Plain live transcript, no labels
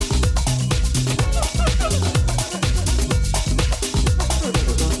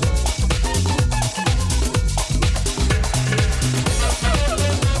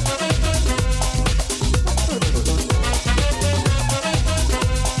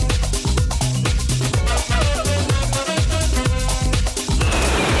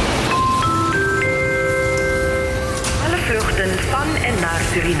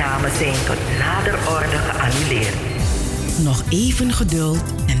Suriname zijn tot nader orde geannuleerd. Nog even geduld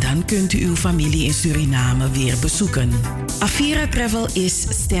en dan kunt u uw familie in Suriname weer bezoeken. Avira Travel is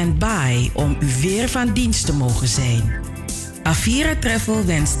stand-by om u weer van dienst te mogen zijn. Avira Travel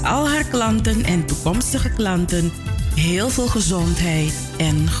wenst al haar klanten en toekomstige klanten heel veel gezondheid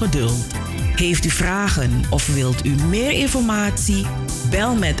en geduld. Heeft u vragen of wilt u meer informatie?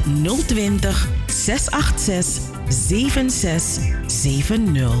 Bel met 020 686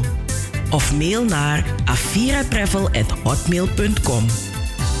 7670 of mail naar aviratravel@hotmail.com.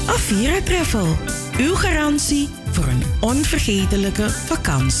 Avira Travel, uw garantie voor een onvergetelijke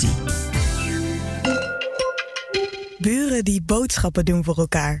vakantie. Buren die boodschappen doen voor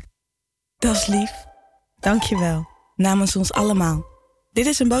elkaar. Dat is lief. Dank je wel. Namens ons allemaal. Dit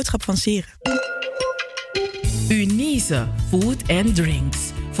is een boodschap van Sieren. Unice Food and Drinks.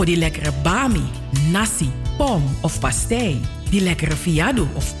 Voor die lekkere bami, nasi, pom of pastei. Die lekkere fiado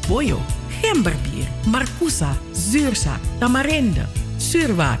of pollo, gemberbier, marcousa, zuurzaak, tamarinde,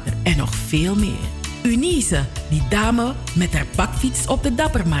 zuurwater en nog veel meer. Unice, die dame met haar bakfiets op de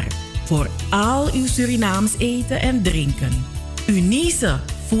Dappermarkt. Voor al uw Surinaams eten en drinken. Unice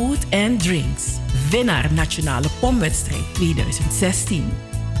Food and Drinks. Winnaar Nationale Pomwedstrijd 2016.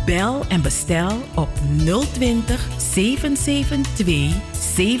 Bel en bestel op 020 772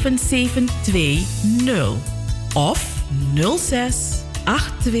 7720 of 06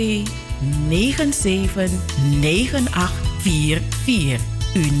 82 97 9844.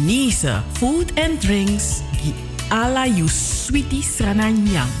 Unice Food and Drinks. Die ala you sweetie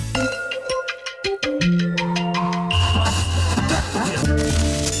srananyang.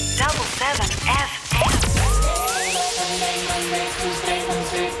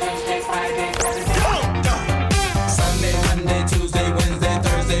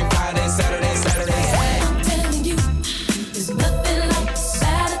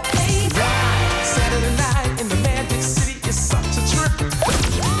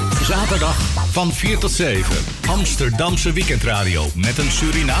 Zaterdag van 4 tot 7. Amsterdamse weekendradio met een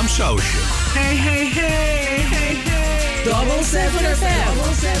Surinaams sausje. Hey, hey, hey, hey, hey. Double7FM.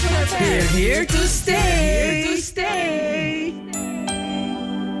 We're here to stay. Here to stay.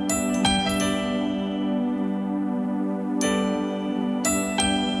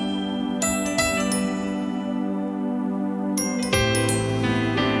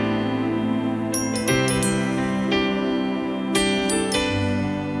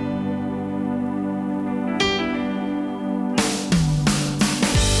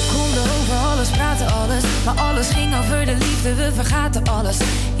 Maar alles ging over de liefde, we vergaten alles.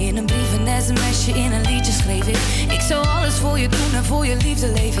 In een brief, een sms'je, in een liedje schreef ik. Ik zou alles voor je doen en voor je liefde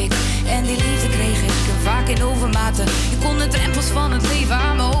leef ik. En die liefde kreeg ik vaak in overmaten. Je kon de drempels van het leven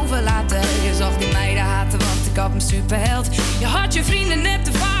aan me overlaten. Je zag die meiden haten, want ik had me superheld. Je had je vrienden net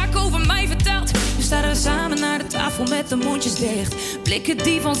te vaak over mij verteld. Nu staan we samen naar de tafel met de mondjes dicht. Blikken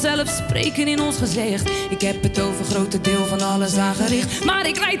die vanzelf spreken in ons gezicht. Ik heb het over grote deel van alles aangericht. Maar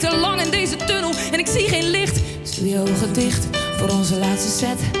ik rijd te lang in deze tunnel en ik zie geen licht. Dus doe je ogen dicht voor onze laatste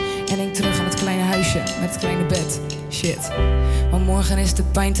set. En denk terug aan het kleine huisje met het kleine bed. Shit, want morgen is de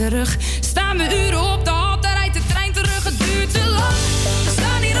pijn terug. Staan we uren op de hal, daar rijdt de trein terug. Het duurt te lang, we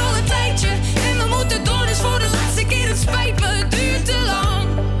staan hier al een tijdje. En we moeten door, dus voor de laatste keer, het spijt me. Het duurt te lang.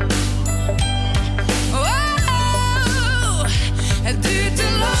 Oh, het duurt te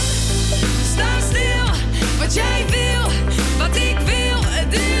lang. Sta stil, wat jij wil, wat ik wil.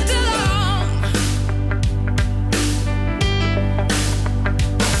 Het duurt te lang.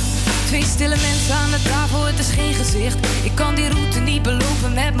 Twee stille mensen aan de tafel, het is geen gezicht. Ik kan die route niet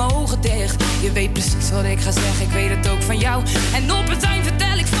belopen met mijn ogen dicht. Je weet precies wat ik ga zeggen, ik weet het ook van jou. En op het eind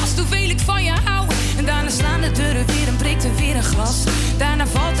vertel ik vast hoeveel ik van je hou. En daarna slaan de deuren weer en breekt er weer een glas. Daarna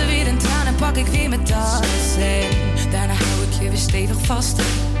valt er weer een traan en pak ik weer mijn tas. En daarna hou ik je weer stevig vast.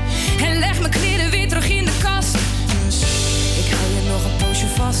 En leg mijn kleren weer terug in de kast. Dus ik hou je nog een poosje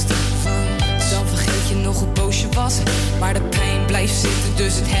vast. Dan vergeet je nog hoe boos je was. Maar de pijn blijft zitten,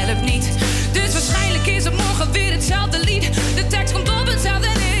 dus het helpt niet. Dus waarschijnlijk is het morgen weer hetzelfde lied. De tekst komt op hetzelfde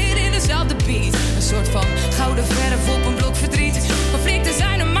neer in dezelfde beat. Een soort van gouden verf op een blok verdriet. Conflicten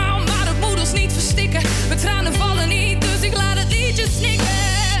zijn normaal, maar dat moet ons niet verstikken. Mijn tranen vallen niet, dus ik laat het liedje snikken.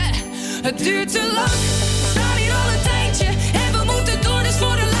 Het duurt te lang, we staan hier al een tijdje. En we moeten door, dus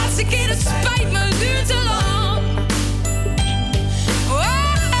voor de laatste keer, het spijt me. Het duurt te lang.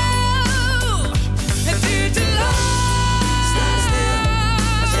 Het duurt te lang. Sta stil,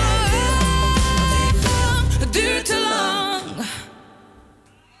 als jij wil, wat ik wil. Het duurt te lang.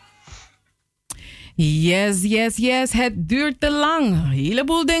 Yes. Het duurt te lang. Een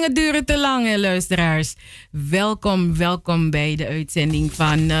heleboel dingen duren te lang, hè, luisteraars. Welkom bij de uitzending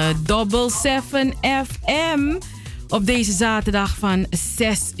van Double7FM. Op deze zaterdag van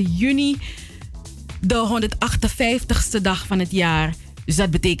 6 juni. De 158ste dag van het jaar. Dus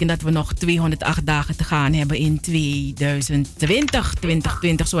dat betekent dat we nog 208 dagen te gaan hebben in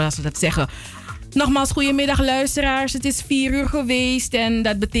 2020, zoals we dat zeggen. Nogmaals, goedemiddag luisteraars. Het is 4 uur geweest en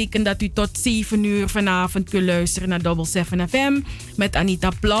dat betekent dat u tot 7 uur vanavond kunt luisteren naar Double7FM met Anita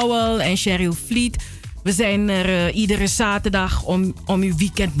Plauwel en Cheryl Vliet. We zijn er iedere zaterdag om uw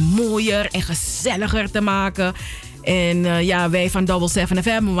weekend mooier en gezelliger te maken. En wij van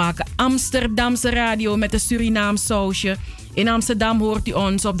Double7FM maken Amsterdamse radio met een Surinaams sausje. In Amsterdam hoort u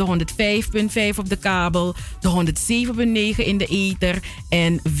ons op de 105.5 op de kabel, de 107.9 in de ether.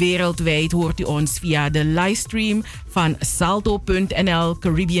 En wereldwijd hoort u ons via de livestream van salto.nl,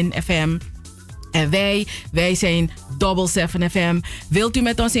 Caribbean FM. En wij zijn Double7FM. Wilt u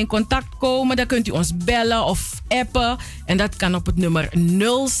met ons in contact komen, dan kunt u ons bellen of appen. En dat kan op het nummer 0641559112.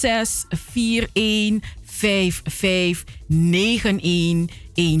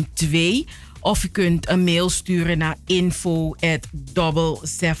 Of u kunt een mail sturen naar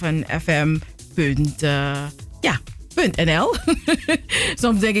info@double7fm.nl.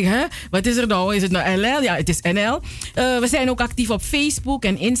 Soms denk ik, wat is er nou? Is het nou NL? Ja, het is NL. We zijn ook actief op Facebook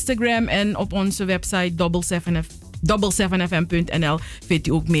en Instagram. En op onze website double7fm.nl vindt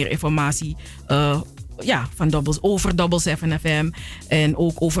u ook meer informatie over Double7FM. En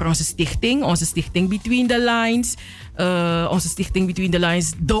ook over onze stichting Between the Lines. Onze stichting Between the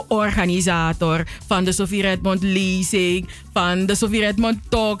Lines, de organisator van de Sophie Redmond lezing, van de Sophie Redmond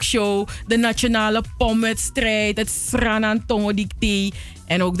talkshow, de nationale pomwedstrijd, het Sranan Tongo Dicté.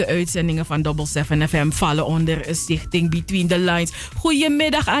 En ook de uitzendingen van Double7FM vallen onder stichting Between the Lines.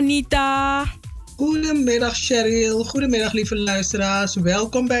 Goedemiddag Anita. Goedemiddag Cheryl. Goedemiddag lieve luisteraars.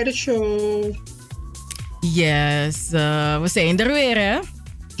 Welkom bij de show. Yes, we zijn er weer hè?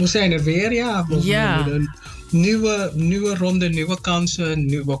 We zijn er weer, ja. Nieuwe ronde, nieuwe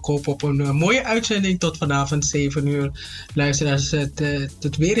kansen. We kopen op een mooie uitzending tot vanavond 7 uur. Luisteraars,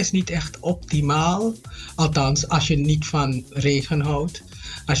 het weer is niet echt optimaal. Althans, als je niet van regen houdt.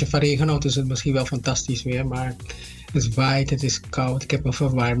 Als je van regen houdt is het misschien wel fantastisch weer, maar het waait, het is koud. Ik heb een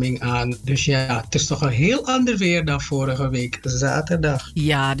verwarming aan. Dus ja, het is toch een heel ander weer dan vorige week zaterdag.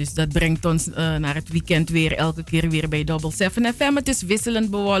 Ja, dus dat brengt ons naar het weekend weer elke keer weer bij Double7FM. Het is wisselend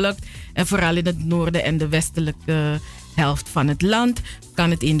bewolkt en vooral in het noorden en de westelijke helft van het land kan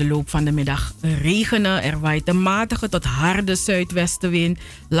het in de loop van de middag regenen. Er waait een matige tot harde zuidwestenwind.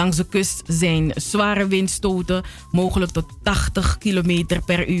 Langs de kust zijn zware windstoten, mogelijk tot 80 km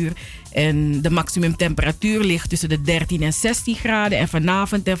per uur. En de maximumtemperatuur ligt tussen de 13 en 16 graden. En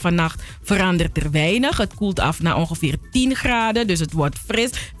vanavond en vannacht verandert er weinig. Het koelt af naar ongeveer 10 graden, dus het wordt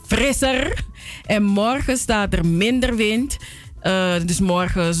frisser. En morgen staat er minder wind. Dus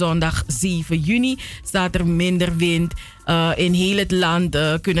morgen zondag 7 juni staat er minder wind. In heel het land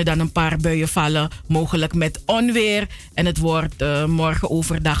kunnen dan een paar buien vallen, mogelijk met onweer. En het wordt morgen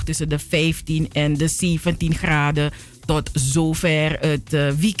overdag tussen de 15 en de 17 graden. Tot zover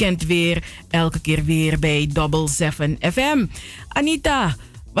het weekend weer. Elke keer weer bij Double7FM. Anita,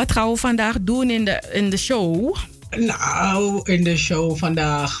 wat gaan we vandaag doen in de show? Nou, in de show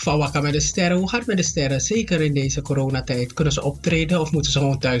vandaag van Wakker met de Sterren. Hoe gaat het met de sterren? Zeker in deze coronatijd. Kunnen ze optreden of moeten ze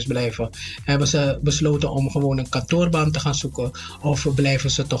gewoon thuis blijven? Hebben ze besloten om gewoon een kantoorbaan te gaan zoeken? Of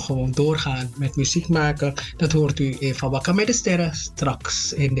blijven ze toch gewoon doorgaan met muziek maken? Dat hoort u van Wakker met de Sterren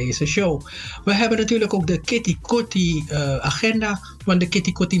straks in deze show. We hebben natuurlijk ook de Kitty Kotti agenda. Want de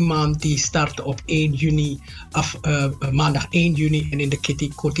Kitty Kotti maand die start op 1 juni. Maandag 1 juni. En in de Kitty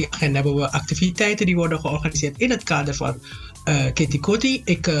Kotti agenda hebben we activiteiten die worden georganiseerd in het kader van Kitty Kotti.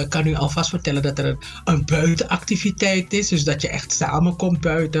 Ik kan u alvast vertellen dat er een buitenactiviteit is. Dus dat je echt samenkomt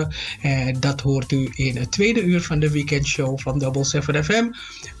buiten. Dat hoort u in het tweede uur van de weekendshow van Double7FM.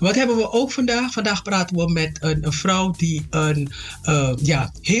 Wat hebben we ook vandaag? Vandaag praten we met een vrouw die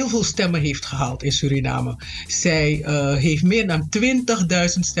heel veel stemmen heeft gehaald in Suriname. Zij heeft meer dan 20.000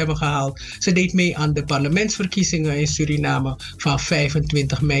 stemmen gehaald. Ze deed mee aan de parlementsverkiezingen in Suriname van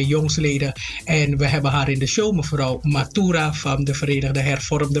 25 mei jongsleden. En we hebben haar in de show, mevrouw Matura van de Verenigde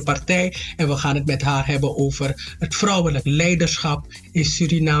Hervormde Partij. En we gaan het met haar hebben over het vrouwelijk leiderschap. Is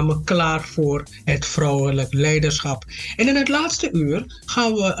Suriname klaar voor het vrouwelijk leiderschap? En in het laatste uur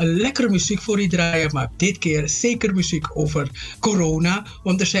gaan we een lekkere muziek voor u draaien. Maar dit keer zeker muziek over corona.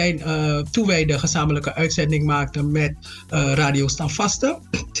 Want er zijn, toen wij de gezamenlijke uitzending maakten met Radio Standvaste,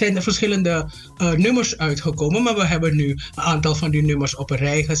 zijn er verschillende nummers uitgekomen. Maar we hebben nu een aantal van die nummers op een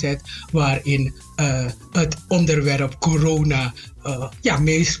rij gezet waarin het onderwerp corona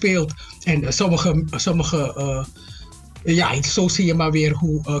meespeelt. En sommige zo zie je maar weer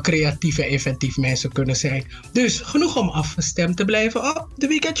hoe creatief en inventief mensen kunnen zijn. Dus genoeg om afgestemd te blijven op de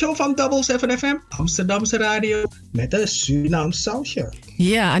weekendshow van Double7FM, Amsterdamse radio, met een Surinaams sausje.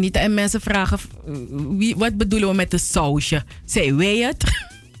 Ja, Anita, en mensen vragen, wat bedoelen we met een sausje? Zijn wij het?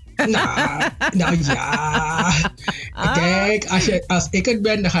 Nou ja. Kijk, als ik het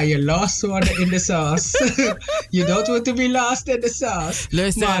ben, dan ga je lost worden in de saus. You don't want to be lost in the sauce.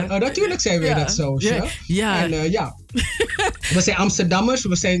 Luister. Maar natuurlijk zijn we dat sausje. Ja. En we zijn Amsterdammers,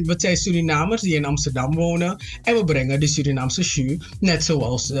 we zijn Surinamers die in Amsterdam wonen. En we brengen de Surinaamse jus, net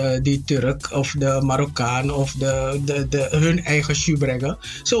zoals die Turk of de Marokkaan of hun eigen jus brengen.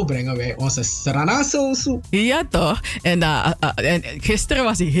 Zo brengen wij onze Sarana saus. Ja toch? En gisteren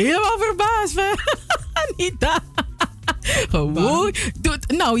was ik helemaal verbaasd. Anita. Gewoon.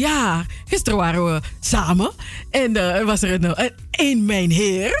 Nou ja, gisteren waren we samen. En was er een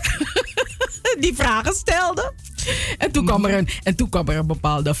mijn-heer die vragen stelde. En toen kwam er een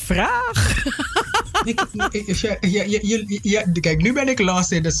bepaalde vraag. Kijk, nu ben ik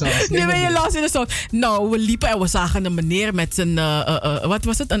lost in de saus. Nu ben je lost in de saus. Nou, we liepen en we zagen een meneer met zijn, wat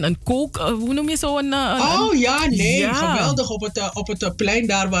was het? Een kook, hoe noem je zo? Geweldig. Op het plein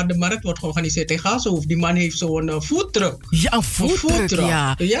daar waar de markt wordt georganiseerd in Gazenhoef. Die man heeft zo'n foodtruck. Ja, een foodtruck,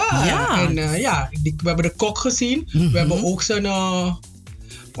 ja. En we hebben de kok gezien. We hebben ook zijn...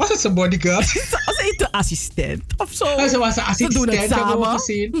 was het zijn bodyguard? Ze was de assistent of zo. Ze was een assistent, hebben we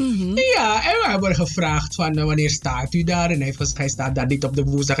gezien. Mm-hmm. Ja, en we hebben gevraagd van wanneer staat u daar? En hij heeft gezegd, hij staat daar niet op de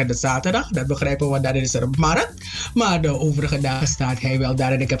woensdag en de zaterdag. Dat begrijpen we, want daar is er een markt. Maar de overige dagen staat hij wel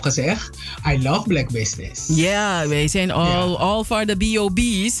daar. En ik heb gezegd, I love black business. Ja, wij zijn all for the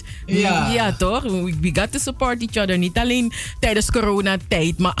BOB's. Ja, toch? We got to support each other. Niet alleen tijdens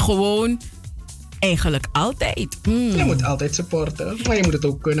coronatijd, maar gewoon... Eigenlijk altijd. Je moet altijd supporten. Maar je moet het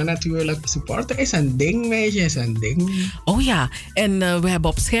ook kunnen natuurlijk. Supporten is een ding, meisje. Is een ding. Oh ja. En we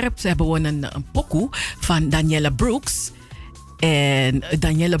hebben op scherp een pokoe van Danielle Brooks. En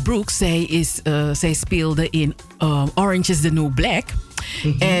Danielle Brooks, zij speelde in Orange is the New Black.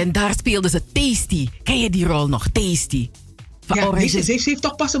 Mm-hmm. En daar speelde ze Tasty. Ken je die rol nog? Tasty. Ja, ze heeft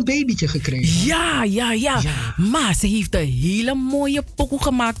toch pas een babytje gekregen? Ja. Maar ze heeft een hele mooie pokoe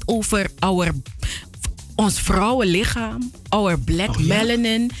gemaakt over ons vrouwenlichaam. Our black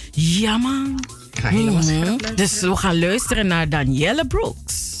melanin. Ja, man. Ik ga helemaal scherp Dus we gaan luisteren naar Danielle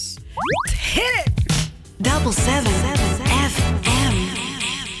Brooks. Hit it! Double7FM.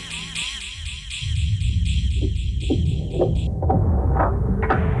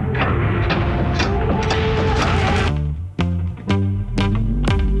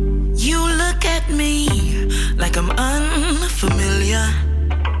 Me like I'm unfamiliar,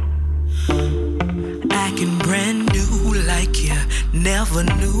 acting brand new like you never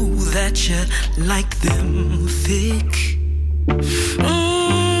knew that you like them thick.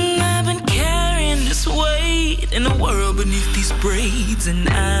 I've been carrying this weight in the world beneath these braids and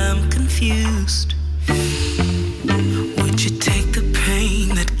I'm confused. Would you take the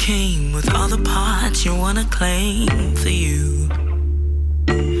pain that came with all the parts you wanna claim for you?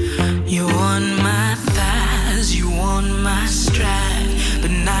 You want my thighs, you want my stride,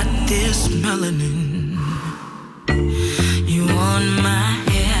 but not this melanin. You want my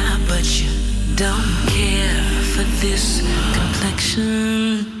hair, but you don't care for this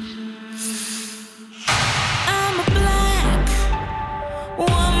complexion. I'm a black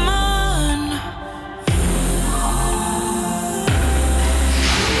woman.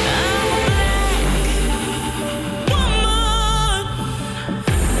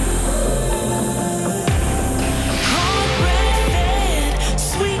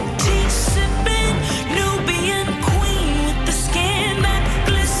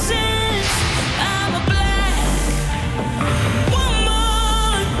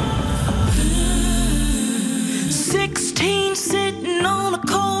 Sitting on a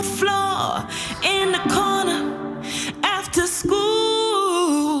cold floor in the corner after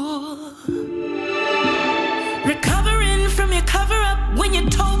school, recovering from your cover-up when you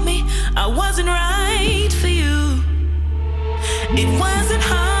told me I wasn't right for you. It wasn't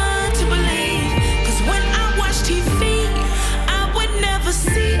hard to believe, 'cause when I watch TV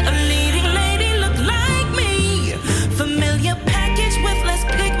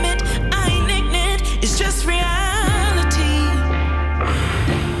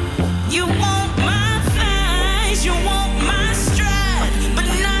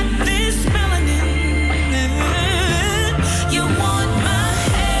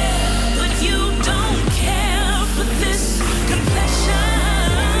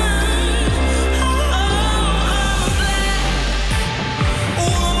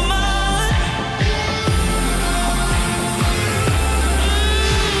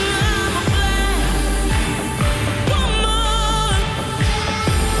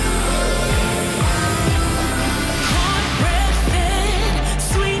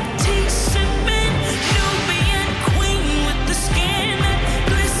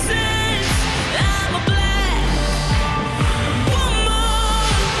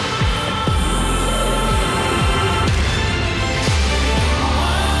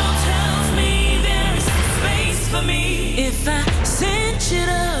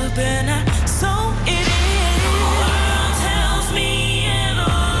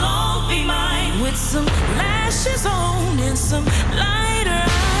some lighter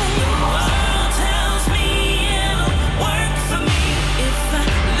eye. The world tells me it'll work for me if I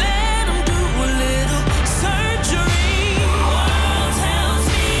let him do a little surgery. The world tells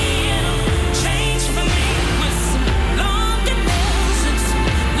me it'll change for me with some longer nails and some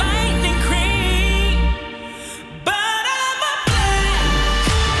lightning cream. But I'm a black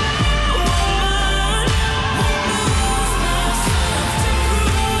woman, won't lose myself to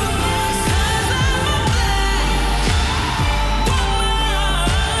prove myself. I'm a black woman,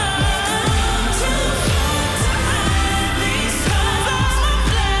 too far to hide these scars. I'm a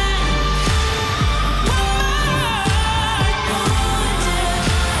black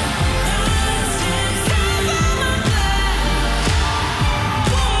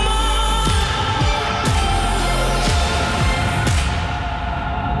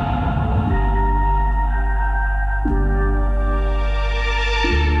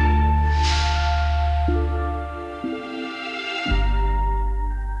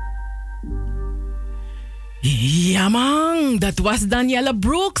Ja man, dat was Danielle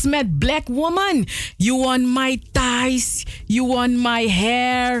Brooks met Black Woman. You want my thighs, you want my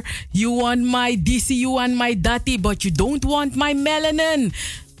hair, you want my this, you want my datty, but you don't want my melanin.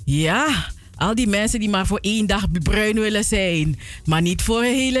 Ja, al die mensen die maar voor 1 dag bruin willen zijn, maar niet voor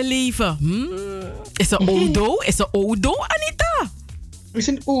hun hele leven. Is er Odo? Is er Odo, Anita? Is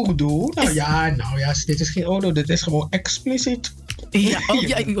een Odo? Nou ja, dit is geen Odo, dit is gewoon expliciet.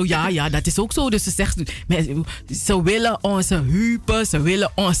 Ja, dat is ook zo. Dus ze zegt, ze willen onze heupen, ze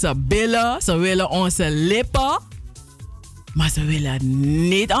willen onze billen, ze willen onze lippen. Maar ze willen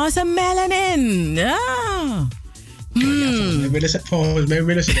niet onze melanin. Ja. Volgens mij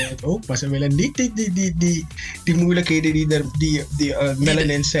willen ze het ook, maar ze willen niet die moeilijkheden die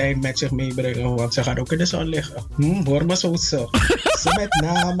melanin zijn met zich meebrengen. Want ze gaan ook in de zon liggen. Hoor maar zo. Ze met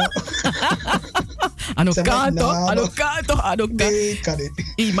name. Anokato. Nee, kan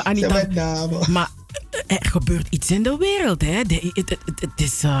niet. Maar Anita, ze met name. Maar er gebeurt iets in de wereld, hè? Het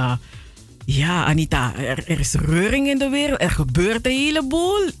is... ja, Anita, er is reuring in de wereld. Er gebeurt een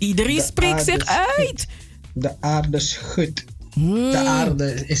heleboel. Iedereen spreekt zich uit. De aarde schudt.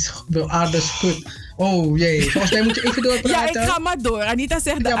 De aarde schudt. Oh jee, volgens mij moet je even doorpraten. Ja, ik ga maar door. Anita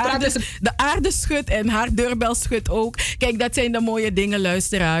zegt de aarde schudt en haar deurbel schudt ook. Kijk, dat zijn de mooie dingen,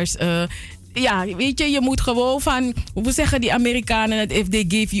 luisteraars. Ja, weet je, je moet gewoon van... Hoe zeggen die Amerikanen het? If they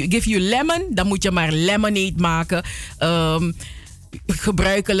give you lemon, dan moet je maar lemonade maken.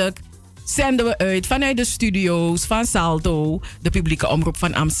 Gebruikelijk zenden we uit vanuit de studio's van Salto, de publieke omroep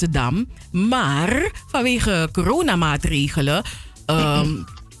van Amsterdam. Maar vanwege coronamaatregelen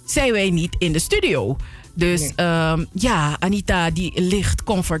zijn wij niet in de studio. Dus ja, Anita die ligt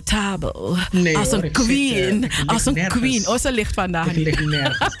comfortabel. Nee, als een queen. Als een queen. Oh, ze ligt vandaag niet. Ik lig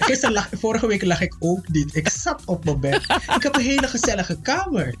nergens. Vorige week lag ik ook niet. Ik zat op mijn bed. Ik heb een hele gezellige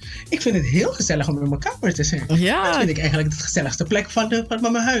kamer. Ik vind het heel gezellig om in mijn kamer te zijn. Ja. Dat vind ik eigenlijk de gezelligste plek van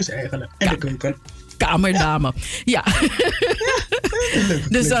mijn huis eigenlijk. En de keuken. Kamerdame. Ja.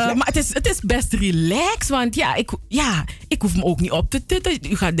 Dus, maar het is best relaxed. Want ik hoef me ook niet op te tutten.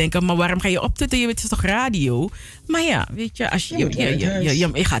 U gaat denken, maar waarom ga je optutten? Je weet, het is toch radio? Maar ja, weet je, als je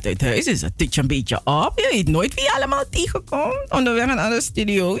gaat uit huis, dus dat tut je een beetje op. Je weet nooit wie je allemaal tegenkomt. Onderweg naar de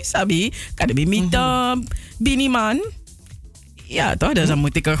studio, Sabi. Kan je met Bini Man? Ja, toch? Dus dan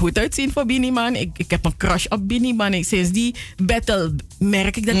moet ik er goed uitzien voor Bini Man. Ik heb een crush op Bini Man. Sinds die battle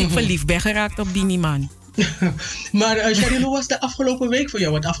merk ik dat ik verliefd ben geraakt op Bini Man. Maar Sherry, hoe was de afgelopen week voor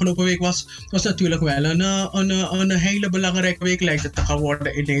jou? Want de afgelopen week was natuurlijk wel een hele belangrijke week, lijkt het te gaan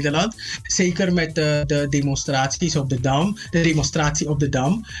worden in Nederland. Zeker met de demonstraties op de Dam. De demonstratie op de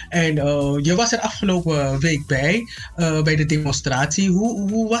Dam. En je was er afgelopen week bij de demonstratie.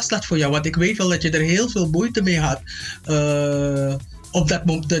 Hoe was dat voor jou? Want ik weet wel dat je er heel veel moeite mee had. Op dat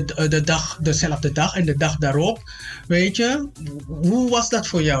moment, dezelfde dag en de dag daarop. Weet je? Hoe was dat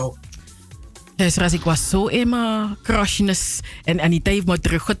voor jou? Dus ik was zo in mijn crushness. En Anita heeft me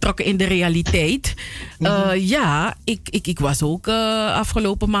teruggetrokken in de realiteit. Ja, ik was ook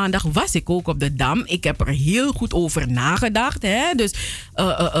afgelopen maandag was ik ook op de Dam. Ik heb er heel goed over nagedacht. Hè? Dus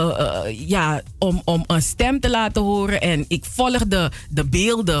ja, om een stem te laten horen. En ik volgde de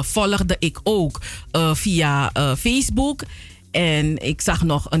beelden, volgde ik ook via Facebook. En ik zag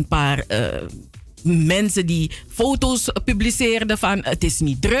nog een paar... mensen die foto's publiceerden van het is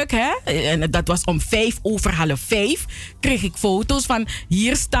niet druk, hè? En dat was om 5:05 kreeg ik foto's van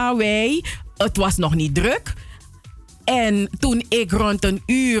hier staan wij, het was nog niet druk. En toen ik rond 1:00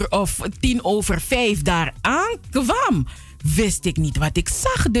 of 5:10 daar aankwam, wist ik niet wat ik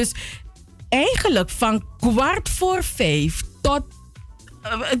zag. Dus eigenlijk van 4:15 tot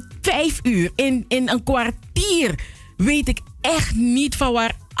 5:00 in een kwartier weet ik echt niet van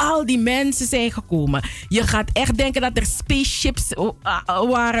waar al die mensen zijn gekomen. Je gaat echt denken dat er spaceships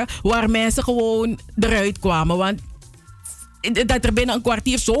waren waar mensen gewoon eruit kwamen. Want dat er binnen een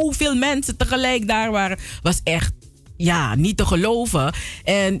kwartier zoveel mensen tegelijk daar waren, was echt niet te geloven.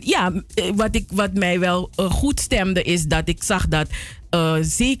 En wat mij wel goed stemde is dat ik zag dat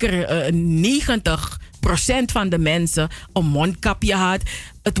zeker 90% van de mensen een mondkapje had.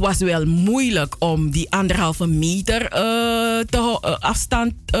 Het was wel moeilijk om die 1,5 meter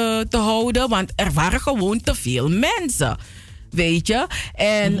afstand te houden, want er waren gewoon te veel mensen. Weet je?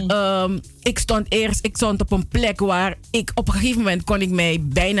 En ik stond op een plek waar ik op een gegeven moment kon ik mij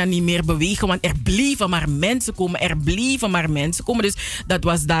bijna niet meer bewegen. Want er blieven maar mensen komen. Dus dat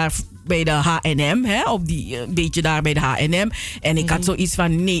was daar bij de H&M. Op die beetje daar bij de H&M. En ik had zoiets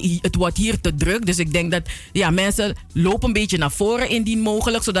van, nee, het wordt hier te druk. Dus ik denk dat mensen lopen een beetje naar voren indien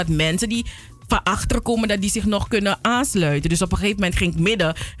mogelijk. Zodat mensen die van achter komen, dat die zich nog kunnen aansluiten. Dus op een gegeven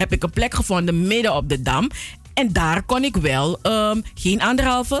moment heb ik een plek gevonden midden op de Dam. En daar kon ik wel geen 1,5,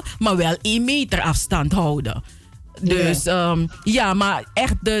 maar wel 1 meter afstand houden. Dus maar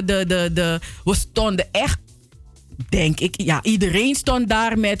echt we stonden echt, denk ik, iedereen stond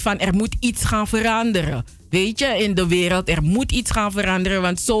daar met van er moet iets gaan veranderen. Weet je, in de wereld, er moet iets gaan veranderen,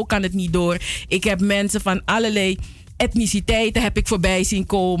 want zo kan het niet door. Ik heb mensen van allerlei etniciteiten heb ik voorbij zien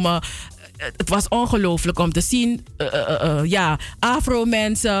komen. Het was ongelooflijk om te zien.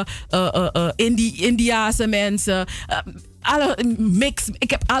 Afro-mensen, Indiase mensen. Alle mix.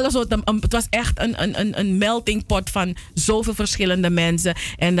 Ik heb alles. Het was echt een melting pot van zoveel verschillende mensen.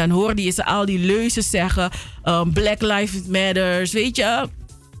 En dan hoorde je ze al die leuzen zeggen. Black Lives Matters, weet je.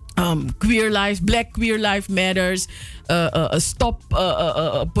 Black Queer Lives Matters. Stop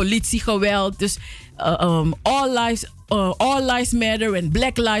politiegeweld. Dus all lives matter en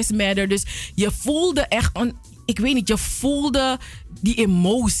Black Lives Matter. Dus je voelde echt, je voelde die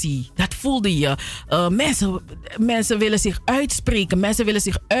emotie. Dat voelde je. Mensen willen zich uitspreken. Mensen willen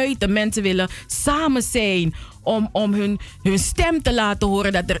zich uiten. Mensen willen samen zijn om hun stem te laten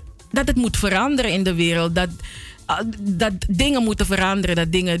horen dat het moet veranderen in de wereld. Dat dingen moeten veranderen,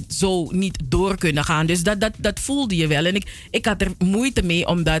 dat dingen zo niet door kunnen gaan. Dus dat voelde je wel. En ik had er moeite mee,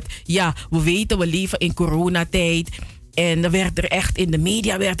 omdat we weten, we leven in coronatijd. En er werd er echt in de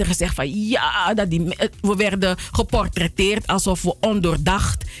media gezegd van we werden geportretteerd alsof we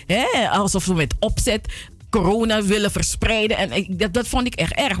ondoordacht, alsof we met opzet corona willen verspreiden. En dat vond ik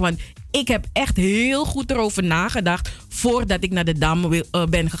echt erg, want ik heb echt heel goed erover nagedacht voordat ik naar de Dam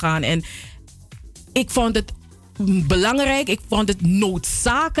ben gegaan. En ik vond het belangrijk, ik vond het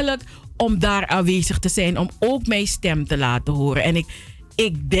noodzakelijk om daar aanwezig te zijn, om ook mijn stem te laten horen. En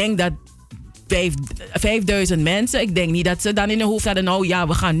ik denk dat 5000 mensen, ik denk niet dat ze dan in hun hoofd hadden,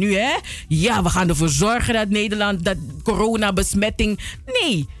 we gaan nu, we gaan ervoor zorgen dat Nederland, dat coronabesmetting.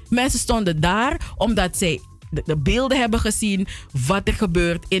 Nee, mensen stonden daar omdat zij de beelden hebben gezien, wat er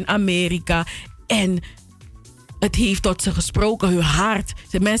gebeurt in Amerika. En het heeft tot ze gesproken, hun hart.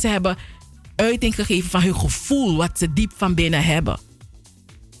 Mensen hebben uiting gegeven van hun gevoel, wat ze diep van binnen hebben.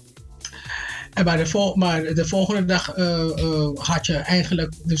 Maar de volgende dag had je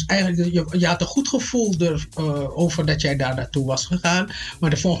eigenlijk je had een goed gevoel over dat jij daar naartoe was gegaan. Maar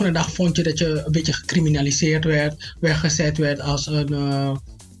de volgende dag vond je dat je een beetje gecriminaliseerd werd, weggezet werd als een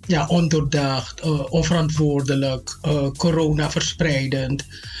ondoordacht, onverantwoordelijk, corona verspreidend.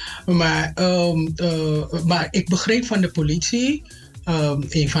 Maar ik begreep van de politie,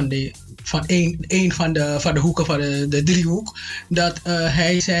 een van de hoeken van de driehoek, dat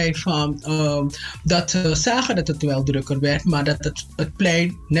hij zei dat ze zagen dat het wel drukker werd, maar dat het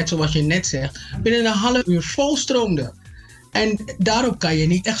plein, net zoals je net zegt, binnen een half uur vol stroomde. En daarop kan je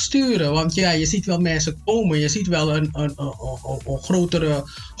niet echt sturen, want je ziet wel mensen komen, je ziet wel een grotere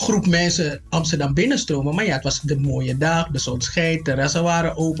groep mensen Amsterdam binnenstromen. Maar het was de mooie dag, de zon schijnt, terrassen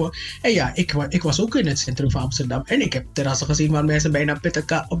waren open. En ik was ook in het centrum van Amsterdam en ik heb terrassen gezien waar mensen bijna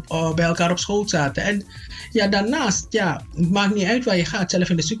bij elkaar op schoot zaten. En daarnaast, het maakt niet uit waar je gaat. Zelf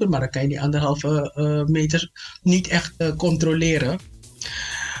in de supermarkt kan je die 1,5 meter niet echt controleren.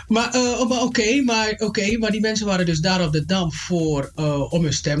 Maar die mensen waren dus daar op de Dam om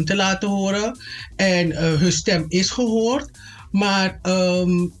hun stem te laten horen. En hun stem is gehoord. Maar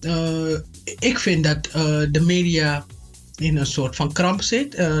ik vind dat de media in een soort van kramp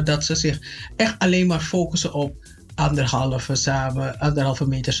zit. Dat ze zich echt alleen maar focussen op 1,5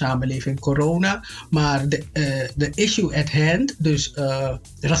 meter samenleving corona. Maar de issue at hand, dus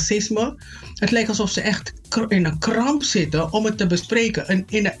racisme, het lijkt alsof ze echt in een kramp zitten om het te bespreken.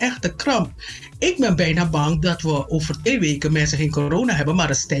 In een echte kramp. Ik ben bijna bang dat we over 2 weken mensen geen corona hebben, maar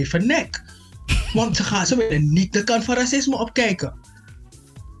een stijve nek. Want ze willen niet de kant van racisme opkijken.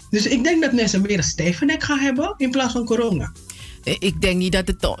 Dus ik denk dat mensen meer een stijve nek gaan hebben in plaats van corona. Ik denk niet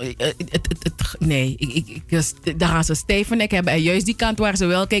dat nee, dan gaan ze stijve nek hebben. En juist die kant waar ze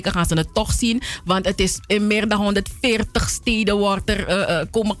wel kijken, gaan ze het toch zien. Want het is in meer dan 140 steden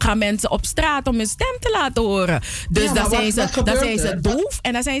gaan mensen op straat om hun stem te laten horen. Dus dan zijn ze doof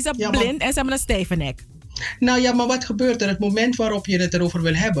en dan zijn ze blind en ze hebben een stijve nek. Nou ja, maar wat gebeurt er? Het moment waarop je het erover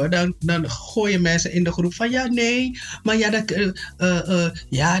wil hebben, dan gooien mensen in de groep van ja, nee, maar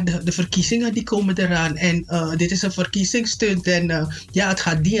ja, de verkiezingen die komen eraan en dit is een verkiezingsstunt en ja, het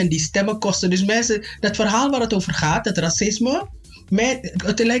gaat die en die stemmen kosten. Dus mensen, dat verhaal waar het over gaat, het racisme,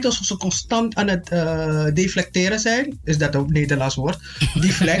 het lijkt alsof ze constant aan het deflecteren zijn. Is dat ook een Nederlands woord?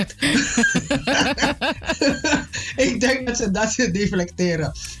 Deflect. Ik denk dat ze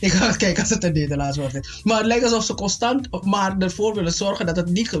deflecteren. Ik ga kijken als het een Nederlands woord is. Maar het lijkt alsof ze constant maar ervoor willen zorgen dat het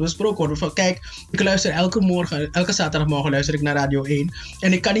niet besproken wordt. Van kijk, ik luister elke zaterdagmorgen luister ik naar Radio 1.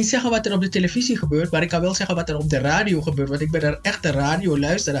 En ik kan niet zeggen wat er op de televisie gebeurt, maar ik kan wel zeggen wat er op de radio gebeurt. Want ik ben een echte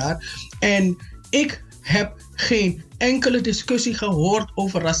radioluisteraar. En ik heb geen enkele discussie gehoord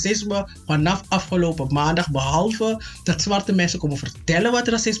over racisme vanaf afgelopen maandag. Behalve dat zwarte mensen komen vertellen wat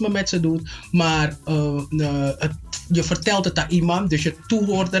racisme met ze doet. Maar je vertelt het aan iemand, dus je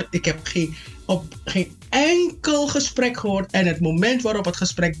toehoorder. Ik heb geen enkel gesprek gehoord. En het moment waarop het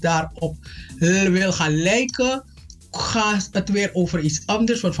gesprek daarop wil gaan lijken, gaat het weer over iets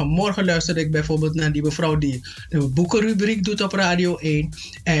anders. Want vanmorgen luisterde ik bijvoorbeeld naar die mevrouw die de boekenrubriek doet op Radio 1.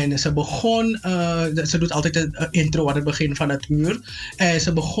 En ze begon, ze doet altijd een intro aan het begin van het uur. En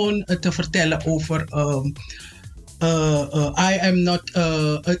ze begon te vertellen over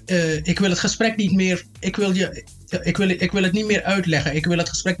ik wil het gesprek niet meer, ik wil het niet meer uitleggen. Ik wil het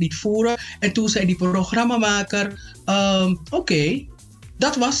gesprek niet voeren. En toen zei die programmamaker, oké.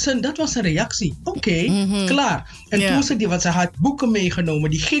 Dat was een reactie. Oké, klaar. En toen want ze had boeken meegenomen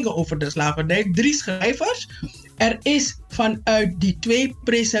die gingen over de slavernij. 3 schrijvers. Er is vanuit die 2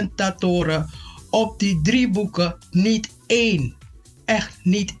 presentatoren op die 3 boeken niet 1. Echt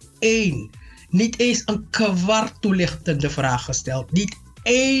niet 1. Niet eens een kwart toelichtende vraag gesteld. Niet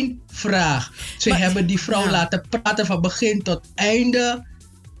 1 vraag. Ze hebben die vrouw laten praten van begin tot einde.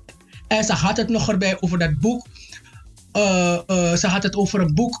 En ze had het nog erbij over dat boek. Ze had het over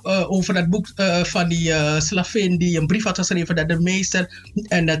een boek, over dat boek van die slavin die een brief had geschreven naar de meester.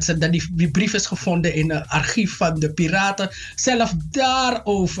 En dat die brief is gevonden in het archief van de piraten. Zelf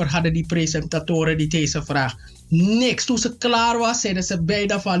daarover hadden die presentatoren niet deze vraag. Niks. Toen ze klaar was, zeiden ze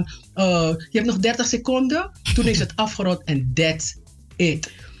bijna van, je hebt nog 30 seconden. Toen is het afgerond en that's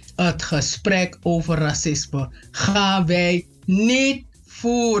it. Het gesprek over racisme gaan wij niet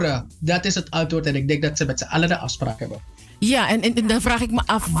voeren. Dat is het antwoord en ik denk dat ze met z'n allen de afspraak hebben. Ja, en dan vraag ik me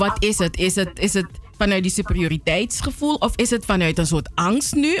af, wat is het? Is het vanuit die superioriteitsgevoel of is het vanuit een soort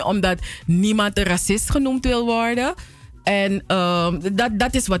angst nu, omdat niemand een racist genoemd wil worden? En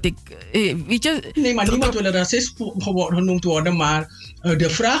dat is wat ik, weet je... Nee, maar niemand wil een racist genoemd worden, maar de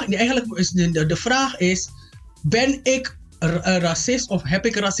vraag is, ben ik een racist of heb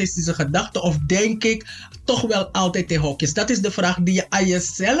ik racistische gedachten of denk ik toch wel altijd in hokjes? Dat is de vraag die je aan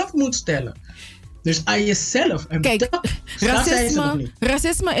jezelf moet stellen. Dus aan jezelf. En kijk,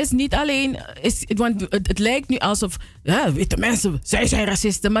 racisme is niet alleen... want het lijkt nu alsof witte mensen, zij zijn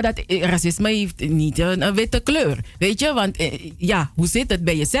racisten. Maar racisme heeft niet een witte kleur. Weet je? Want hoe zit het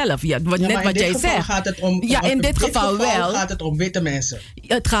bij jezelf? Ja, net wat jij zegt. Gaat het om, in dit geval wel. Gaat het om witte mensen.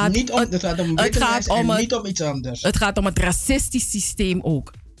 Het gaat niet om witte mensen en niet om iets anders. Het gaat om het racistisch systeem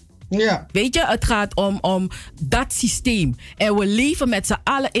ook. Ja. Weet je, het gaat om dat systeem. En we leven met z'n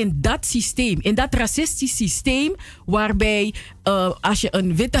allen in dat systeem. In dat racistisch systeem waarbij als je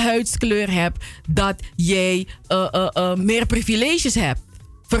een witte huidskleur hebt, dat jij meer privileges hebt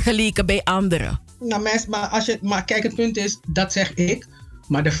vergeleken bij anderen. Nou, maar kijk, het punt is, dat zeg ik.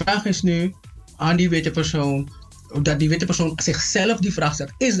 Maar de vraag is nu aan die witte persoon, dat die witte persoon zichzelf die vraag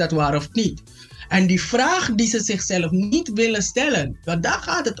stelt, is dat waar of niet? En die vraag die ze zichzelf niet willen stellen, want daar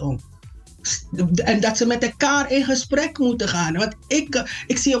gaat het om. En dat ze met elkaar in gesprek moeten gaan. Want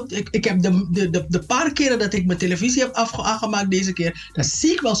ik heb de paar keren dat ik mijn televisie heb aangemaakt deze keer, dan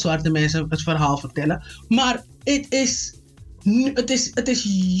zie ik wel zwarte mensen het verhaal vertellen. Maar het is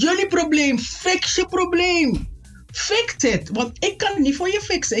jullie probleem. Fix je probleem. Fix het. Want ik kan het niet voor je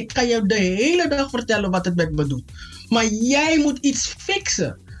fixen. Ik kan je de hele dag vertellen wat het met me doet. Maar jij moet iets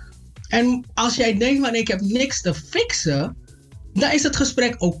fixen. En als jij denkt, van ik heb niks te fixen, dan is het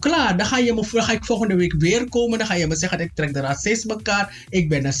gesprek ook klaar. Dan ga ik volgende week weer komen. Dan ga je me zeggen, ik trek de racismekaart. Ik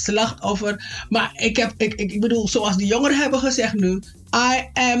ben een slachtoffer. Maar ik bedoel, zoals die jongeren hebben gezegd nu. I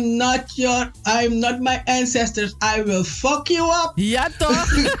am not my ancestors. I will fuck you up. Ja,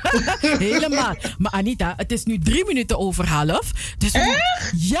 toch? Helemaal. Maar Anita, het is nu 3 minuten over half. Dus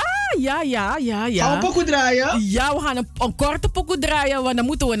echt? Ja. Gaan we een pokoe draaien? Ja, we gaan een korte pokoe draaien. Want dan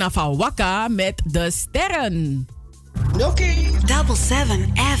moeten we naar Van Wakka met de sterren. Oké. Double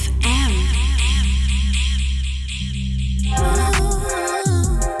 7 FM.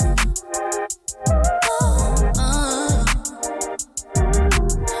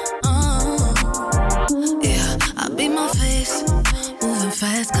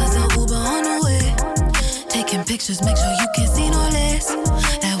 Fast cause the Uber on the way. Taking pictures, make sure you can see no less.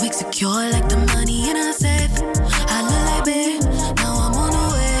 That wig secure like the money in a safe. I look like babe, now I'm on the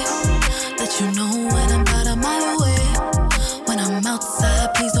way. Let you know when I'm about a mile away. When I'm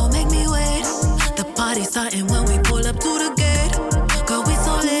outside, please don't make me wait. The party's starting when we pull up to the gate. Girl, we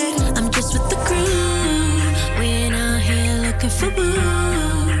so late, I'm just with the crew. We ain't out here looking for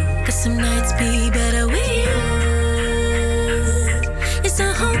boo. Cause some nights be better with you. It's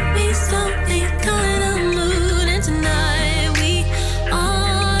a homie, something kind of mood. And tonight we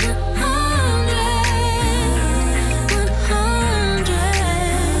on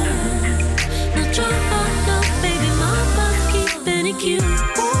 100. Now drop off, no baby, mama, keeping it cute.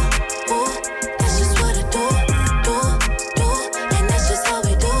 Ooh, that's just what I do. And that's just how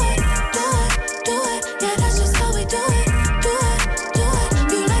we do it. Yeah, that's just how we do it.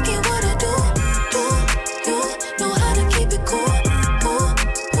 You like it what I do. Know how to keep it cool.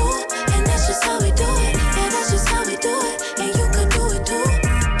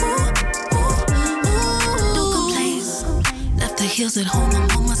 Heels at home, I'm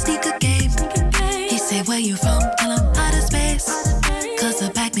on my sneaker game. He said, where you from? Tell him out of space. Cause the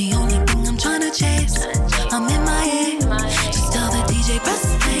back the only thing I'm tryna chase. I'm in my head. Just tell the DJ, press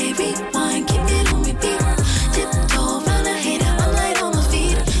play, rewind, keep it on repeat. Tiptoe around the hater, I'm light on my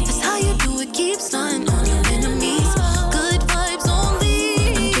feet. That's how you do it, keep stunting on your enemies. Good vibes only.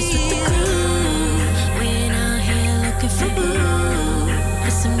 I'm just with the crew. We ain't out here looking for boo.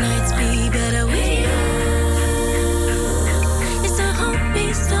 But some nights be better with you.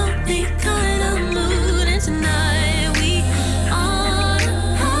 Something kind of mood, and tonight we on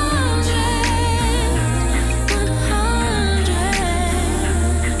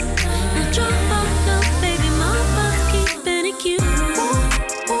 100. Now drop off, no baby, mama, keeping it cute.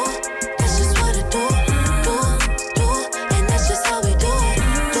 Ooh, that's just what I do. And that's just how we do it.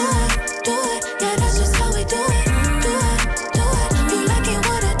 Yeah, that's just how we do it. You like it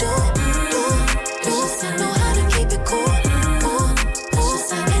what I do. Know how to keep it cool.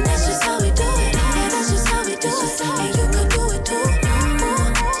 And that's just how we do it. Yeah, that's just how we do it. And you can do it too.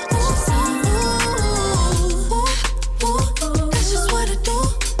 That's just what I do.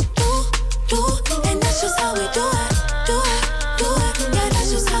 And that's just how we do it. Yeah,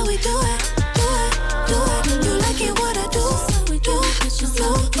 that's just how we do it. You like it what I do.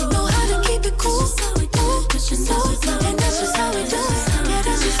 Know how to keep it cool. And that's just how we do it. Yeah,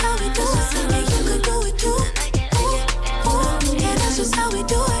 that's just how we do it. And you can do it too. Yeah, that's just how we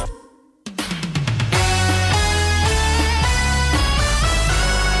do it.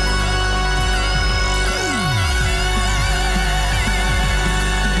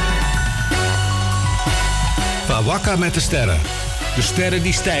 Van Wakka met de sterren. De sterren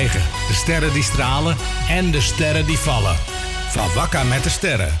die stijgen, de sterren die stralen en de sterren die vallen. Van Wakka met de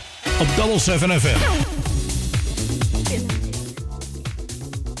sterren. Op Double 7 FM.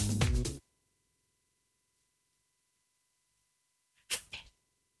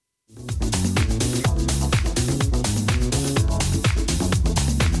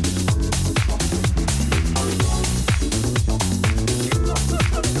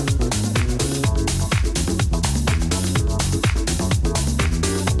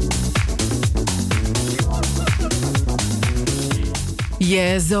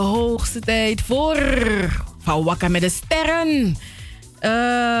 Yes, de hoogste tijd voor Van Wakka met de sterren.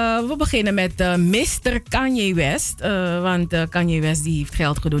 We beginnen met Mr. Kanye West. Want Kanye West die heeft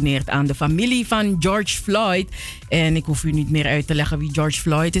geld gedoneerd aan de familie van George Floyd. En ik hoef u niet meer uit te leggen wie George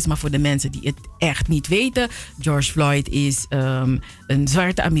Floyd is. Maar voor de mensen die het echt niet weten. George Floyd is een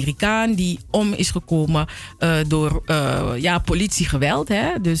zwarte Amerikaan die om is gekomen door politiegeweld.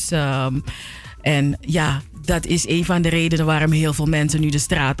 Hè? Dus, en ja, dat is een van de redenen waarom heel veel mensen nu de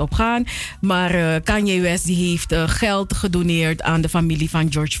straat op gaan. Maar Kanye West die heeft geld gedoneerd aan de familie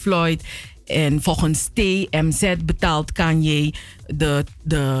van George Floyd. En volgens TMZ betaalt Kanye de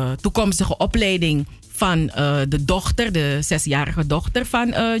toekomstige opleiding van de dochter, de 6-jarige dochter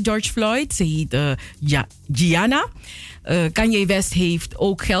van George Floyd. Ze heet Gianna. Kanye West heeft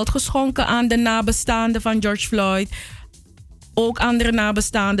ook geld geschonken aan de nabestaanden van George Floyd. Ook andere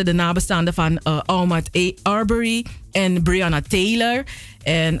nabestaanden, de nabestaanden van Ahmaud Arbery en Breonna Taylor.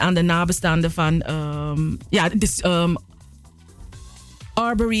 En aan de nabestaanden van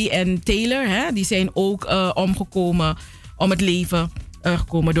Arbery en Taylor, hè, die zijn ook om het leven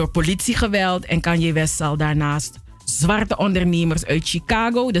gekomen door politiegeweld. En Kanye West zal daarnaast zwarte ondernemers uit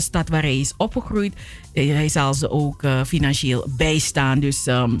Chicago, de stad waar hij is opgegroeid, hij zal ze ook financieel bijstaan. Dus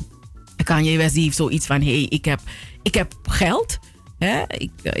Kanye West heeft zoiets van, hey, ik heb geld. Hè?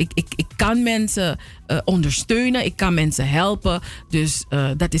 Ik kan mensen ondersteunen. Ik kan mensen helpen. Dus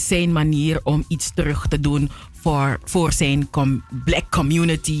dat is zijn manier om iets terug te doen voor zijn black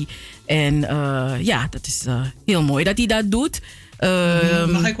community. En dat is heel mooi dat hij dat doet.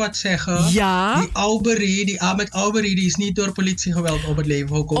 Mag ik wat zeggen? Ja. Die Ahmaud Arbery, die is niet door politiegeweld op het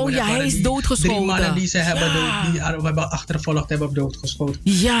leven gekomen. Oh ja, hij is doodgeschoten. 3 mannen die ze hebben achtervolgd, hebben doodgeschoten.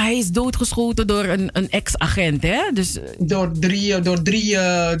 Ja, hij is doodgeschoten door een ex-agent, hè? Dus door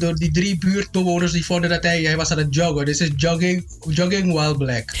die 3 buurtbewoners die vonden dat hij was aan het joggen. Dus is jogging while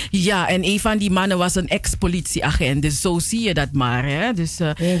black. Ja, en een van die mannen was een ex-politieagent. Dus zo zie je dat maar, hè? Dus,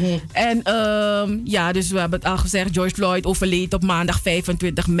 en dus we hebben het al gezegd, George Floyd overleed op maandag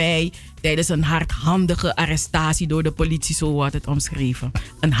 25 mei tijdens een hardhandige arrestatie door de politie, zo wordt het omschreven.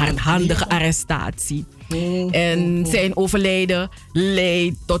 Een hardhandige arrestatie. En zijn overlijden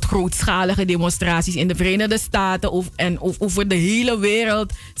leidt tot grootschalige demonstraties in de Verenigde Staten en over de hele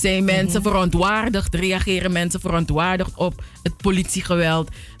wereld zijn mensen verontwaardigd, reageren mensen verontwaardigd op het politiegeweld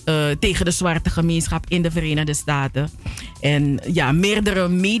tegen de zwarte gemeenschap in de Verenigde Staten. En ja, meerdere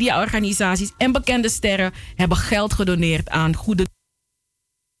mediaorganisaties en bekende sterren hebben geld gedoneerd aan goede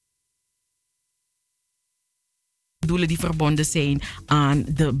doelen die verbonden zijn aan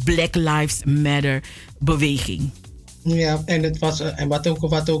de Black Lives Matter beweging. Ja, en het was wat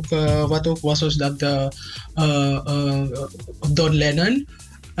ook was dus dat Don Lennon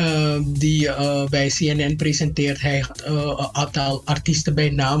die bij CNN presenteert, hij had een aantal artiesten bij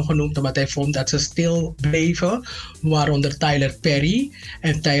naam genoemd omdat hij vond dat ze stil bleven, waaronder Tyler Perry.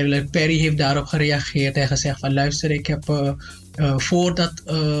 En Tyler Perry heeft daarop gereageerd en gezegd van luister, ik heb voordat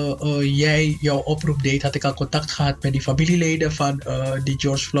jij jouw oproep deed, had ik al contact gehad met die familieleden van die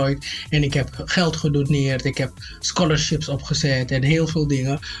George Floyd. En ik heb geld gedoneerd, ik heb scholarships opgezet en heel veel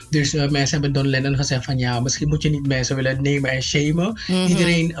dingen. Dus mensen hebben Don Lennon gezegd van ja, misschien moet je niet mensen willen nemen en shamen.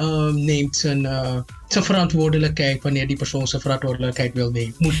 Iedereen neemt zijn verantwoordelijkheid wanneer die persoon zijn verantwoordelijkheid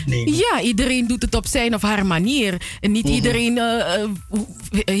moet nemen. Ja, iedereen doet het op zijn of haar manier. En niet iedereen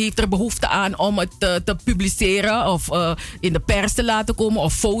heeft er behoefte aan om het te publiceren of in de pers te laten komen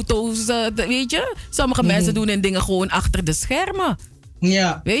of foto's. Weet je? Sommige mensen doen en dingen gewoon achter de schermen.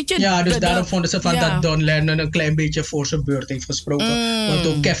 Ja, weet je? Ja, dus daarom vonden ze van dat Don Lennon een klein beetje voor zijn beurt heeft gesproken. Want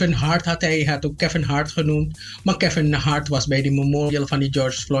ook Kevin Hart had ook Kevin Hart genoemd. Maar Kevin Hart was bij die memorial van die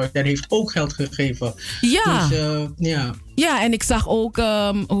George Floyd en heeft ook geld gegeven. Ja. Dus, ja, en ik zag ook,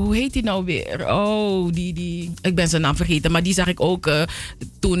 hoe heet die nou weer? Oh, die ik ben zijn naam vergeten. Maar die zag ik ook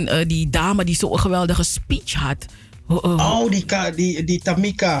toen die dame die zo'n geweldige speech had. Die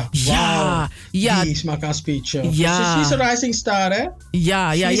Tamika. Ja, wow. Die maakt een speech. Ja. She's a rising star, hè?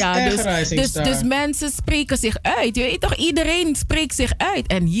 Ja. Dus mensen spreken zich uit. Je weet toch, iedereen spreekt zich uit.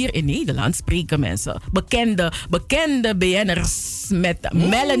 En hier in Nederland spreken mensen, bekende BN'ers met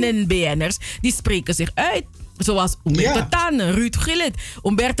melanin BN'ers, die spreken zich uit. Zoals Umberto Tan, Ruud Gillet.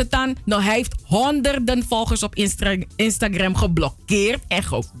 Umberto Tan, hij heeft honderden volgers op Instagram geblokkeerd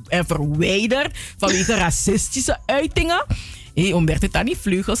en verwijderd vanwege racistische uitingen. Umberto Tan heeft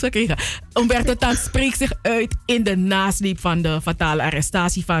vleugels gekregen. Umberto Tan spreekt zich uit in de nasleep van de fatale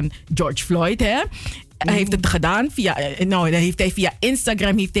arrestatie van George Floyd. Hè? Hij heeft het gedaan via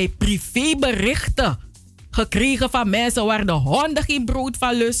Instagram heeft hij privéberichten gekregen van mensen waar de honden geen brood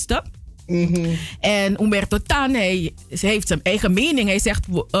van lusten. En Umberto Tan, hij heeft zijn eigen mening. Hij zegt,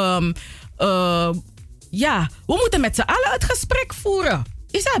 we moeten met z'n allen het gesprek voeren.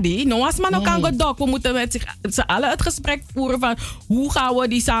 Isabi, we moeten met z'n allen het gesprek voeren van hoe gaan we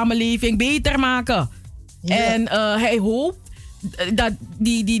die samenleving beter maken. Ja. En hij hoopt dat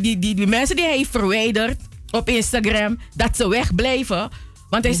die mensen die hij heeft verwijderd op Instagram, dat ze wegblijven.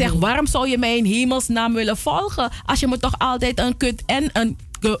 Want hij zegt, waarom zou je mij in hemelsnaam willen volgen als je me toch altijd een kut en een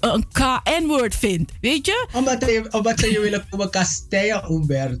KN-woord vindt, weet je? Omdat ze je willen komen kastelen,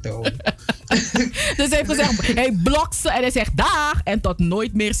 Umberto. Dus hij heeft gezegd, hij blokt ze en hij zegt dag en tot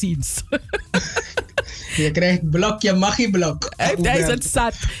nooit meer ziens. Je krijgt blokje, magieblok. Hij is het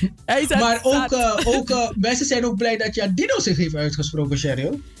zat. Maar ook mensen zijn ook blij dat Jan Dino zich heeft uitgesproken,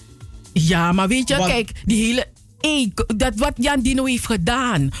 Cheryl. Ja, maar weet je, kijk, die hele... dat wat Jan Dino heeft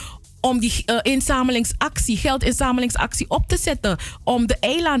gedaan om die geldinzamelingsactie op te zetten, om de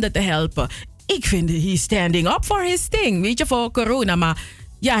eilanden te helpen. Ik vind he's standing up for his thing, weet je, voor corona. Maar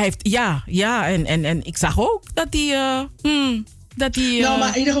ja, en ik zag ook dat hij...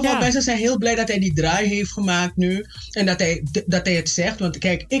 maar in ieder geval, mensen zijn heel blij dat hij die draai heeft gemaakt nu. En dat hij het zegt. Want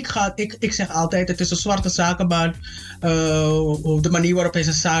kijk, ik zeg altijd, het is een zwarte zakenbaan. De manier waarop hij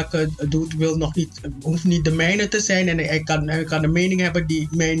zijn zaken doet, hoeft niet de mijne te zijn. En hij kan een mening hebben die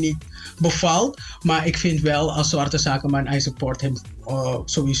mij niet bevalt. Maar ik vind wel, als zwarte zakenman, I support hem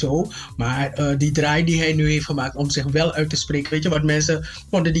sowieso. Maar die draai die hij nu heeft gemaakt om zich wel uit te spreken. Weet je wat, mensen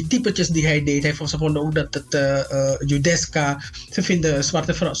vonden die typetjes die hij deed. Ze vonden ook dat het Judeska... Ze vinden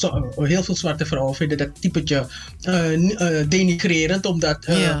heel veel zwarte vrouwen vinden dat typetje denigrerend. Omdat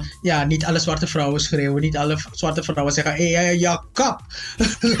niet alle zwarte vrouwen schreeuwen. Niet alle zwarte vrouwen zeggen, ja, kap.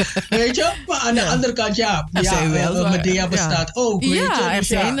 Weet je? Maar aan de andere kant, Medea bestaat ook. Weet je?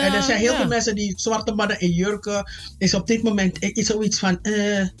 Dus en er zijn heel veel mensen die zwarte mannen in jurken. Is op dit moment zoiets van,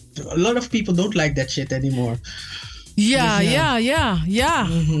 a lot of people don't like that shit anymore. Ja.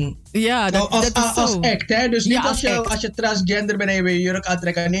 Mm-hmm. Ja, dat is zo. Als act, hè? Dus niet als je transgender bent en je wil je jurk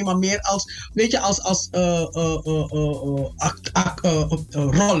aantrekken. Nee, maar meer als, weet je, als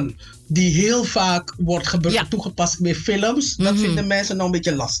rol die heel vaak wordt toegepast bij films. Dat vinden mensen nou een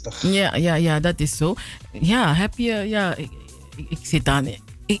beetje lastig. Ja, dat is zo. Ja, heb je, ik zit aan,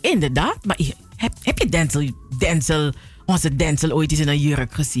 inderdaad, maar heb je onze Denzel ooit eens in een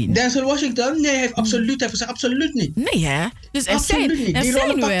jurk gezien? Denzel Washington? Nee, hij heeft gezegd absoluut niet. Nee, hè? Dus er zijn wel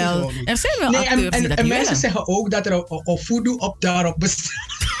acteurs die dat en niet mensen zeggen ook dat er een voodoo daarop bestaat.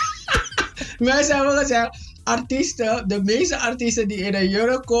 Mensen hebben gezegd, de meeste artiesten die in een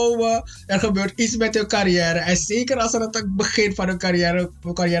jurk komen, er gebeurt iets met hun carrière. En zeker als er het begin van hun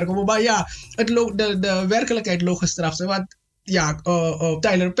carrière komt. Maar ja, de werkelijkheid loopt gestraft. Want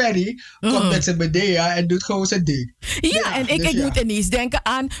Tyler Perry komt met zijn Medea en doet gewoon zijn ding. Ja, en ik moet ineens denken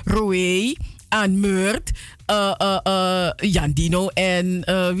aan Roé, aan Murt, Jan Dino en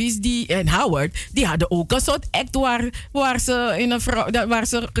wie is die? En Howard. Die hadden ook een soort act waar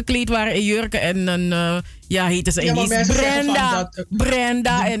ze gekleed waren in jurken en een heette ze ineens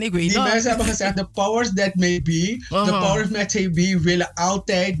Brenda en ik weet niet. Die mensen hebben gezegd, the powers that may be, the powers that may be willen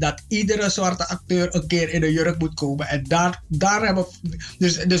altijd dat iedere zwarte acteur een keer in een jurk moet komen. En daar hebben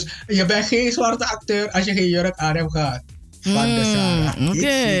dus je bent geen zwarte acteur als je geen jurk aan hebt gehad.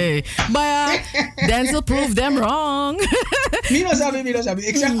 Oké. Maar Denzel proved them wrong. Mino sabi.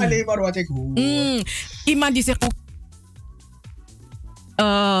 Ik zeg alleen maar wat ik hoor. Iemand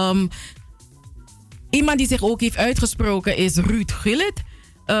die zich ook heeft uitgesproken is Ruud Gillet.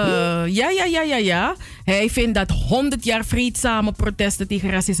 Ja. Hij vindt dat 100 jaar vreedzame protesten tegen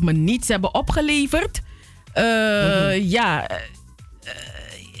racisme niets hebben opgeleverd.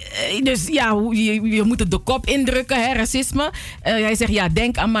 Dus je moet het de kop indrukken, hè, racisme. Hij zegt,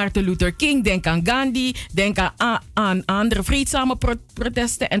 denk aan Martin Luther King, denk aan Gandhi, denk aan andere vreedzame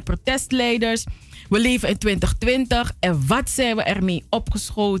protesten en protestleiders. We leven in 2020 en wat zijn we ermee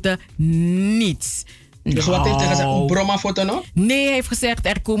opgeschoten? Niets. Dus wat heeft hij gezegd? Een bromma-foto nog? Nee, hij heeft gezegd,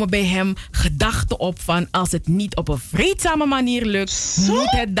 er komen bij hem gedachten op van als het niet op een vreedzame manier lukt,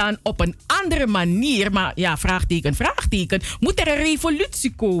 moet het dan op een andere manier, maar vraagteken. Moet er een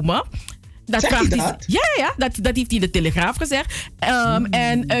revolutie komen? Zegt hij dat? Ja, dat heeft hij in de Telegraaf gezegd.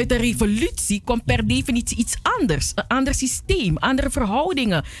 En uit de revolutie komt per definitie iets anders. Een ander systeem, andere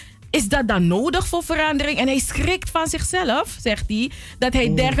verhoudingen. Is dat dan nodig voor verandering? En hij schrikt van zichzelf, zegt hij, dat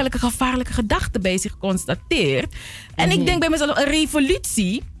hij dergelijke gevaarlijke gedachten bij zich constateert. En ik denk bij mezelf, een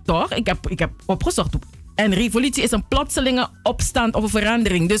revolutie, toch? Ik heb opgezocht. Een revolutie is een plotselinge opstand of een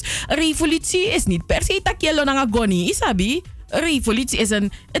verandering. Dus een revolutie is niet per se takielo nang agoni, isabi. Een revolutie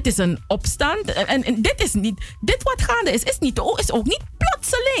is een opstand. En dit wat gaande is ook niet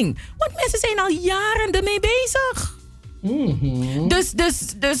plotseling. Want mensen zijn al jaren ermee bezig. Dus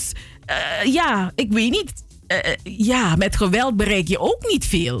ik weet niet. Met geweld bereik je ook niet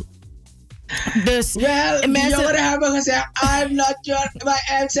veel. Dus die jongeren hebben gezegd, I'm not my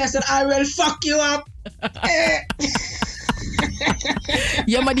ancestor, I will fuck you up.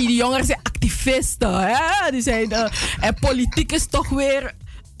 Ja, maar die jongeren zijn activisten, hè? Die zijn, en politiek is toch weer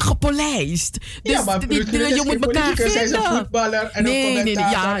gepolijst. Dus maar je moet elkaar vinden. Hij is een voetballer en een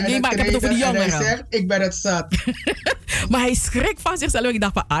commentator nee, maar ik heb het over de jongeren. En hij zegt, ik ben het zat. Maar hij schrikt van zichzelf. Ik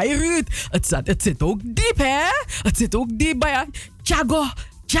dacht van, Ruud, het zit ook diep, hè? Het zit ook diep bij Thiago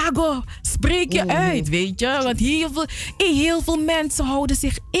Santiago, spreek je uit, weet je? Want heel veel mensen houden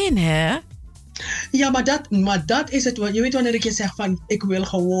zich in, hè? Ja, maar dat is het. Je weet wanneer ik je zeg van, ik wil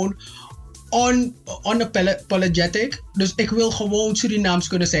gewoon unapologetic. Dus ik wil gewoon Surinaams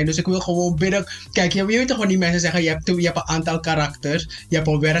kunnen zijn. Dus ik wil gewoon bidden. Kijk, je weet toch wat die mensen zeggen. Je hebt een aantal karakters. Je hebt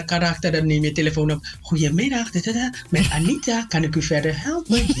een werkkarakter. Dan neem je telefoon op. Goedemiddag. Met Anita. Kan ik u verder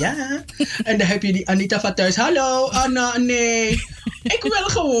helpen? Ja. En dan heb je die Anita van thuis. Hallo Anna. Nee. Ik wil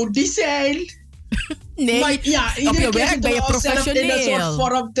gewoon die zijn. Nee, maar ja, op je werk ben je professioneel. In een soort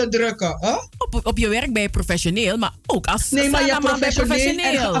vorm te drukken. Huh? Op je werk ben je professioneel, maar ook als nee, maar je professioneel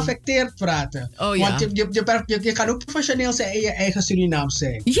en geaffecteerd praten. Oh, ja. Want je kan ook professioneel zijn en je eigen Surinaams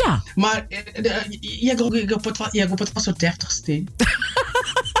zijn. Ja. Maar je gaat het zo deftig steen.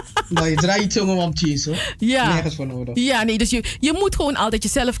 Nou, je draait iets om cheese, hoor. Ja. Nergens voor nodig. Ja, nee, dus je moet gewoon altijd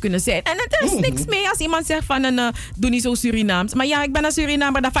jezelf kunnen zijn. En er is niks mee als iemand zegt van, doe niet zo Surinaams. Maar ja, ik ben een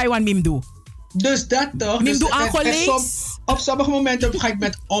Surinamer, dat Faiwan Mim doe. Dus dat toch. Dus, op sommige momenten ga ik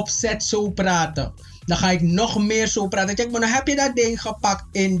met opzet zo praten. Dan ga ik nog meer zo praten. Kijk, maar dan heb je dat ding gepakt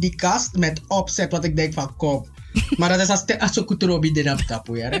in die kast met opzet. Wat ik denk van, kom. Maar dat is als zo kuturobi de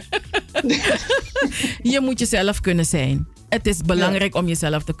tapu, ja. Je moet jezelf kunnen zijn. Het is belangrijk om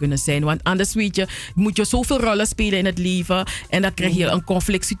jezelf te kunnen zijn. Want anders moet je zoveel rollen spelen in het leven. En dan krijg je een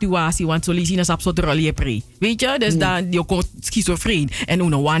conflict situatie. Want zo lees je een soort rol je pre. Weet je? Dus dan je komt schizofreen. En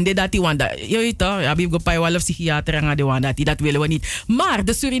een wande dat die wanda. Je weet toch? Ja, ik heb wel een psychiater en die wanda. Dat willen we niet. Maar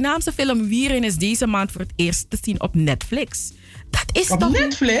de Surinaamse film Wierin is deze maand voor het eerst te zien op Netflix. Dat is op toch...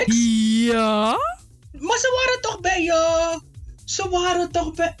 Netflix? Ja. Maar ze waren toch bij je... Ze waren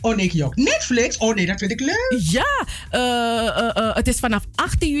toch bij... Oh nee, joh. Netflix? Oh nee, dat vind ik leuk. Ja, het is vanaf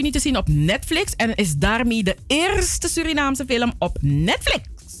 18 juni te zien op Netflix. En is daarmee de eerste Surinaamse film op Netflix.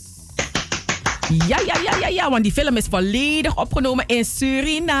 Ja, want die film is volledig opgenomen in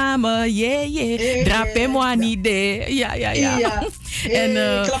Suriname. Yeah. Drapez-moi een idee. Ja.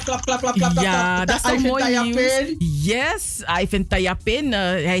 En, klap. Ja, dat is een mooi nieuws. Yes, Ivan Tayapin.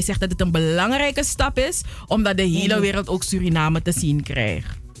 Hij zegt dat het een belangrijke stap is, omdat de hele wereld ook Suriname te zien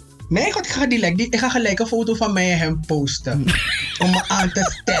krijgt. Nee, God, ik ga gelijk een foto van mij en hem posten. Om me aan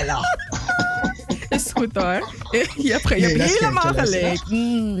te stellen. Is goed hoor. Je hebt helemaal gelijk.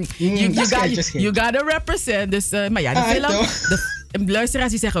 You gotta represent. Dus, maar ja, de film... De luisteraars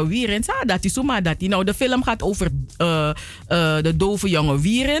die zeggen Wierin, dat is zomaar dat. Nou, de film gaat over de dove jongen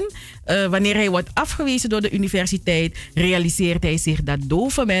Wierin. Wanneer hij wordt afgewezen door de universiteit, realiseert hij zich dat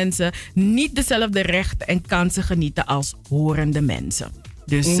dove mensen niet dezelfde rechten en kansen genieten als horende mensen.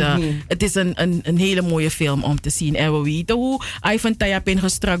 Dus het is een hele mooie film om te zien. En we weten hoe Ivan Tayapin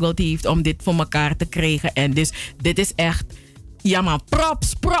gestruggeld heeft om dit voor elkaar te krijgen. En dus dit is echt... Ja man,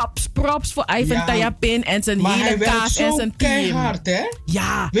 props voor Ivan Tayapin en zijn hele cast en zijn team. Keihard, hè?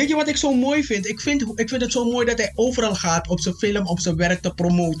 Ja. Weet je wat ik zo mooi vind? Ik vind het zo mooi dat hij overal gaat op zijn film, op zijn werk te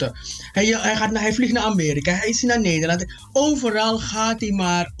promoten. Hij vliegt naar Amerika, hij is naar Nederland. Overal gaat hij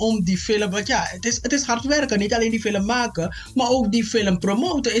maar om die film. Want ja, het is hard werken. Niet alleen die film maken, maar ook die film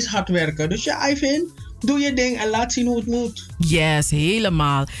promoten is hard werken. Dus ja, Ivan... Doe je ding en laat zien hoe het moet. Yes,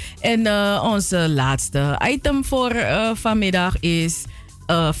 helemaal. En onze laatste item voor vanmiddag is...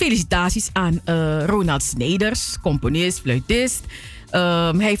 felicitaties aan Ronald Snijders, componist, fluitist.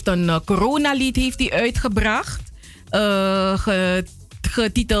 Hij heeft een coronalied heeft hij uitgebracht.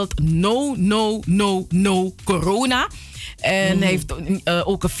 Getiteld No Corona. En hij heeft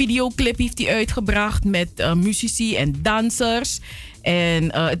ook een videoclip heeft hij uitgebracht met muzici en dansers.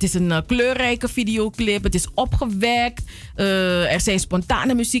 En het is een kleurrijke videoclip. Het is opgewekt. Er zijn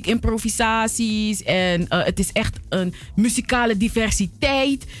spontane muziekimprovisaties. En het is echt een muzikale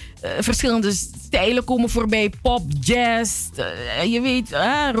diversiteit. Verschillende stijlen komen voorbij. Pop, jazz. Je weet,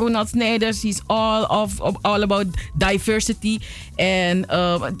 Ronald Snijders, he's all about diversity. En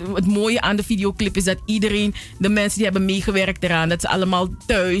het mooie aan de videoclip is dat iedereen, de mensen die hebben meegewerkt eraan, dat ze allemaal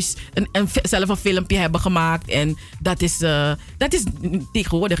thuis zelf een filmpje hebben gemaakt. En dat is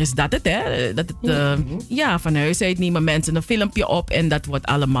tegenwoordig is dat het, hè. Dat het, van huis uit nemen mensen een filmpje op en dat wordt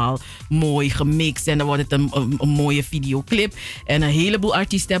allemaal mooi gemixt. En dan wordt het een mooie videoclip. En een heleboel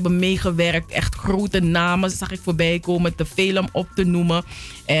artiesten hebben meegewerkt. Echt grote namen zag ik voorbij komen, te veel om op te noemen.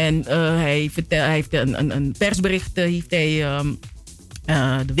 En hij heeft een persbericht heeft hij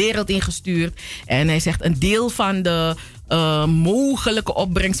de wereld ingestuurd. En hij zegt een deel van de mogelijke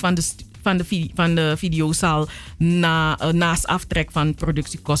opbrengst van de video zal naast aftrek van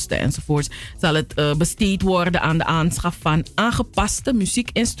productiekosten enzovoorts, zal het besteed worden aan de aanschaf van aangepaste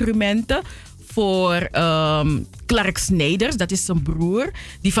muziekinstrumenten voor Clark Snijders, dat is zijn broer,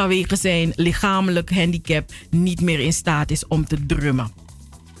 die vanwege zijn lichamelijk handicap niet meer in staat is om te drummen.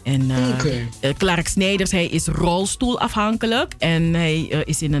 En Clark Snijders, hij is rolstoelafhankelijk en hij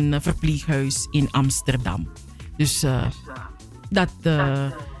is in een verpleeghuis in Amsterdam. Dus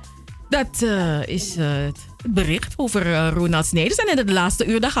dat is het bericht over Ronald Snijders. En in het laatste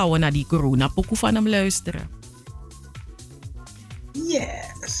uur dan gaan we naar die corona-pokoe van hem luisteren.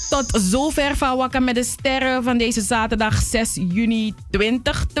 Yes. Tot zover van Wakker met de Sterren van deze zaterdag 6 juni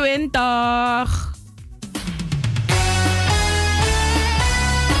 2020.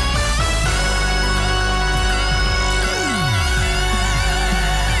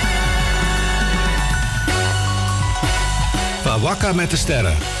 Van Wakker met de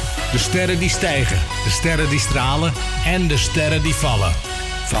Sterren. De sterren die stijgen, de sterren die stralen en de sterren die vallen.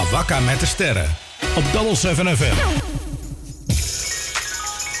 Van Wakker met de Sterren. Op Double7FM.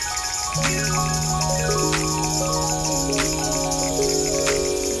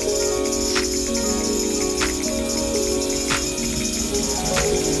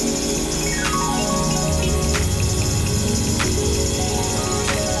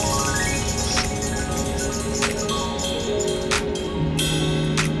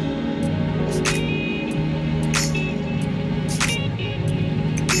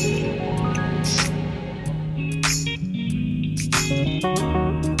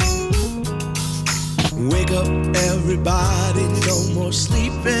 Wake up, everybody, no more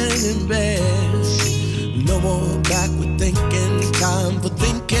sleeping in bed. No more backward thinking, time for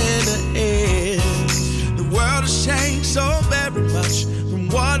thinking ahead. The world has changed so very much from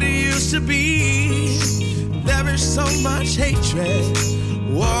what it used to be. There is so much hatred,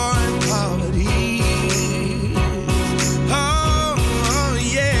 war and poverty. Oh,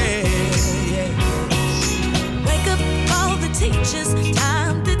 yeah, yeah. Wake up all the teachers,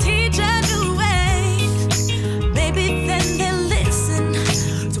 time to teach a new way. Maybe then they'll listen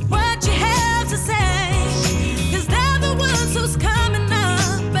to what you have to say. 'Cause they're the ones who's coming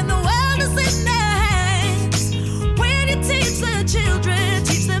up and the world is in their hands. When you teach the children,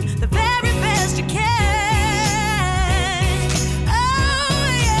 teach them the very best you can. Oh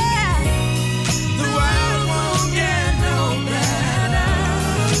yeah, The world won't get no better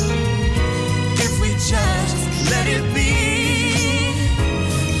if we just let it be.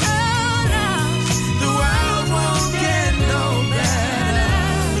 oh no. The world won't get no better.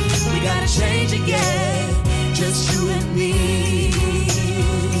 We gotta change again, just you and me.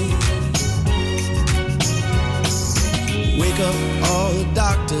 Wake up all the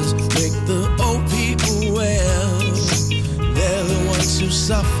doctors, make the old people well. They're the ones who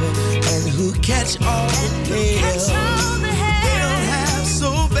suffer and who catch all the Catch pain. all the They don't have so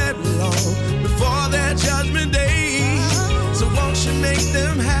very long before their judgment day. So won't you make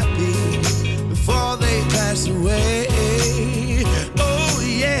them happy before they pass away? Oh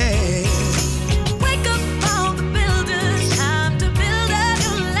yeah. Wake up all the builders, time to build a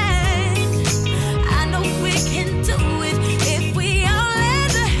new land. I know we can do it if we all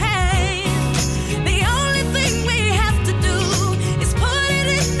lend a hand. The only thing we have to do is put it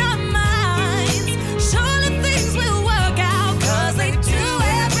in our minds. Surely things will work out, 'cause they do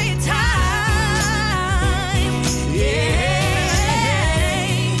every time. Yeah.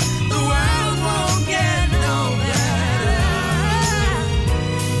 The world won't get no better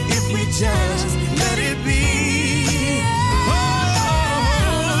if we just let it be. Oh,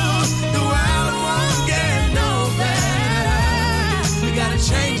 the world won't get no better. We gotta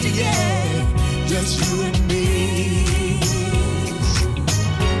change again, just you and me.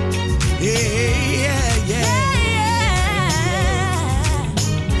 Yeah, yeah, yeah.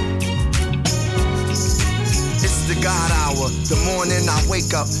 It's the God hour, the morning I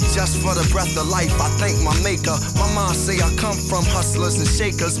wake up just for the breath of life. I thank my maker. My mom say I come from hustlers and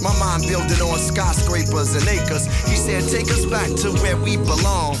shakers. My mind building on skyscrapers and acres. He said take us back to where we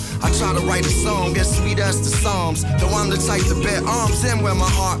belong. I try to write a song as sweet as the Psalms. Though I'm the type to bear arms and wear my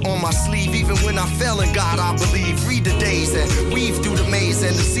heart on my sleeve. Even when I fail in God, I believe. Read the days and weave through the maze.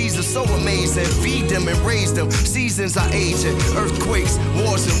 And the seasons so amazing. Feed them and raise them. Seasons are aging. Earthquakes,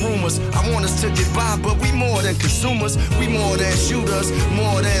 wars and rumors. I want us to get by, but we more than consumers. We more than shooters,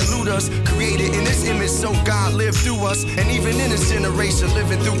 more than looters. Created in this image so God lived through us. And even in this generation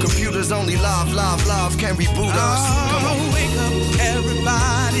living through computers, only love, love, love can reboot us. Come on. Wake up,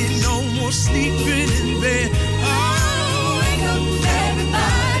 everybody. No more sleeping in bed. Oh, wake up,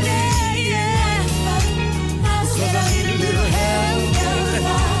 everybody. Yeah. 'Cause I need a little help.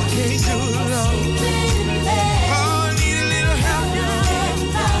 Can't do it alone. Oh, I need a little help.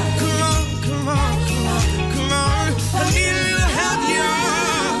 Come on, come on, come on, come on. I need a little help,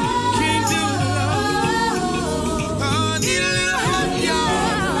 y'all. Can't do it alone. Oh, I need a little help,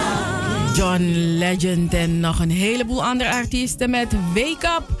 y'all. John Legend en nog een heleboel andere artiesten met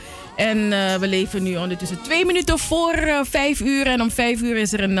Wake Up. En we leven nu ondertussen 2 minuten voor 5 uur. En om 5 uur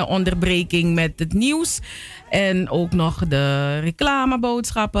is er een onderbreking met het nieuws. En ook nog de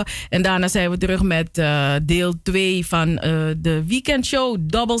reclameboodschappen. En daarna zijn we terug met deel 2 van de weekendshow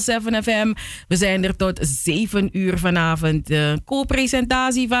Double7FM. We zijn er tot 7 uur vanavond.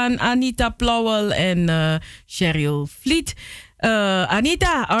 Co-presentatie van Anita Plauwel en Cheryl Vliet.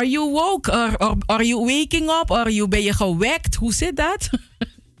 Anita, are you woke? Are you waking up? Ben je gewekt? Hoe zit dat?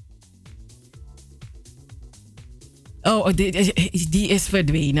 Oh, die is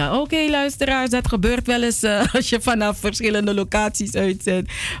verdwenen. Oké, luisteraars, dat gebeurt wel eens als je vanaf verschillende locaties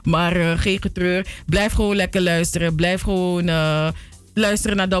uitzet. Maar geen getreur. Blijf gewoon lekker luisteren. Blijf gewoon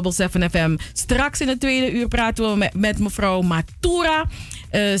luisteren naar Double7FM. Straks in het tweede uur praten we met mevrouw Matura.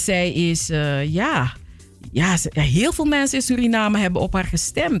 Zij is, heel veel mensen in Suriname hebben op haar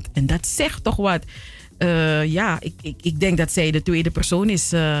gestemd. En dat zegt toch wat. Ik denk dat zij de tweede persoon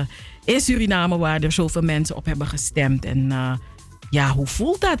is in Suriname waar er zoveel mensen op hebben gestemd. En hoe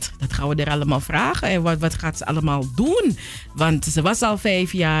voelt dat? Dat gaan we er allemaal vragen. En wat gaat ze allemaal doen? Want ze was al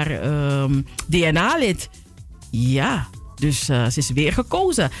 5 jaar DNA-lid. Ja, dus ze is weer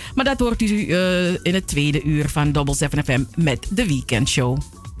gekozen. Maar dat hoort u in het tweede uur van Double7FM met de weekendshow.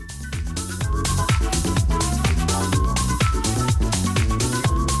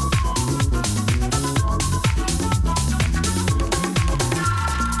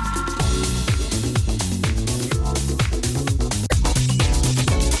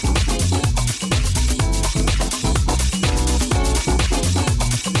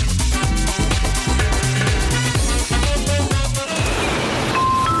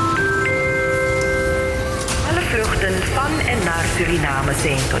 Suriname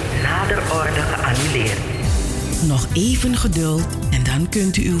zijn tot nader orde geannuleerd. Nog even geduld en dan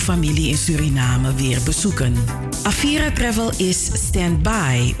kunt u uw familie in Suriname weer bezoeken. Avira Travel is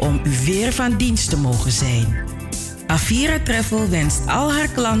stand-by om u weer van dienst te mogen zijn. Avira Travel wenst al haar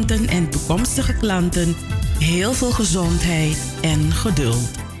klanten en toekomstige klanten heel veel gezondheid en geduld.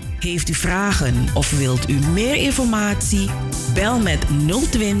 Heeft u vragen of wilt u meer informatie? Bel met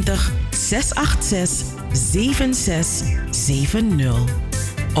 020 686 7670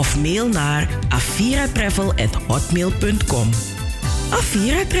 of mail naar aviratravel@hotmail.com.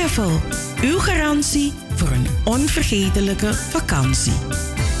 Avira Travel, uw garantie voor een onvergetelijke vakantie.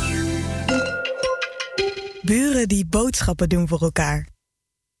 Buren die boodschappen doen voor elkaar.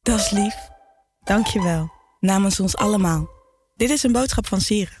 Dat is lief. Dank je wel. Namens ons allemaal. Dit is een boodschap van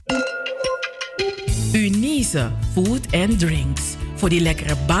Sieren. Unice Food and Drinks. Voor die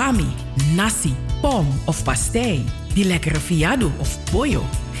lekkere bami, nasi, pom of pastei. Die lekkere fiado of pollo.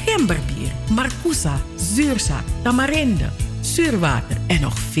 Gemberbier, marcousa, zuurzak, tamarinde, zuurwater en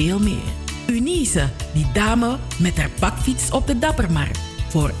nog veel meer. Unice, die dame met haar bakfiets op de Dappermarkt.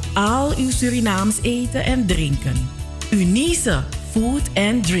 Voor al uw Surinaams eten en drinken. Unice Food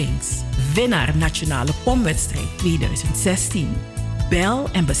and Drinks. Winnaar Nationale Pomwedstrijd 2016. Bel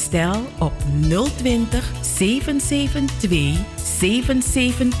en bestel op 020 772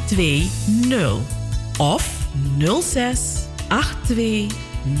 7720 of 06 82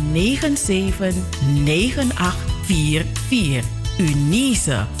 97 9844.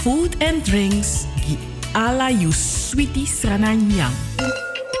 Unice Food and Drinks. Gi ala you sweetie srananyang.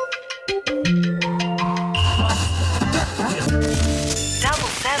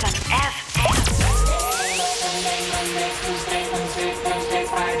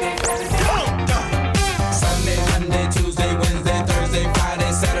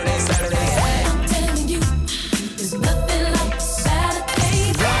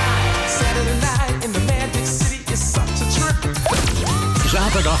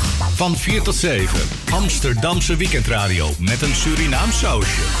 Zaterdag van 4 tot 7. Amsterdamse weekendradio met een Surinaams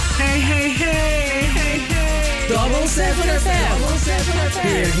sausje. Hey, hey, hey, hey, hey. Double7FM.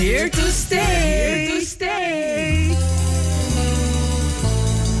 We're here to stay. Here to stay.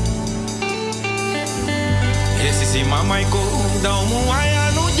 Esse mama e co da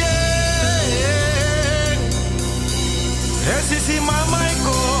umuaya no je. Esse mama e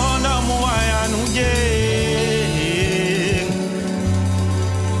co da umuaya no je.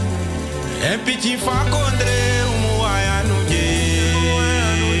 E piti fa condre umuaya no je.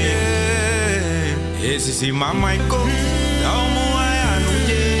 Esse mama e co da umuaya no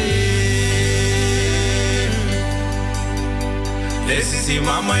je. Esse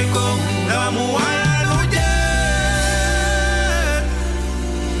mama e co da umuaya.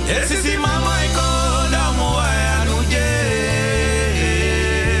 Esse si mamãe coda moa no je.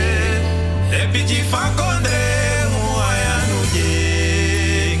 Repeti fa condre moa no je.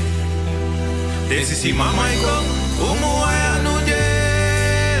 Sisi mama iko umuaya nuje.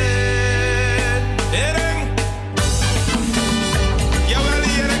 Ereng. Jawel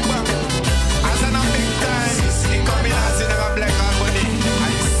ereng ba. Asana big time. In combinatie met een black harmony.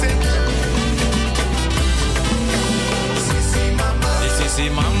 I sit. Sisi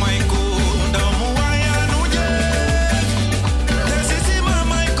mama iko umuaya nuje. Sisi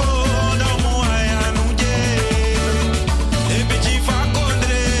mama iko umuaya nuje. Ebichi fa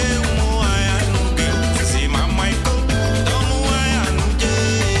kondre umuaya nuje. Sisi mama iko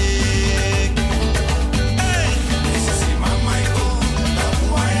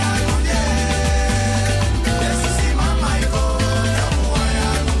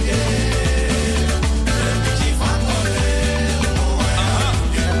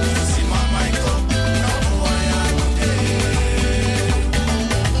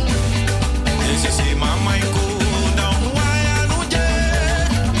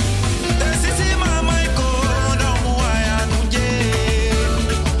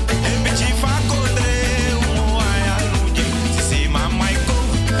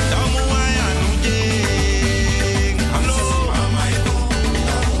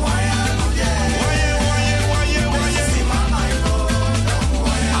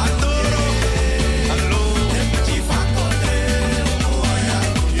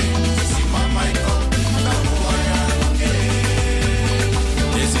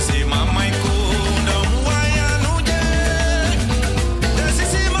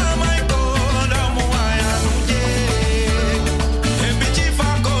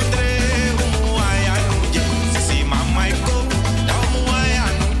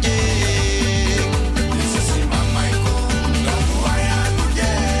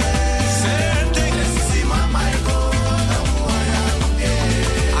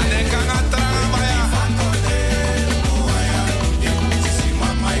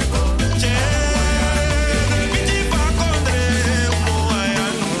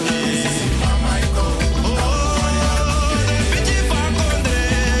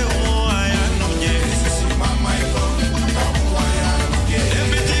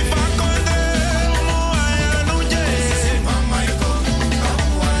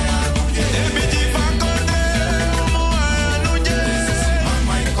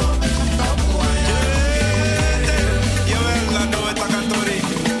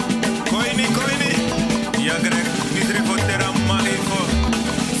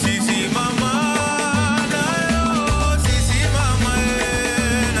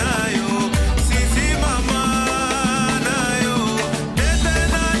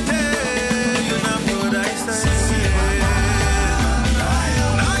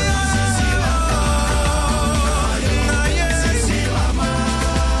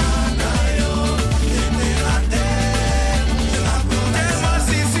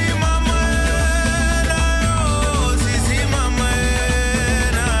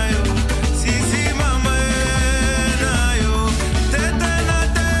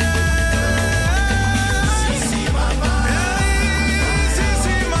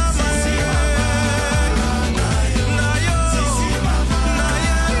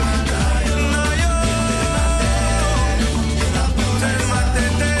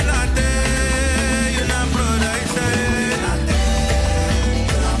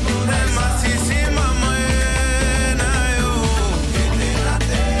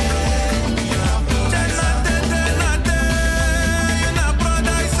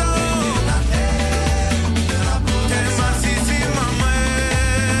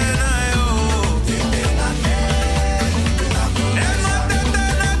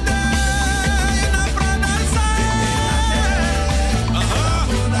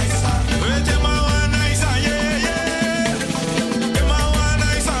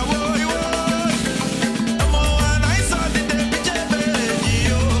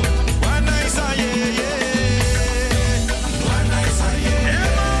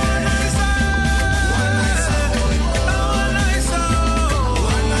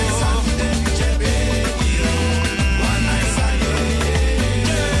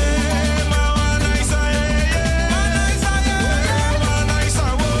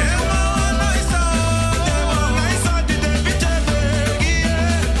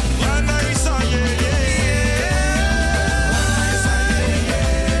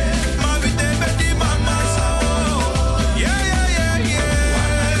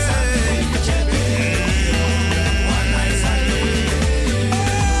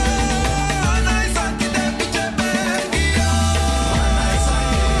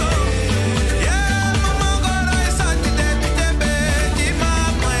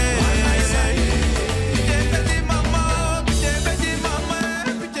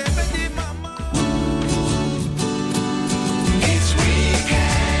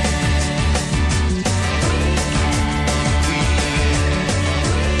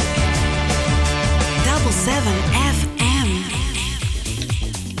FM.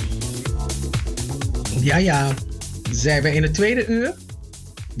 Ja, zijn we in het tweede uur?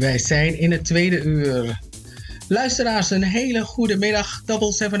 Wij zijn in het tweede uur. Luisteraars, een hele goede middag.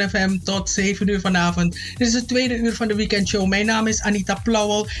 Double7FM tot 7 uur vanavond. Dit is het tweede uur van de weekendshow. Mijn naam is Anita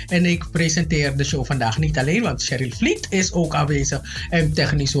Plauwel en ik presenteer de show vandaag niet alleen, want Cheryl Vliet is ook aanwezig. En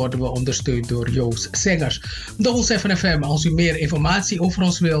technisch worden we ondersteund door Joost Zengers. Double7FM, als u meer informatie over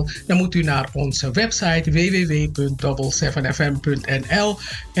ons wil, dan moet u naar onze website www.double7fm.nl.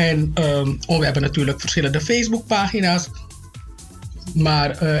 En we hebben natuurlijk verschillende Facebookpagina's.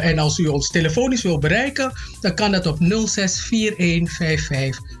 Maar, en als u ons telefonisch wilt bereiken, dan kan dat op 0641559112. 0641559112.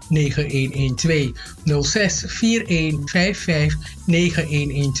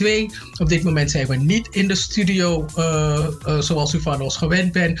 Op dit moment zijn we niet in de studio zoals u van ons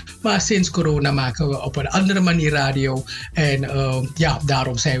gewend bent. Maar sinds corona maken we op een andere manier radio. En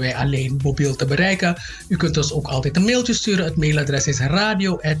daarom zijn wij alleen mobiel te bereiken. U kunt ons ook altijd een mailtje sturen. Het mailadres is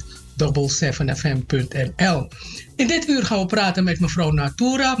radio@double7fm.nl. In dit uur gaan we praten met mevrouw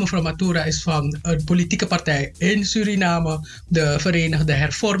Natura. Mevrouw Natura is van een politieke partij in Suriname, de Verenigde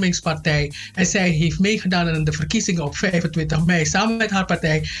Hervormingspartij. En zij heeft meegedaan aan de verkiezingen op 25 mei samen met haar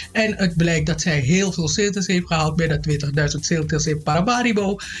partij. En het blijkt dat zij heel veel zetels heeft gehaald, bijna 20.000 zetels in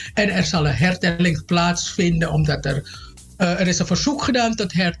Paramaribo. En er zal een hertelling plaatsvinden, omdat er is een verzoek gedaan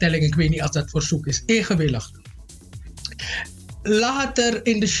tot hertelling. Ik weet niet als dat verzoek is ingewilligd. Later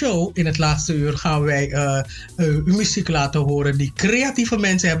in de show, in het laatste uur, gaan wij muziek laten horen die creatieve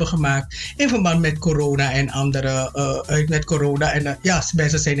mensen hebben gemaakt in verband met corona en andere.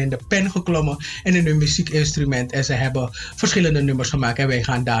 Mensen zijn in de pen geklommen en in hun muziekinstrument en ze hebben verschillende nummers gemaakt en wij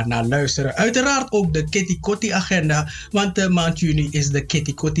gaan daarna luisteren. Uiteraard ook de Kitty Kotti agenda, want de maand juni is de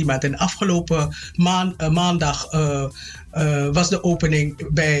Kitty Kotti maand. En afgelopen maandag was de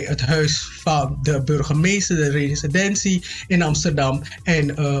opening bij het huis van de burgemeester, de residentie in Amsterdam.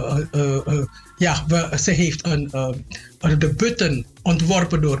 En ze heeft de button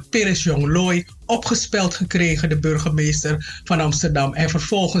ontworpen door Peres Jonglooi opgespeld gekregen, de burgemeester van Amsterdam. En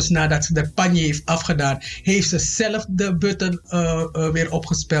vervolgens, nadat ze de panje heeft afgedaan, heeft ze zelf de button weer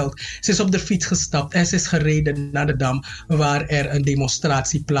opgespeld. Ze is op de fiets gestapt en ze is gereden naar de Dam, waar er een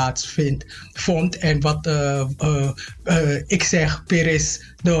demonstratie plaatsvond. En wat ik zeg, Peres,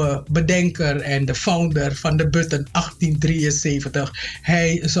 de bedenker en de founder van de button 1873,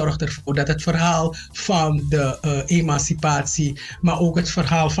 hij zorgt ervoor dat het verhaal van de emancipatie, maar ook het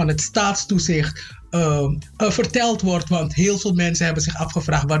verhaal van het staatstoezicht verteld wordt. Want heel veel mensen hebben zich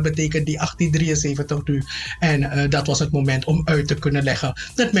afgevraagd, wat betekent die 1873 nu? En dat was het moment om uit te kunnen leggen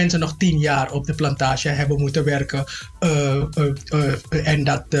dat mensen nog 10 jaar op de plantage hebben moeten werken. En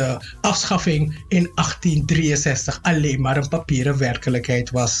dat de afschaffing in 1863 alleen maar een papieren werkelijkheid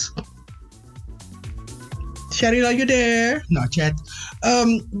was. Cheryl, are you there? Not yet.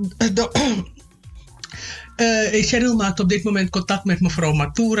 Cheryl maakt op dit moment contact met mevrouw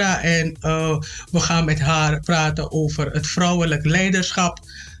Natura en we gaan met haar praten over het vrouwelijk leiderschap.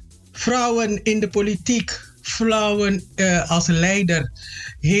 Vrouwen in de politiek, vrouwen als leider.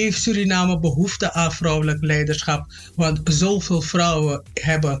 Heeft Suriname behoefte aan vrouwelijk leiderschap? Want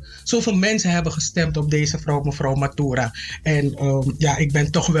zoveel mensen hebben gestemd op deze vrouw, mevrouw Natura. En ik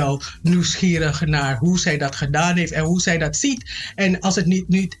ben toch wel nieuwsgierig naar hoe zij dat gedaan heeft en hoe zij dat ziet. En als het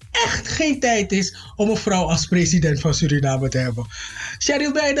niet echt geen tijd is om een vrouw als president van Suriname te hebben.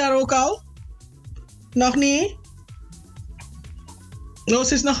 Cheryl, ben je daar ook al? Nog niet? No,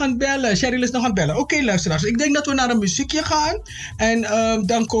 ze is nog aan het bellen. Cheryl is nog aan het bellen. Oké, luisteraars. Ik denk dat we naar een muziekje gaan. En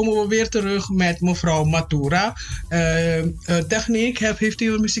dan komen we weer terug met mevrouw Natura. Techniek, heeft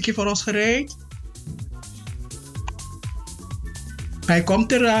u een muziekje voor ons gereed? Hij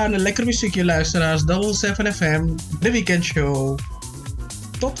komt eraan. Een lekker muziekje, luisteraars. Double7FM, de weekendshow.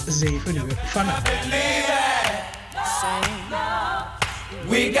 Tot 7 uur vanavond.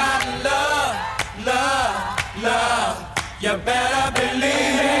 We got love, love, love. You better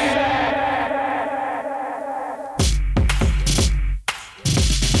believe it.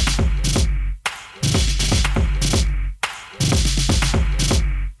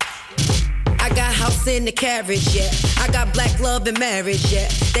 I got house in the carriage, yeah. I got black love and marriage, yeah.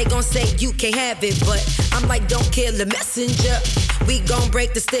 They gon' say you can't have it, but I'm like, don't kill the messenger. We gon'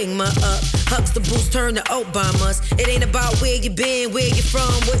 break the stigma up. Huxtables turn to Obamas. It ain't about where you been, where you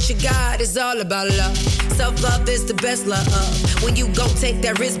from, what you got. It's all about love. Self-love is the best love. When you gon' take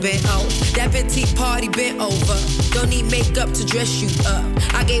that wristband off, that petite party bent over. Don't need makeup to dress you up.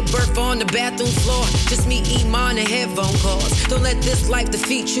 I gave birth on the bathroom floor. Just me, Iman, and headphone calls. Don't let this life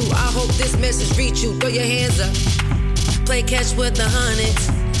defeat you. I hope this message reach you. Throw your hands up. Play catch with the hundreds.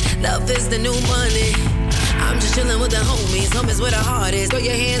 Love is the new money. I'm just chilling with the homies, homies where the heart is. Throw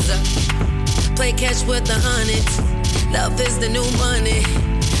your hands up, play catch with the hundreds. Love is the new money.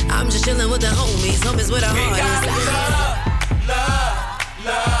 I'm just chilling with the homies, homies where the heart is.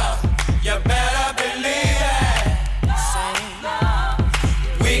 Love, you better believe it.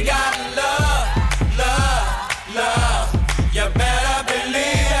 We got love, you better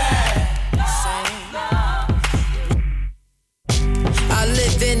believe it. I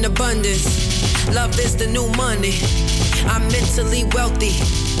live in abundance. Love is the new money. I'm mentally wealthy,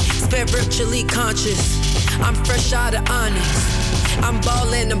 spiritually conscious. I'm fresh out of onyx. I'm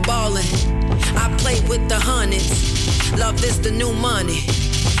ballin' and ballin'. I play with the hundreds. Love is the new money.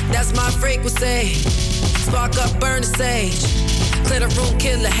 That's my frequency. Spark up, burn the sage. Clear the room,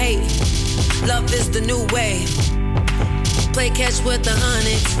 kill the hate. Love is the new wave. Play catch with the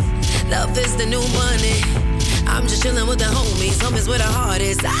hundreds. Love is the new money. I'm just chillin' with the homies, homies where the heart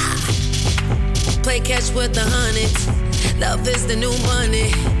is. Ah! Play catch with the hundreds. Love is the new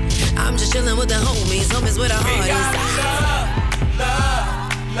money. I'm just chillin' with the homies, homies where the heart is.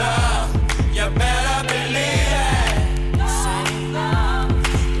 Love, you better believe it.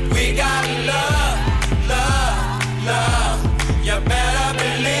 We got love, you better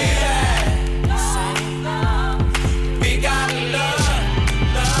believe it. We got love,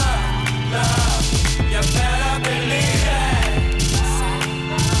 you better believe it.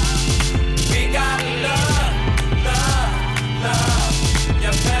 We got love,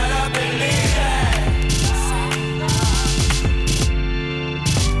 you better believe it.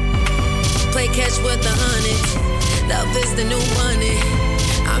 Play catch with the hundreds. Love is the new money.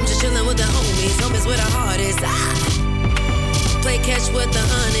 I'm just chillin' with the homies, homies where the heart is. Ah! Play catch with the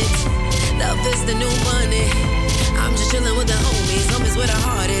hundreds. Love is the new money. I'm just chillin' with the homies, homies where the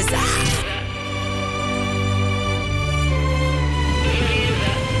heart is. Ah!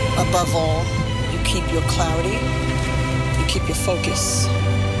 Above all, you keep your clarity, you keep your focus,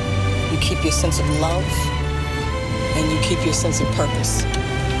 you keep your sense of love, and you keep your sense of purpose.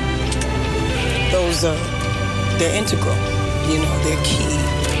 They're integral, they're key.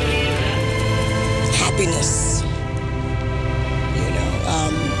 Happiness,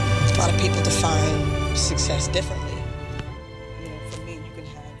 a lot of people define success differently.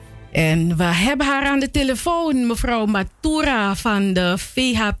 En we hebben haar aan de telefoon, mevrouw Matura van de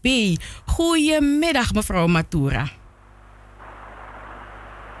VHP. Goedemiddag, mevrouw Matura.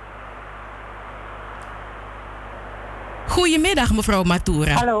 Goedemiddag, mevrouw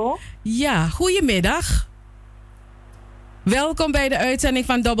Matura. Hallo. Ja, goedemiddag. Welkom bij de uitzending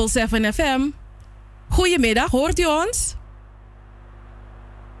van Double7FM. Goedemiddag, hoort u ons?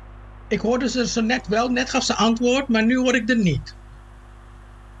 Ik hoorde ze net gaf ze antwoord, maar nu hoor ik er niet.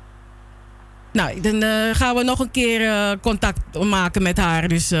 Nou, dan gaan we nog een keer contact maken met haar.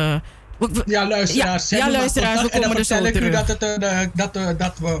 Dus, ja, luisteraars. Ja, luisteraars, we komen er zo terug. En dan vertel ik u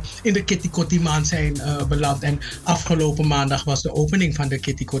dat we in de Kitty Kotti maand zijn beland. En afgelopen maandag was de opening van de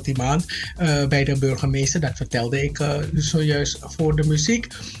Kitty Kotti maand bij de burgemeester. Dat vertelde ik zojuist voor de muziek.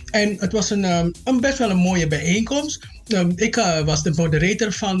 En het was best wel een mooie bijeenkomst. Ik was de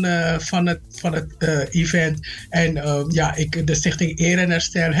moderator van het event. En de Stichting Eer en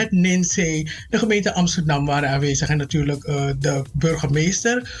Herstel, het NINSE, de gemeente Amsterdam waren aanwezig. En natuurlijk de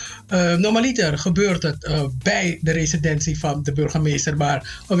burgemeester. Normaliter gebeurt het bij de residentie van de burgemeester.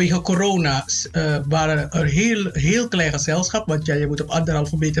 Maar vanwege corona waren er heel klein gezelschap. Want je moet op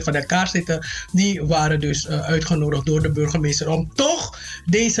 1,5 meter van elkaar zitten. Die waren dus uitgenodigd door de burgemeester om toch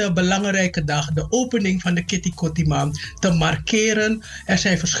deze belangrijke dag, de opening van de Kitty Kotti maand, te markeren. Er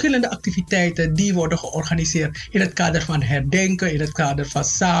zijn verschillende activiteiten die worden georganiseerd in het kader van herdenken, in het kader van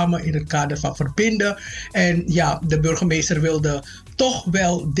samen, in het kader van verbinden. En ja, de burgemeester wilde toch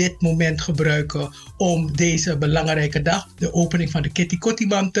wel dit moment gebruiken om deze belangrijke dag, de opening van de Kitty Kotti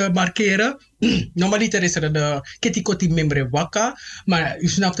maand, te markeren. Normaliter is er de Kitty Kotti Membre Waka, maar u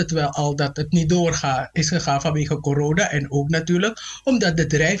snapt het wel al dat het niet is gegaan vanwege corona. En ook natuurlijk omdat de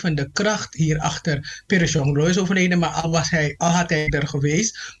drijvende kracht hierachter Peres Jonglo is overleden. Maar al had hij er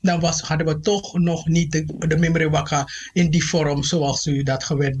geweest, dan hadden we toch nog niet de Membre Waka in die vorm zoals u dat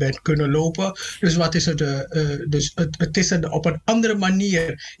gewend bent kunnen lopen. Dus wat is het is op een andere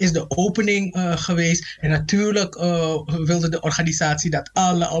manier is de opening geweest. En natuurlijk wilde de organisatie dat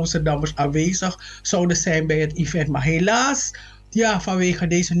alle Amsterdammers aanwezig zouden zijn bij het event. Maar helaas, vanwege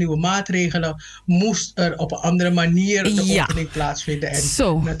deze nieuwe maatregelen moest er op een andere manier de opening plaatsvinden. En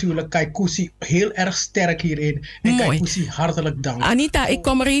natuurlijk Kaikousi heel erg sterk hierin. En Kaikousi, hartelijk dank. Anita, ik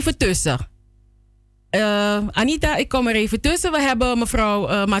kom er even tussen. We hebben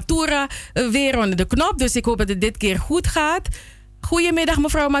mevrouw Matura weer onder de knop. Dus ik hoop dat het dit keer goed gaat. Goedemiddag,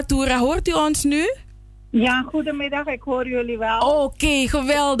 mevrouw Matura. Hoort u ons nu? Ja, goedemiddag. Ik hoor jullie wel. Oké,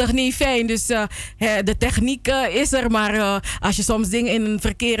 geweldig. Nee, fijn. Dus de techniek is er, maar als je soms dingen in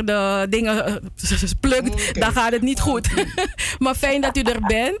verkeerde dingen plukt, dan gaat het niet goed. Maar fijn dat u er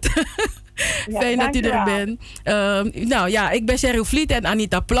bent. Fijn dat u er bent. Nou ja, ik ben Cheryl Vliet en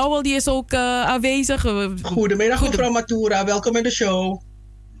Anita Plauwel, die is ook aanwezig. Goedemiddag, mevrouw Matura. Welkom in de show.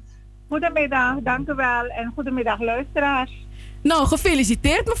 Goedemiddag, dank u wel. En goedemiddag, luisteraars. Nou,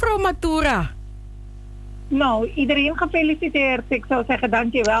 gefeliciteerd, mevrouw Matura. Nou, iedereen gefeliciteerd. Ik zou zeggen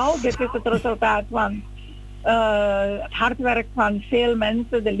dankjewel. Dit is het resultaat van het hard werk van veel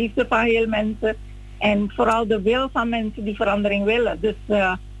mensen, de liefde van heel mensen en vooral de wil van mensen die verandering willen. Dus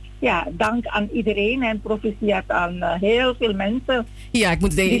ja, dank aan iedereen en proficiat aan heel veel mensen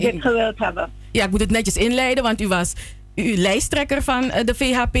die dit gewild hebben. Ja, ik moet het netjes inleiden, want u was lijsttrekker van de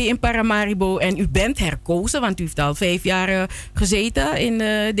VHP in Paramaribo en u bent herkozen, want u heeft al 5 jaar gezeten in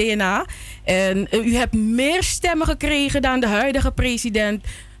DNA. En u hebt meer stemmen gekregen dan de huidige president.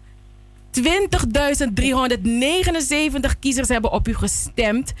 20.379 kiezers hebben op u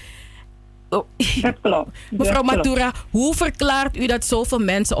gestemd. Dat klopt. Mevrouw Matura, hoe verklaart u dat zoveel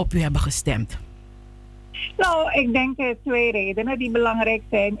mensen op u hebben gestemd? Nou, ik denk 2 redenen die belangrijk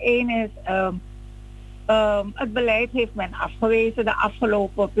zijn. Eén is, het beleid heeft men afgewezen de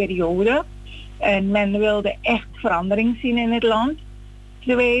afgelopen periode. En men wilde echt verandering zien in het land.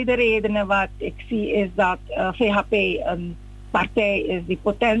 Tweede reden wat ik zie is dat VHP een partij is die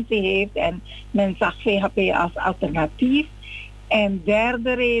potentie heeft. En men zag VHP als alternatief. En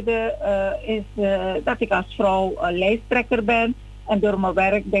derde reden is dat ik als vrouw lijsttrekker ben. En door mijn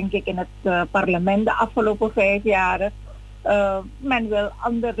werk denk ik in het parlement de afgelopen 5 jaren. Men wil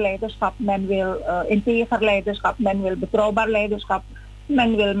ander leiderschap, men wil integer leiderschap, men wil betrouwbaar leiderschap.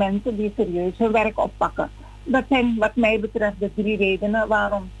 Men wil mensen die serieus hun werk oppakken. Dat zijn wat mij betreft de 3 redenen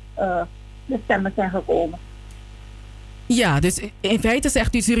waarom de stemmen zijn gekomen. Ja, dus in feite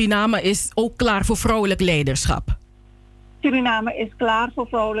zegt u Suriname is ook klaar voor vrouwelijk leiderschap. Suriname is klaar voor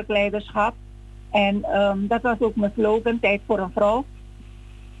vrouwelijk leiderschap. En dat was ook mijn slogan, tijd voor een vrouw.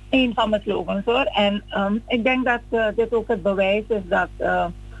 Eén van mijn slogans hoor. En ik denk dat dit ook het bewijs is dat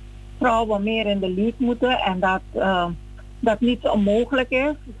vrouwen meer in de lead moeten. En dat niets onmogelijk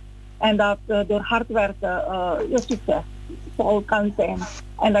is. En dat door hard werken je succesvol kan zijn.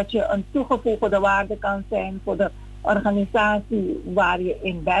 En dat je een toegevoegde waarde kan zijn voor de organisatie waar je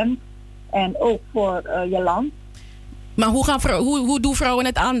in bent. En ook voor je land. Maar hoe doen vrouwen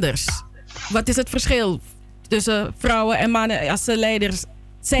het anders? Wat is het verschil tussen vrouwen en mannen als ze leiders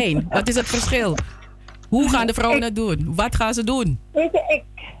zijn? Wat is het verschil? Hoe gaan de vrouwen het doen? Wat gaan ze doen? Weet je,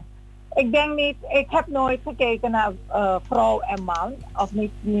 ik denk niet, ik heb nooit gekeken naar vrouw en man. Of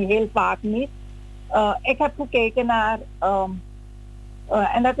niet heel vaak niet. Ik heb gekeken naar,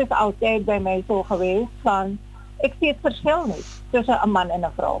 en dat is altijd bij mij zo geweest, van ik zie het verschil niet tussen een man en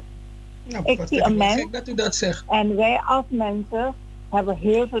een vrouw. Nou, ik zie een mens dat u dat zegt. En wij als mensen hebben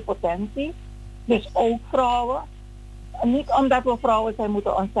heel veel potentie. Dus ook vrouwen. Niet omdat we vrouwen zijn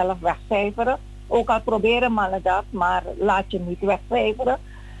moeten onszelf wegcijferen. Ook al proberen mannen dat, maar laat je niet wegcijferen.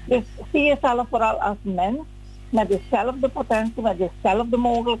 Dus zie jezelf vooral als mens met dezelfde potentie, met dezelfde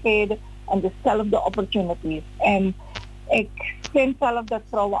mogelijkheden en dezelfde opportunities. En ik vind zelf dat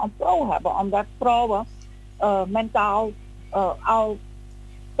vrouwen een pro hebben, omdat vrouwen mentaal al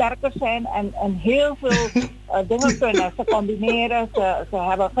sterker zijn en heel veel dingen kunnen. Ze combineren, ze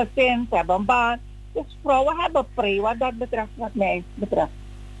hebben gezin, ze hebben een baan. Dus vrouwen hebben pre wat dat betreft, wat mij betreft.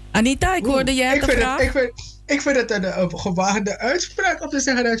 Anita, ik hoorde jij de vraag. Ik vind het een gewaagde uitspraak om te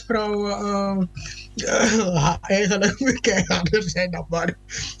zeggen dat vrouwen eigenlijk keiharder zijn dan mannen.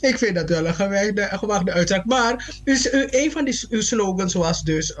 Ik vind dat wel een gewaagde uitspraak. Maar een van uw slogans was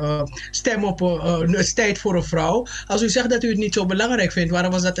dus stem op het is tijd voor een vrouw. Als u zegt dat u het niet zo belangrijk vindt,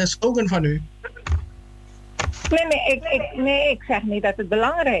 waarom was dat een slogan van u? Nee, ik zeg niet dat het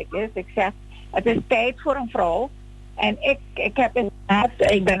belangrijk is. Ik zeg het is tijd voor een vrouw. En ik heb inderdaad,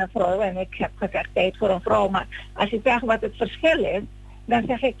 ik ben een vrouw en ik heb gezegd tijd voor een vrouw. Maar als je zegt wat het verschil is, dan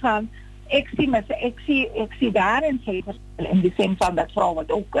zeg ik van, ik zie daarin geen verschil. In de zin van dat vrouwen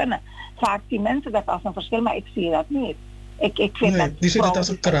het ook kunnen. Vaak zien mensen dat als een verschil, maar ik zie dat niet. Ik vind dat die zien het als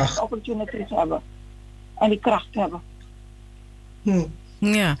een kracht. Opportunities hebben. En die kracht hebben.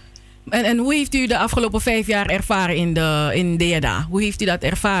 Ja. En hoe heeft u de afgelopen 5 jaar ervaren in DNA? Hoe heeft u dat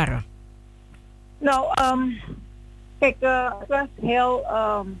ervaren? Nou, kijk,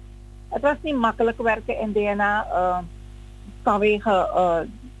 het was niet makkelijk werken in DNA. Vanwege,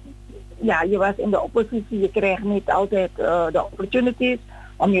 je was in de oppositie, je kreeg niet altijd de opportunities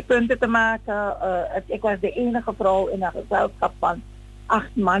om je punten te maken. Ik was de enige vrouw in een gezelschap van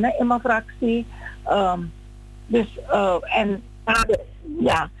 8 mannen in mijn fractie.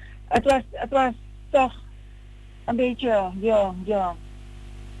 Het was toch een beetje je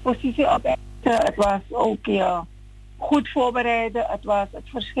positie op. Het was ook goed voorbereiden. Het was het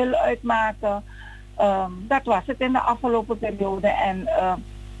verschil uitmaken. Dat was het in de afgelopen periode. En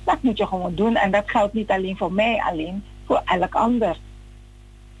dat moet je gewoon doen. En dat geldt niet alleen voor mij, alleen voor elk ander.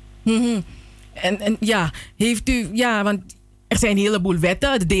 En ja, heeft u, ja, want er zijn een heleboel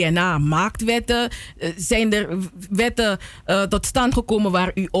wetten. De DNA maakt wetten. Zijn er wetten tot stand gekomen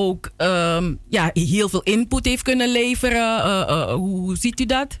waar u ook heel veel input heeft kunnen leveren? Hoe ziet u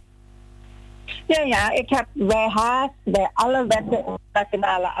dat? Ja, ik heb bij alle wetten in de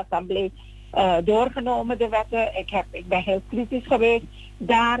Nationale Assemblée doorgenomen, de wetten. Ik ben heel kritisch geweest.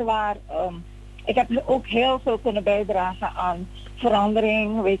 Daar waar ik heb ook heel veel kunnen bijdragen aan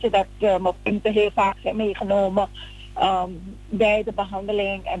verandering. Weet je, dat mijn punten heel vaak zijn meegenomen bij de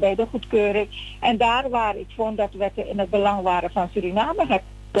behandeling en bij de goedkeuring. En daar waar ik vond dat wetten in het belang waren van Suriname, heb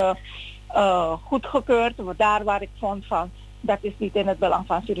ik goedgekeurd. Daar waar ik vond van dat is niet in het belang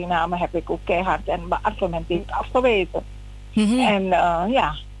van Suriname, heb ik ook keihard en beargumenteerd afgewezen.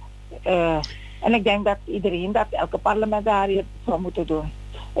 En ik denk dat elke parlementariër zou moeten doen.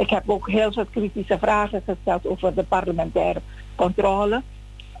 Ik heb ook heel veel kritische vragen gesteld over de parlementaire controle.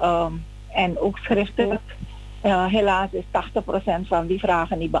 En ook schriftelijk. Helaas is 80% van die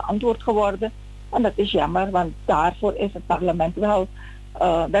vragen niet beantwoord geworden. En dat is jammer, want daarvoor is het parlement wel.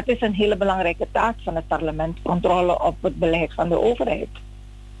 Dat is een hele belangrijke taak van het parlement. Controle op het beleid van de overheid.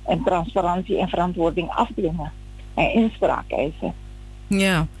 En transparantie en verantwoording afdwingen. En inspraak eisen.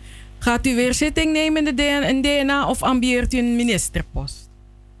 Ja. Gaat u weer zitting nemen in de DNA of ambieert u een ministerpost?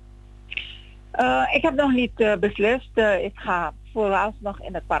 Ik heb nog niet beslist. Ik ga vooralsnog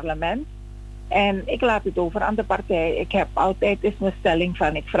in het parlement. En ik laat het over aan de partij. Ik heb altijd mijn stelling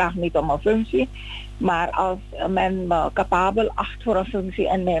van ik vraag niet om een functie. Maar als men me capabel acht voor een functie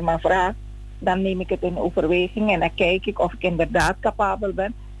en mij maar vraagt, dan neem ik het in overweging en dan kijk ik of ik inderdaad capabel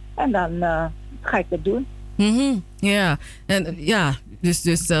ben. En dan ga ik het doen. Ja, en ja, dus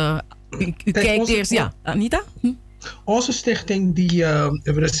u kijkt eerst. Ja, Anita? Onze stichting,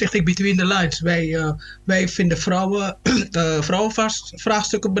 de stichting Between the Lines, wij vinden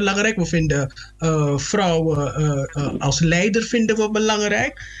vrouwenvraagstukken belangrijk. We vinden vrouwen als leider vinden we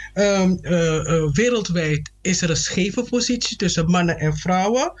belangrijk. Wereldwijd is er een scheve positie tussen mannen en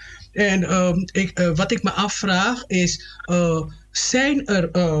vrouwen. En wat ik me afvraag is, zijn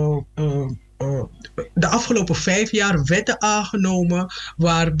er de afgelopen 5 jaar wetten aangenomen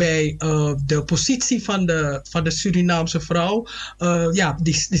waarbij de positie van de Surinaamse vrouw,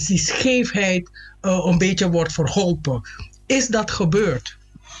 die scheefheid een beetje wordt verholpen. Is dat gebeurd?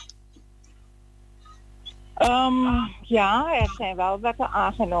 Ja, er zijn wel wetten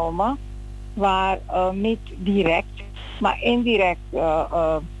aangenomen waar niet direct, maar indirect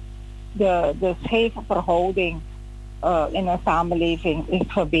de scheve verhouding in een samenleving is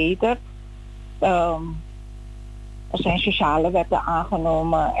verbeterd. Er zijn sociale wetten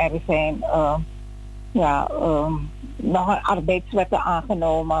aangenomen, er zijn nog een arbeidswetten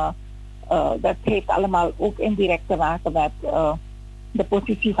aangenomen. Dat heeft allemaal ook indirect te maken met de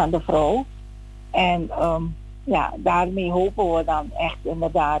positie van de vrouw. En daarmee hopen we dan echt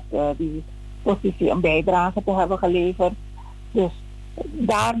inderdaad die positie een bijdrage te hebben geleverd. Dus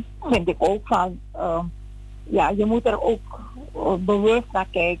daar vind ik ook van, je moet er ook bewust naar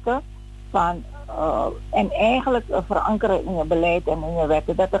kijken van en eigenlijk verankeren in je beleid en in je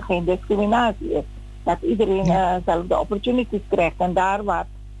wetten dat er geen discriminatie is. Dat iedereen dezelfde opportunities krijgt. En daar waar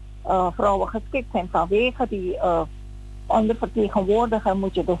vrouwen geschikt zijn vanwege die ondervertegenwoordigen,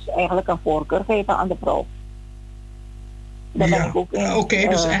 moet je dus eigenlijk een voorkeur geven aan de vrouw. Oké,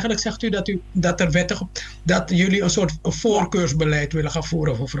 dus eigenlijk zegt u dat jullie een soort voorkeursbeleid willen gaan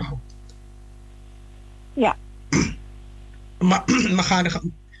voeren voor vrouwen. Ja. Maar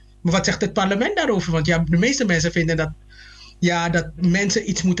wat zegt het parlement daarover? Want de meeste mensen vinden dat mensen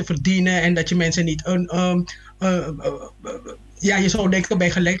iets moeten verdienen en dat je mensen niet je zou denken bij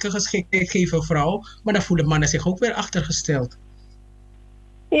gelijke geschiktheid geven een vrouw, maar dan voelen mannen zich ook weer achtergesteld.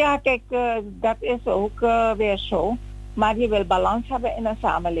 Ja, kijk, dat is ook weer zo. Maar je wil balans hebben in een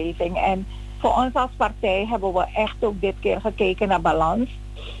samenleving. En voor ons als partij hebben we echt ook dit keer gekeken naar balans.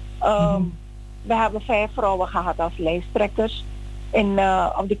 We hebben 5 vrouwen gehad als lijsttrekkers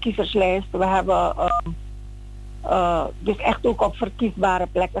op de kiezerslijst. We hebben dus echt ook op verkiesbare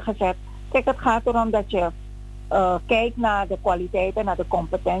plekken gezet. Kijk, het gaat erom dat je kijkt naar de kwaliteiten, naar de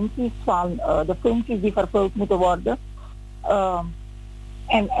competenties van de functies die vervuld moeten worden.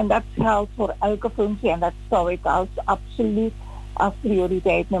 En dat geldt voor elke functie en dat zou ik als absoluut als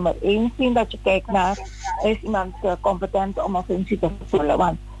prioriteit nummer 1 zien. Dat je kijkt naar, is iemand competent om een functie te vervullen.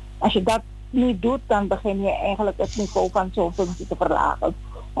 Want als je dat niet doet, dan begin je eigenlijk het niveau van zo'n functie te verlagen.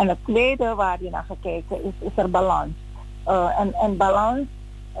 En het tweede waar je naar gaat kijken is er balans. En balans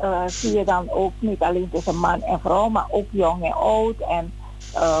zie je dan ook niet alleen tussen man en vrouw, maar ook jong en oud. En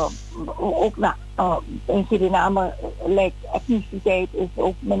ook in Suriname lijkt etniciteit is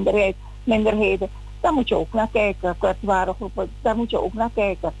ook minderheden. Daar moet je ook naar kijken. Kwetsbare groepen, daar moet je ook naar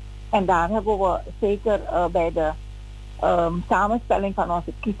kijken. En daar hebben we zeker bij de samenstelling van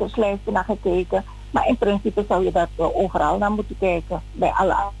onze kiezerslijsten naar gekeken. Maar in principe zou je dat overal naar moeten kijken, bij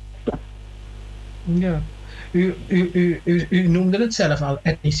alle aspecten. Ja, u noemde het zelf al,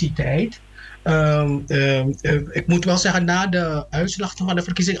 etniciteit. Ik moet wel zeggen, na de uitslag van de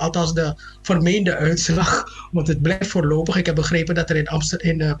verkiezing, althans de vermeende uitslag, want het blijft voorlopig. Ik heb begrepen dat er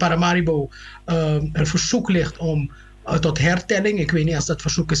in Paramaribo een verzoek ligt om tot hertelling. Ik weet niet als dat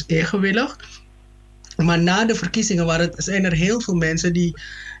verzoek is ingewilligd. Maar na de verkiezingen zijn er heel veel mensen die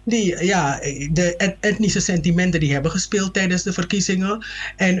de etnische sentimenten die hebben gespeeld tijdens de verkiezingen.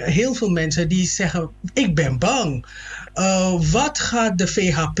 En heel veel mensen die zeggen, ik ben bang. Wat gaat de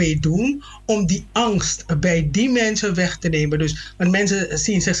VHP doen om die angst bij die mensen weg te nemen? Dus, want mensen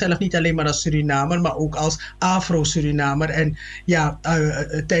zien zichzelf niet alleen maar als Surinamer, maar ook als Afro-Surinamer. En ja,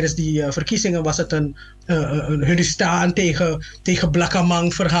 tijdens die verkiezingen was het hun staan tegen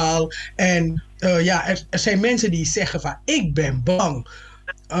Blakkamang verhaal. En er zijn mensen die zeggen van, ik ben bang.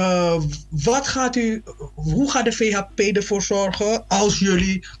 Hoe gaat de VHP ervoor zorgen, als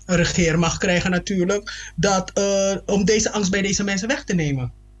jullie een regeermacht krijgen natuurlijk, om deze angst bij deze mensen weg te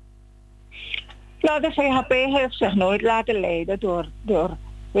nemen? Nou, de VHP heeft zich nooit laten leiden door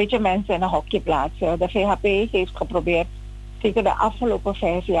mensen in een hokje plaatsen. De VHP heeft geprobeerd, zeker de afgelopen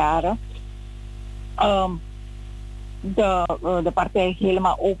 5 jaren, de partij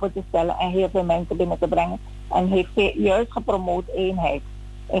helemaal open te stellen en heel veel mensen binnen te brengen. En heeft juist gepromoot eenheid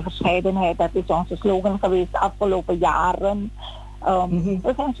en verscheidenheid. Dat is onze slogan geweest de afgelopen jaren.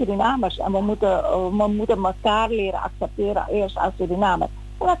 We zijn Surinamers en we moeten elkaar leren accepteren eerst als Surinamers.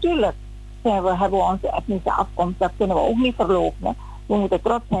 En natuurlijk hebben we onze etnische afkomst, dat kunnen we ook niet verloochenen. We moeten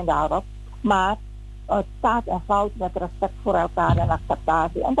trots zijn daarop. Maar het staat en valt met respect voor elkaar en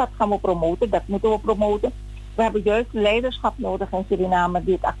acceptatie. En dat gaan we promoten, dat moeten we promoten. We hebben juist leiderschap nodig in Suriname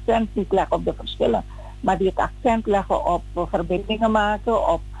die het accent niet leggen op de verschillen, maar die het accent leggen op verbindingen maken,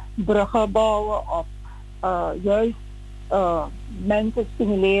 op bruggen bouwen, op juist mensen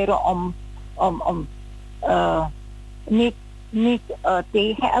stimuleren om niet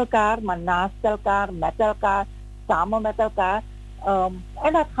tegen elkaar, maar naast elkaar, met elkaar, samen met elkaar.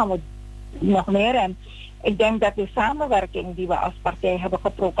 En dat gaan we nog meer. En ik denk dat de samenwerking die we als partij hebben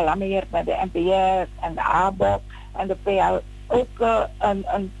geproclameerd met de NPS en de ABOP en de PL ook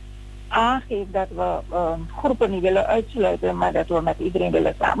een aangeeft dat we groepen niet willen uitsluiten, maar dat we met iedereen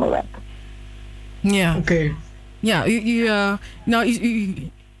willen samenwerken. Ja. Oké. Ja,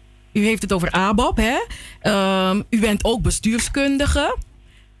 u heeft het over ABOP, hè? U bent ook bestuurskundige.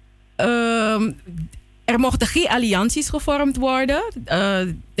 Er mochten geen allianties gevormd worden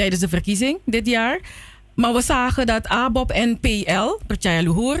tijdens de verkiezing dit jaar. Maar we zagen dat ABOP en PL, Percaya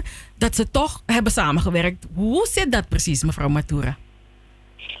Luhur, dat ze toch hebben samengewerkt. Hoe zit dat precies, mevrouw Matura?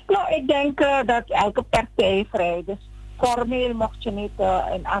 Nou, ik denk dat elke partij vrij is. Formeel mocht je niet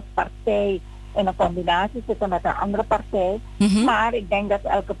als partij in een combinatie zitten met een andere partij. Maar ik denk dat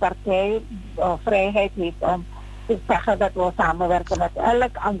elke partij vrijheid heeft om te zeggen dat we samenwerken met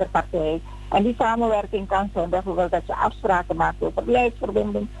elke andere partij. En die samenwerking kan zijn bijvoorbeeld dat je afspraken maakt over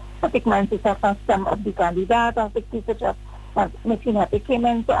lijstverbinding. Dat ik mensen zeg van stem op die kandidaat als ik kiezers heb. Want misschien heb ik geen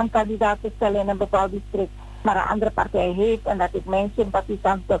mensen om kandidaat te stellen in een bepaald district, maar een andere partij heeft. En dat ik mijn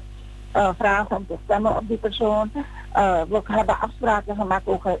sympathisanten vraag om te stemmen op die persoon. We hebben afspraken gemaakt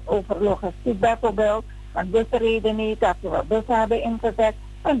over logistiek bijvoorbeeld. Want bussen reden niet, dat we bussen hebben ingezet.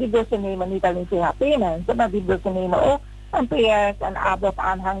 En die bussen nemen niet alleen VHP-mensen, maar die bussen nemen ook NPS en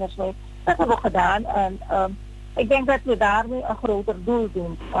ABOP-aanhangers mee. Dat hebben we gedaan. En ik denk dat we daarmee een groter doel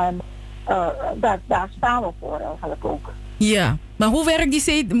doen. En daar staan we voor eigenlijk ook. Ja, maar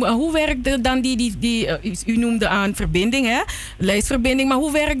hoe werkt dan u noemde aan verbinding, hè? Lijstverbinding, maar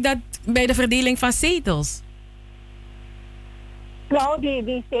hoe werkt dat bij de verdeling van zetels? Nou,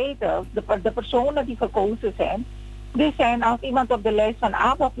 die zetels, de personen die gekozen zijn, die zijn als iemand op de lijst van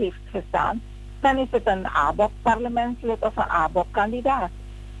ABOP heeft gestaan, dan is het een ABOP-parlementslid of een ABOP-kandidaat.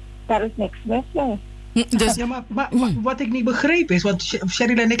 Daar is niks mis mee. Dus, ja, maar wat ik niet begreep is, want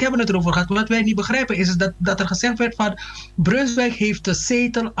Cheryl en ik hebben het erover gehad, wat wij niet begrijpen is dat er gezegd werd van Brunswijk heeft de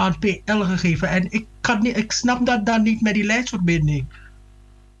zetel aan PL gegeven en ik snap dat dan niet met die lijstverbinding.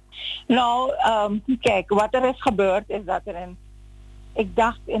 Nou, kijk, wat er is gebeurd is dat er ik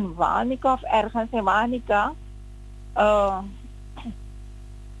dacht in Wanica of ergens in Wanica,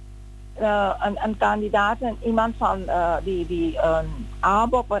 een kandidaat, iemand van die een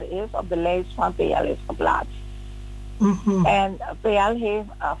A-bopper is, op de lijst van PL is geplaatst. Mm-hmm. En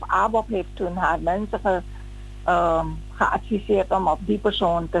A-bop heeft toen haar mensen geadviseerd om op die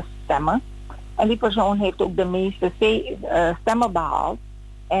persoon te stemmen. En die persoon heeft ook de meeste stemmen behaald.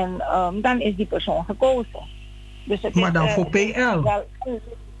 En dan is die persoon gekozen. Dus het maar is, dan voor PL?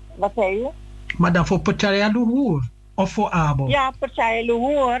 Wat zei je? Maar dan voor Partij Luhoer? Of voor ABO? Ja, Partij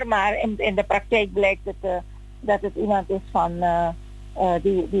Luhoer, maar in de praktijk blijkt het dat het iemand is van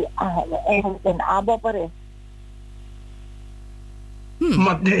die eigenlijk een A-bopper is.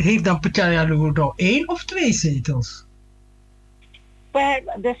 Maar heeft dan Partij Luhoer nou 1 of 2 zetels?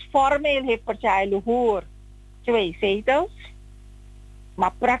 Dus formeel heeft Partij Luhoer 2 zetels.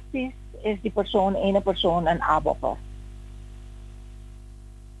 Maar praktisch is die ene persoon een A-bopper.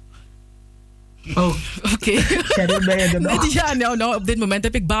 Oh, oké. Ja, nou, op dit moment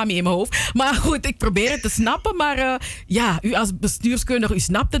heb ik Bami in mijn hoofd. Maar goed, ik probeer het te snappen. Maar ja, u als bestuurskundige, u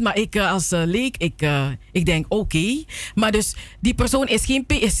snapt het. Maar ik als leek, ik denk oké. Maar dus, die persoon is geen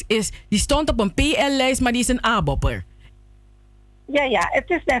die stond op een PL-lijst, maar die is een A-bopper. Ja, het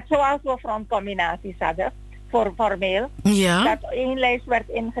is net zoals we frontcombinaties hadden. Formeel. Ja. Dat 1 lijst werd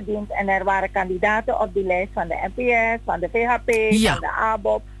ingediend en er waren kandidaten op die lijst van de NPS, van de VHP, van de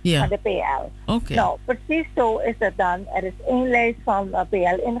ABOP, van de PL. Okay. Nou, precies zo is het dan. Er is 1 lijst van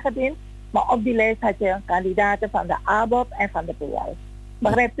PL ingediend, maar op die lijst had je kandidaten van de ABOP en van de PL.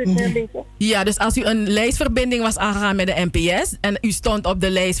 Begrijpt u het nu een beetje? Ja, dus als u een lijstverbinding was aangegaan met de NPS en u stond op de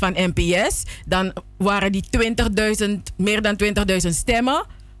lijst van NPS, dan waren die meer dan 20.000 stemmen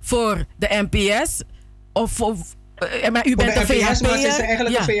voor de NPS. Maar u bent de VHP'er? Maar ze is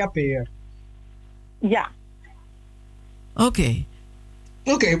eigenlijk een VHP'er. Ja. Oké.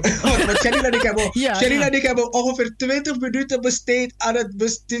 Oké, want Cheryl en ik hebben ongeveer 20 minuten besteed aan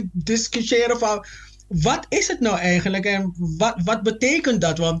het discussiëren van wat is het nou eigenlijk en wat betekent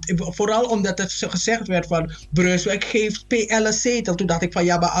dat? Want vooral omdat het gezegd werd van Brunswijk geeft PL een zetel. Toen dacht ik van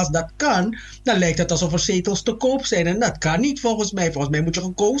ja, maar als dat kan, dan lijkt het alsof er zetels te koop zijn. En dat kan niet volgens mij. Volgens mij moet je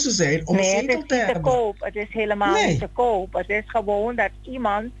gekozen zijn om een zetel te hebben. Het is niet te koop. Het is helemaal niet te koop. Het is gewoon dat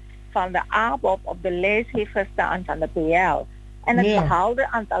iemand van de ABOP op de lijst heeft gestaan van de PL. En het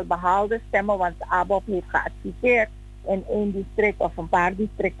aantal behaalde stemmen, want de ABOP heeft geadviseerd in 1 district of een paar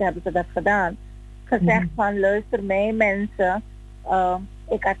districten hebben ze dat gedaan. Gezegd van luister mij mensen,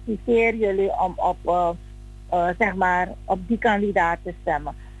 ik adviseer jullie om op die kandidaat te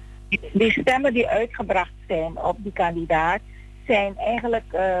stemmen. Die stemmen die uitgebracht zijn op die kandidaat zijn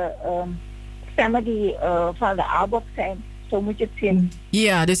eigenlijk stemmen die van de ABOP zijn. Zo moet je het zien.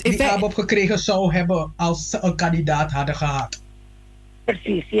 Ja, dus die ABOP gekregen zou hebben als ze een kandidaat hadden gehad.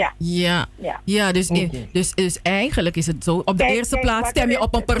 Precies, ja. Ja, dus eigenlijk is het zo. Op de eerste plaats stem je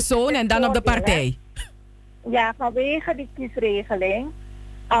op een persoon en dan op de partij. Ja, vanwege die kiesregeling,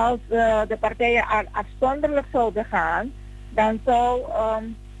 als de partijen afzonderlijk zouden gaan, dan zou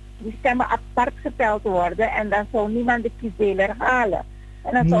die stemmen apart geteld worden en dan zou niemand de kiesdeler halen.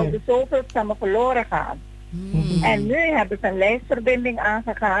 En dan zouden zoveel stemmen verloren gaan. En nu hebben ze een lijstverbinding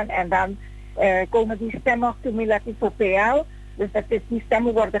aangegaan en dan komen die stemmen cumulatief voor PL. Dus die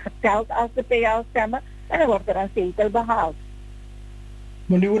stemmen worden geteld als de PL-stemmen en dan wordt er een zetel behaald.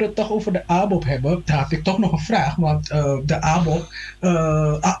 Maar nu we het toch over de ABOP hebben, daar had ik toch nog een vraag. Want de ABOP,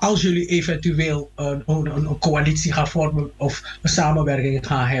 als jullie eventueel een coalitie gaan vormen of een samenwerking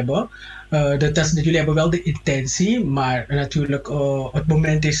gaan hebben, jullie hebben wel de intentie, maar natuurlijk het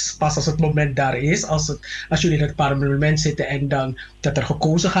moment is pas als het moment daar is. Als jullie in het parlement zitten en dan dat er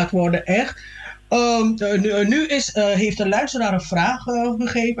gekozen gaat worden, echt. Nu heeft een luisteraar een vraag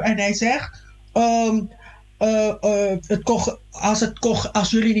gegeven en hij zegt als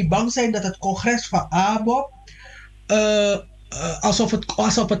jullie niet bang zijn dat het congres van ABOP als op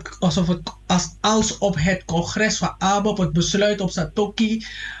het congres van ABOP het besluit om Satoki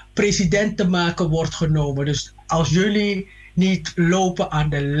president te maken wordt genomen. Dus als jullie niet lopen aan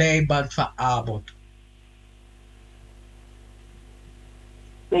de leiband van ABOP.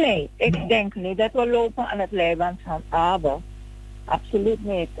 Nee, ik denk niet dat we lopen aan het leiband van ABOP. Absoluut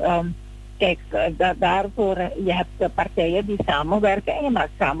niet. Kijk, daarvoor, je hebt de partijen die samenwerken en je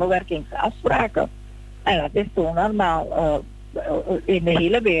maakt samenwerkingsafspraken. En dat is zo normaal in de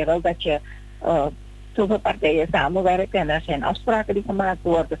hele wereld dat je zoveel partijen samenwerken en er zijn afspraken die gemaakt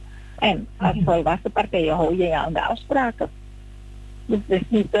worden. En als volwassen partijen hou je aan de afspraken. Dus het is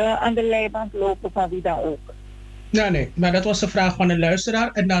niet aan de leiband lopen van wie dan ook. Nee, maar dat was de vraag van een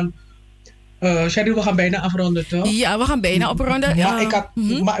luisteraar. En dan, Sherry, we gaan bijna afronden, toch? Ja, we gaan bijna afronden.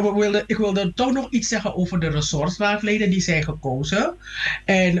 Maar ik wilde toch nog iets zeggen over de ressortraadleden die zijn gekozen.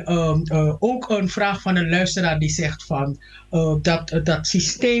 En ook een vraag van een luisteraar die zegt van dat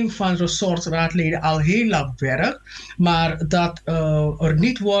systeem van ressortraadleden al heel lang werkt, maar dat er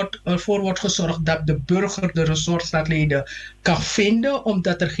niet ervoor wordt gezorgd dat de burger de ressortraadleden kan vinden,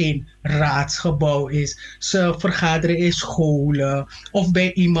 omdat er geen raadsgebouw is. Ze vergaderen in scholen of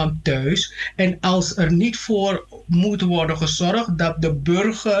bij iemand thuis. En als er niet voor moet worden gezorgd dat de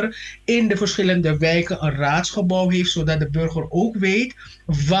burger in de verschillende wijken een raadsgebouw heeft, zodat de burger ook weet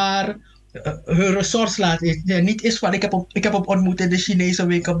waar hun ressortraad is. Ja, niet is van ik heb op ontmoet in de Chinese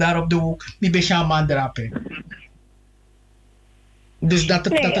winkel daar op de hoek, die bij Shaman drapen. Dus dat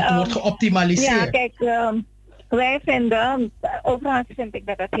het wordt geoptimaliseerd. Ja, kijk, wij vinden, overigens vind ik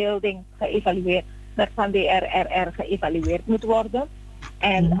dat het heel ding geëvalueerd, dat van de RRR geëvalueerd moet worden.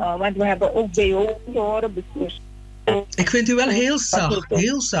 En, want we hebben ook BO te horen, bestuurs. Ik vind u wel heel zacht,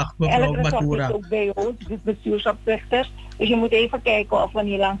 mevrouw Matura. Elke ook BO, dus bestuursopzichters. Dus je moet even kijken of er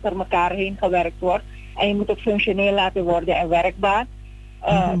niet langs elkaar heen gewerkt wordt. En je moet het functioneel laten worden en werkbaar.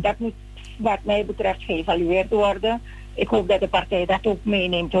 Dat moet wat mij betreft geëvalueerd worden. Ik hoop dat de partij dat ook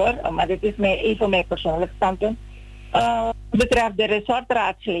meeneemt hoor. Maar dit is even mijn persoonlijk standpunt. Betreft de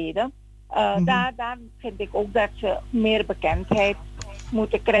resortraadsleden. Daar vind ik ook dat ze meer bekendheid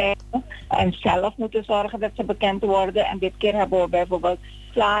moeten krijgen. En zelf moeten zorgen dat ze bekend worden. En dit keer hebben we bijvoorbeeld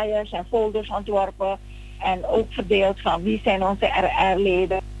flyers en folders ontworpen. En ook verdeeld van wie zijn onze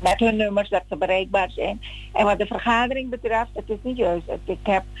RR-leden. Met hun nummers dat ze bereikbaar zijn. En wat de vergadering betreft, het is niet juist. Ik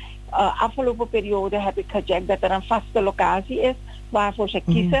heb afgelopen periode heb ik gecheckt dat er een vaste locatie is waarvoor ze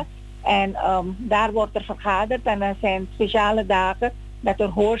kiezen. En daar wordt er vergaderd en er zijn speciale dagen dat er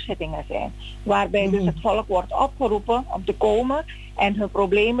hoorzittingen zijn. Waarbij dus het volk wordt opgeroepen om te komen en hun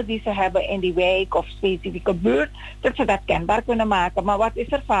problemen die ze hebben in die wijk of specifieke buurt, dat ze dat kenbaar kunnen maken. Maar wat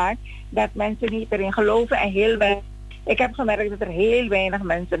is er vaak? Dat mensen niet erin geloven en heel weinig. Ik heb gemerkt dat er heel weinig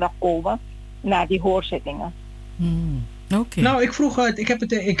mensen nog komen naar die hoorzittingen. Okay. Nou, ik vroeg het,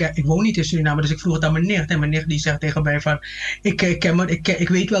 ik woon niet in Suriname, dus ik vroeg het aan mijn nicht. En mijn nicht die zegt tegen mij van, ik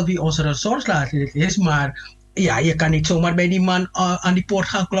weet wel wie onze ressortraadlid is, maar ja, je kan niet zomaar bij die man aan die poort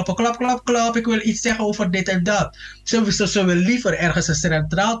gaan kloppen, klap, ik wil iets zeggen over dit en dat. Ze wil liever ergens een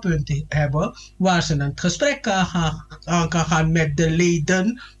centraal punt hebben waar ze een gesprek kan gaan met de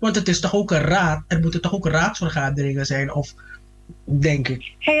leden, want het is toch ook een raad, er moeten toch ook raadsvergaderingen zijn, of denk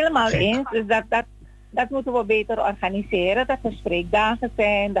ik. Helemaal eens, dus dat moeten we beter organiseren, dat er spreekdagen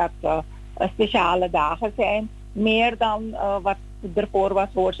zijn, dat speciale dagen zijn, meer dan wat ervoor was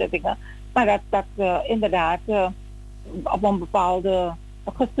hoorzittingen. Maar dat inderdaad op een bepaalde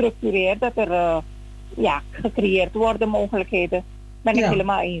gestructureerd, dat er gecreëerd worden mogelijkheden. Ben ik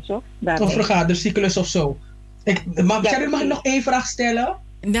helemaal eens hoor. Een vergadercyclus of zo. Mag ik nog één vraag stellen?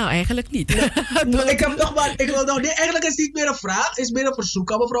 Nou, eigenlijk niet. Eigenlijk is het niet meer een vraag, het is meer een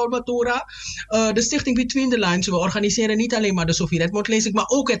verzoek aan mevrouw Matura. De stichting Between the Lines, we organiseren niet alleen maar de Sofie Redmond lezing, maar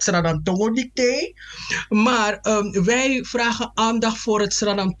ook het Sradantongo dicté. Maar wij vragen aandacht voor het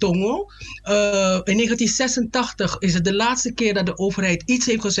Sradantongo. In 1986 is het de laatste keer dat de overheid iets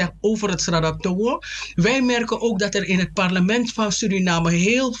heeft gezegd over het Sradantongo. Wij merken ook dat er in het parlement van Suriname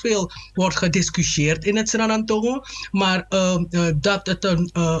heel veel wordt gediscussieerd in het Sradantongo. Maar dat het een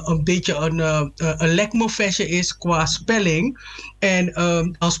beetje een lekmofestje is qua spelling. En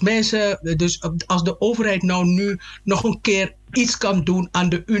als de overheid nou nu nog een keer iets kan doen aan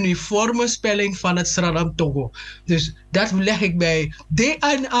de uniforme spelling van het Sradantongo. Dus dat leg ik bij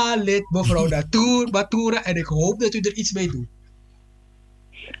DNA-lid mevrouw Matura en ik hoop dat u er iets mee doet.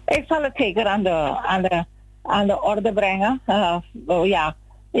 Ik zal het zeker aan de orde brengen.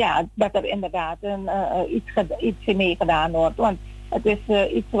 Dat er inderdaad iets mee gedaan wordt. Want het is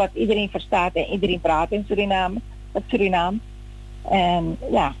iets wat iedereen verstaat en iedereen praat in Suriname. Het Suriname. En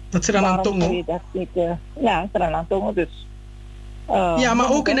ja. Dat Sradantongo. Sradantongo dus.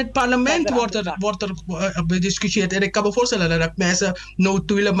 Maar ook in het parlement wordt er bediscussieerd. En ik kan me voorstellen dat mensen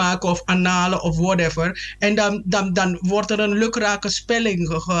notulen maken of annalen of whatever. En dan wordt er een lukrake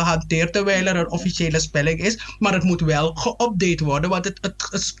spelling gehanteerd terwijl er een officiële spelling is. Maar het moet wel geüpdate worden, want het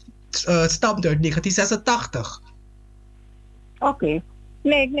stamt uit 1986. Oké.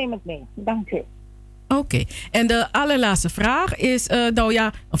 Nee, ik neem het mee. Dank u. Oké. En de allerlaatste vraag is,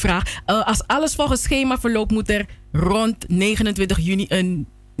 een vraag. Als alles volgens schema verloopt, moet er rond 29 juni een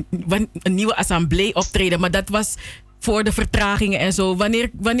een nieuwe assemblee optreden. Maar dat was voor de vertragingen en zo.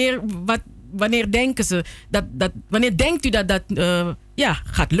 Wanneer denken ze wanneer denkt u dat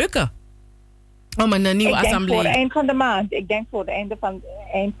gaat lukken? Om een nieuwe assemblee. Voor het eind van de maand. Ik denk voor het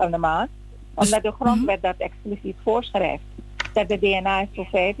eind van de maand. Omdat de grondwet dat expliciet voorschrijft. Dat de DNA is voor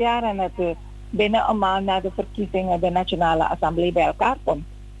 5 jaar en dat binnen een maand na de verkiezingen de Nationale Assemblée bij elkaar komt.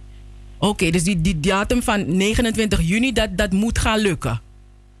 Oké, dus die datum van 29 juni, dat moet gaan lukken?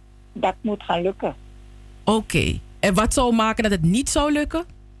 Dat moet gaan lukken. Oké. En wat zou maken dat het niet zou lukken?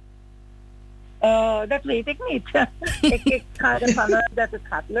 Dat weet ik niet. ik ga ervan uit dat het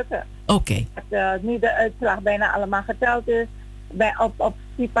gaat lukken. Oké. Dat nu de uitslag bijna allemaal geteld is. Op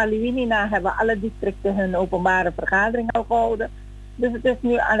Sipaliwini hebben alle districten hun openbare vergadering al gehouden. Dus het is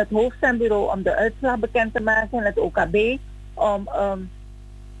nu aan het hoofdstembureau om de uitslag bekend te maken en het OKB om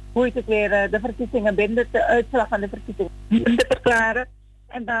de verkiezingen de uitslag van de verkiezingen binnen te verklaren.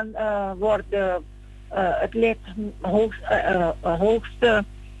 En dan wordt het lid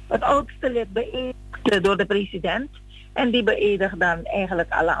het oudste lid beëdigd door de president. En die beëdigt dan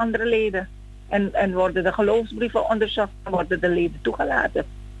eigenlijk alle andere leden. En worden de geloofsbrieven onderzocht en worden de leden toegelaten.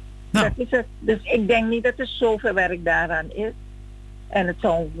 Nou. Dat is het. Dus ik denk niet dat er zoveel werk daaraan is. En het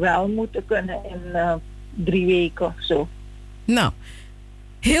zou wel moeten kunnen in 3 weken of zo. Nou,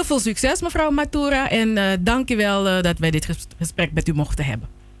 heel veel succes mevrouw Matura. En dank u wel dat wij dit gesprek met u mochten hebben.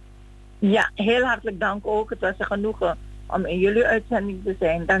 Ja, heel hartelijk dank ook. Het was een genoegen om in jullie uitzending te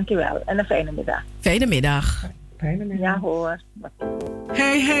zijn. Dank je wel en een fijne middag. Fijne middag. Ja hoor.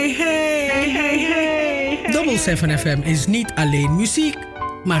 Hey. Double 7 FM is niet alleen muziek,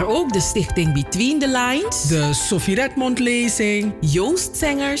 maar ook de stichting Between the Lines, de Sophie Redmond lezing, Joost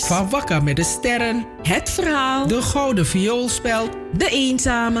Zengers, Van Wakker met de Sterren, Het Verhaal, de Gouden Vioolspeld, De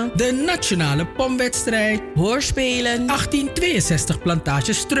Eenzame, de Nationale Pomwedstrijd, Hoorspelen, 1862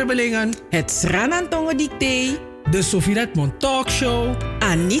 Plantage Strubbelingen, het Sranantongen Dicté, de Sophie Redmond Talkshow,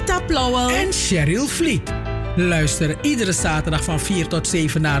 Anita Plauwel en Cheryl Vliet. Luister iedere zaterdag van 4 tot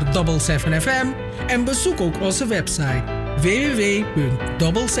 7 naar Double 7 FM en bezoek ook onze website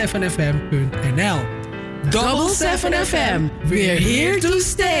www.double7fm.nl. Double 7 FM, we're here to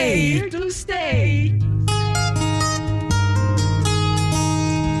stay.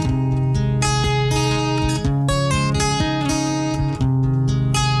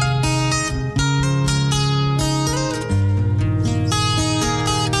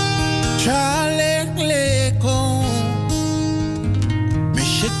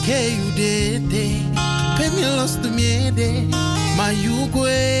 Que you did, pay me lost to me, my you go.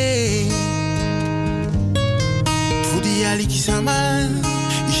 For the ali kisama,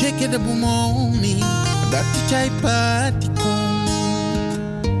 shake the bumoni, that chai party con.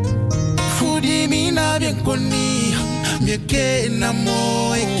 For the mina bien coni, me que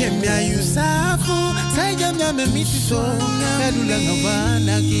namo e que me ayusafo, sai ya me mitiso, medula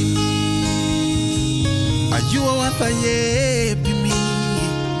novana kimi. Ayu wa faye pimi.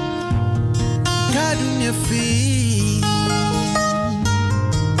 God me free.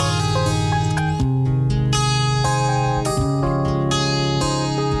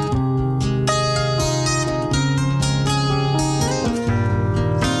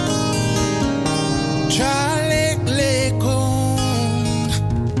 Charlie Lekon,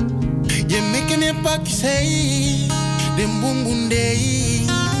 you making me back say, them boom boom day,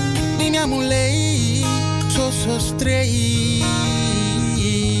 dinamule, so straight.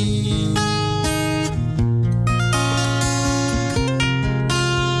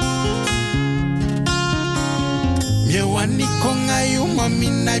 Wani konga yuma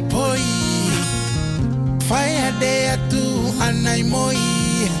minai poi, fire day atu anai moi,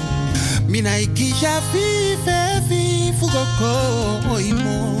 minai kisha fi fugo ko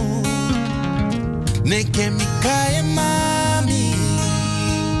imo, neke mikae mami,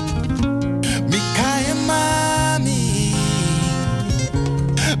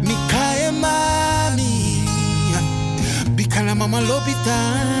 bikala mama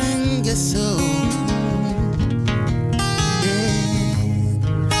lobitan yeso.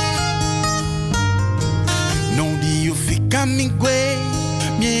 Kamingwe,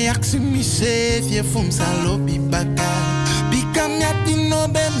 mi aksi mi sefie fum salopi baka. Bika mi atino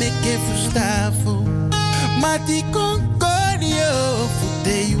be meke fustafo. Mati konkorio,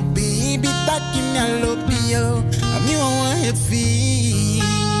 fute you baby taki mi alopio. Ami wawa hefi.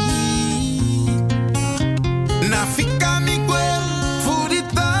 Nafika mingwe,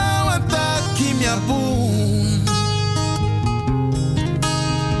 furita wataki mi abum.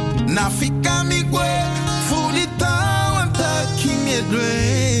 Nafika mingwe, furita drengue.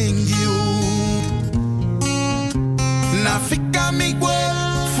 Nafika migwe,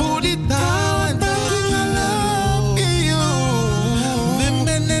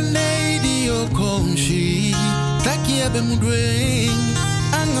 mudweng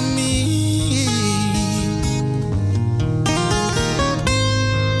angami.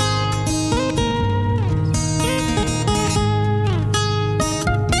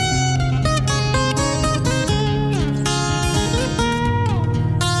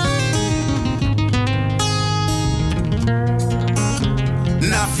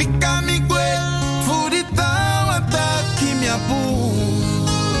 Nafika migwe furita wataki miabu.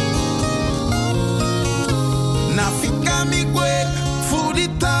 Nafika migwe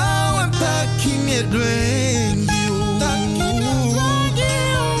furita wataki miedwengi.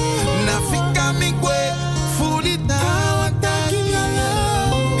 Nafika migwe furita wataki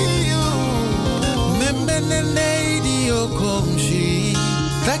miedwengi. Membenene idio komshi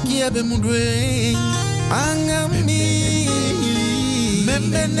taki abe mudwengi angami.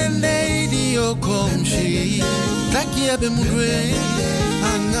 Membenene idio komshi taki abe mudwengi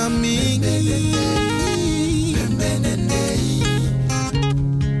angami.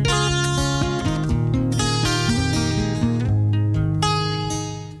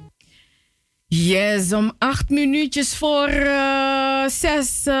 Yes, om 8 minuutjes voor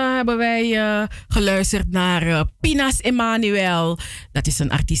 6 hebben wij geluisterd naar Pinas Emmanuel. Dat is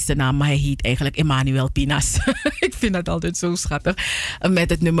een artiestennaam, maar hij heet eigenlijk Emmanuel Pinas. Ik vind dat altijd zo schattig. Met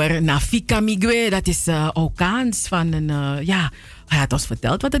het nummer Nafika Migwe, dat is Okaans van een, hij had ons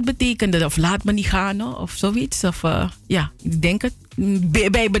verteld wat het betekende. Of laat me niet gaan, of zoiets. Of ik denk het.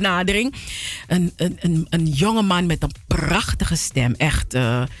 Bij benadering. Een jonge man met een prachtige stem. Echt,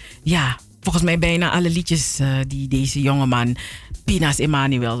 volgens mij bijna alle liedjes die deze jongeman Pinas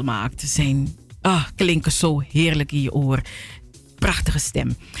Emmanuel maakt zijn klinken zo heerlijk in je oor. Prachtige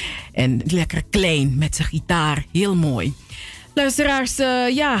stem. En lekker klein met zijn gitaar. Heel mooi. Luisteraars,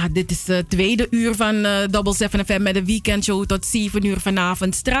 dit is het tweede uur van Double7FM met de weekendshow tot 7 uur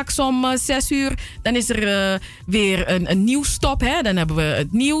vanavond. Straks om 6 uur, dan is er weer een nieuwsstop. Hè? Dan hebben we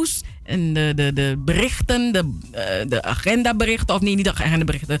het nieuws en de berichten, de agendaberichten. Of nee, niet de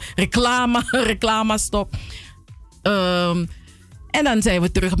agendaberichten, reclamestop. En dan zijn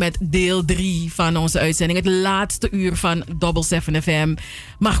we terug met deel 3 van onze uitzending. Het laatste uur van Double7FM.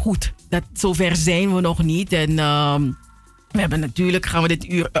 Maar goed, zover zijn we nog niet. En gaan we dit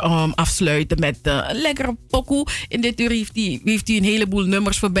uur afsluiten met een lekkere pokoe. In dit uur heeft hij een heleboel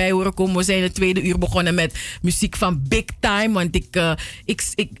nummers voorbij horen komen. We zijn het tweede uur begonnen met muziek van Big Time. Want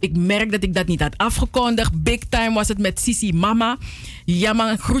ik merk dat ik dat niet had afgekondigd. Big Time was het met Sisi Mama. Ja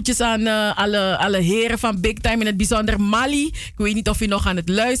man, groetjes aan alle heren van Big Time. In het bijzonder Mali. Ik weet niet of hij nog aan het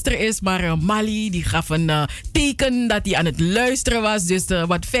luisteren is. Maar Mali die gaf een teken dat hij aan het luisteren was. Dus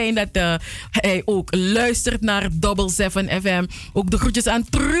wat fijn dat hij ook luistert naar Double7FM. Ook de groetjes aan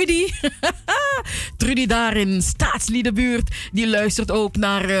Trudy. Trudy daar in Staatsliedenbuurt. Die luistert ook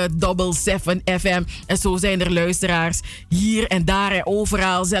naar Double7FM. En zo zijn er luisteraars hier en daar en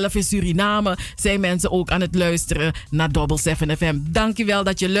overal. Zelf in Suriname zijn mensen ook aan het luisteren naar Double7FM. Dankjewel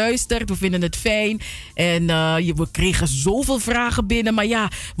dat je luistert. We vinden het fijn. En we kregen zoveel vragen binnen. Maar ja,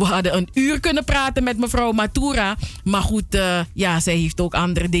 we hadden een uur kunnen praten met mevrouw Matura. Maar goed, zij heeft ook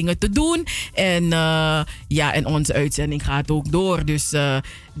andere dingen te doen. En onze uitzending gaat ook door. Dus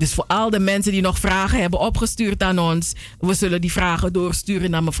voor al de mensen die nog vragen hebben opgestuurd aan ons. We zullen die vragen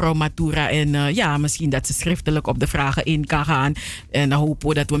doorsturen naar mevrouw Matura. En misschien dat ze schriftelijk op de vragen in kan gaan. En dan hopen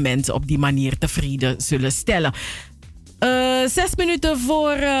we dat we mensen op die manier tevreden zullen stellen. 6 minuten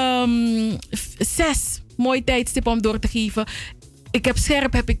voor 6. Mooi tijdstip om door te geven. Ik heb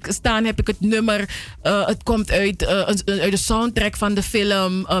het nummer. Het komt uit de soundtrack van de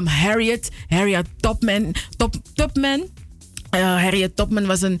film Harriet Tubman. Harriet Tubman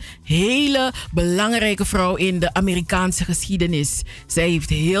was een hele belangrijke vrouw in de Amerikaanse geschiedenis. Zij heeft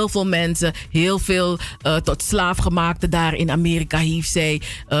heel veel mensen, heel veel tot slaafgemaakten daar in Amerika heeft zij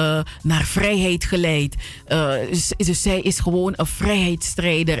naar vrijheid geleid. Dus zij is gewoon een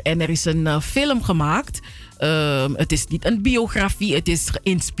vrijheidsstrijder en er is een film gemaakt. Het is niet een biografie, het is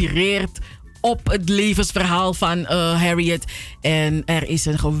geïnspireerd op het levensverhaal van Harriet. En er is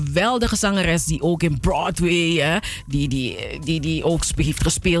een geweldige zangeres die ook in Broadway, die ook heeft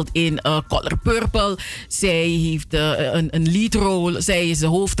gespeeld in Color Purple. Zij heeft een leadrol. Zij is de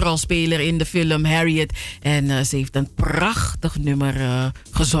hoofdrolspeler in de film Harriet. En ze heeft een prachtig nummer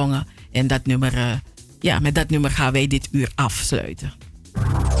gezongen. En dat nummer, met dat nummer gaan wij dit uur afsluiten.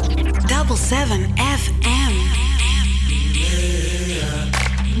 Double7FM.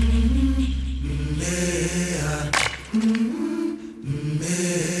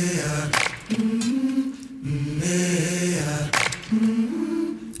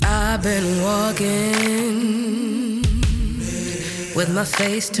 I've been walking with my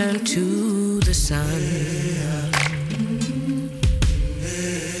face turned to the sun.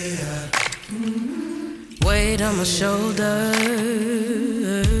 weight on my shoulders,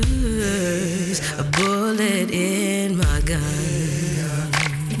 a bullet in my gun.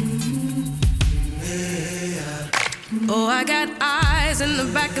 Oh, I got eyes in the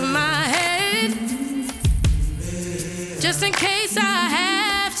back of my head, just in case I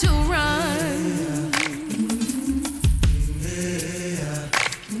have to run.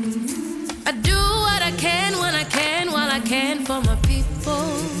 I do what I can when I can, while I can for my people.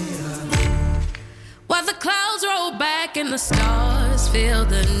 While the clouds roll back and the stars fill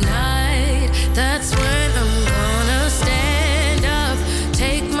the night, that's when I'm gonna stand up,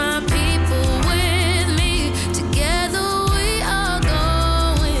 take my people with me. Together we are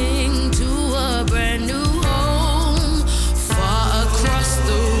going to a brand new home, far across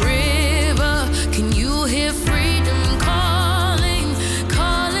the river. Can you hear freedom calling,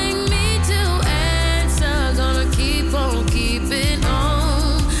 calling me to answer? Gonna keep on keeping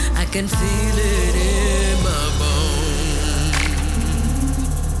on. I can feel it in my bones.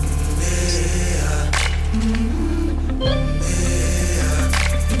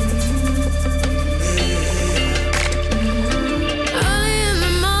 Early in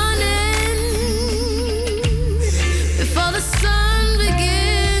the morning, before the sun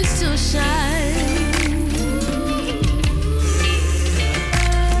begins to shine,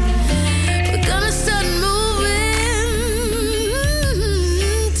 we're gonna start moving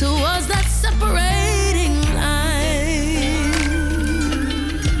towards that separating line.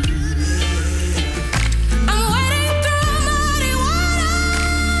 I'm wading through muddy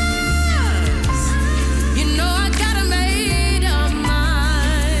waters. You know I got a made up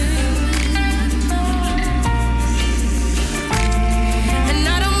mind, and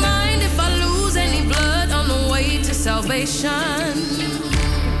I don't mind if I lose any blood on the way to salvation.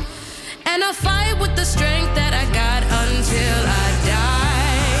 And I fight with the strength that I got until I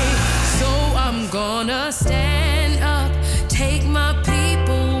die. So I'm gonna stand up, take my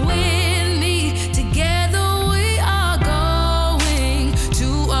people with me. Together we are going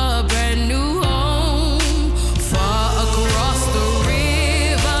to a brand new home, far across the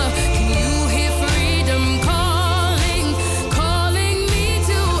river. Can you hear freedom calling, calling me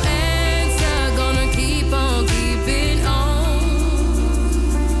to answer? Gonna keep on keeping on.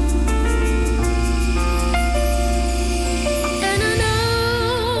 And I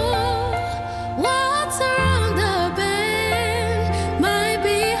know what's around the bend might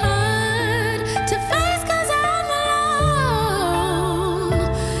be hard to face 'cause I'm alone,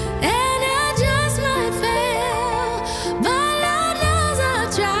 and I just might fail, but Lord knows I'll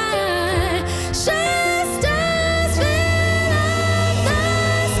try. Shine stars fill up the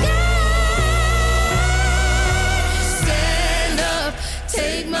sky. Stand up,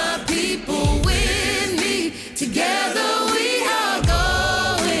 take my people with me. Together we are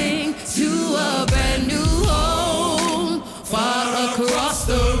going to a brand new home, far across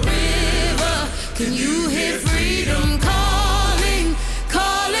the river. Can you hear freedom calling,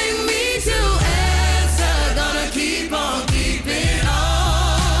 calling me to answer? Gonna keep on keeping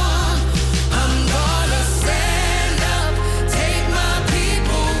on. I'm gonna stand up, take my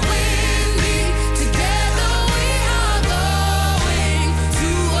people with me. Together we are going to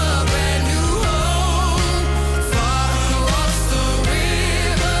a brand new home, far across the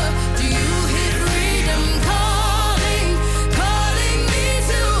river. Do you hear freedom calling, calling me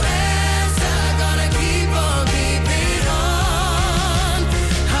to answer? Gonna keep on keeping on.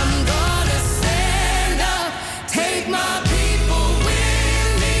 I'm gonna stand up, take my people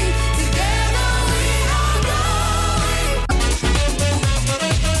with me. Together we are going.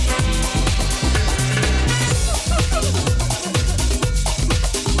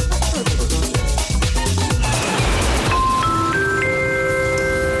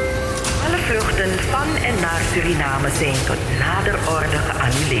 Alle vluchten van en naar Suriname zijn tot nader orde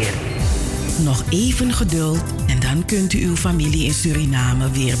geannuleerd. Nog even geduld en dan kunt u uw familie in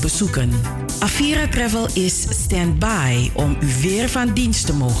Suriname weer bezoeken. Avira Travel is stand-by om u weer van dienst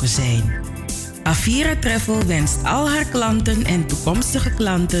te mogen zijn. Avira Travel wenst al haar klanten en toekomstige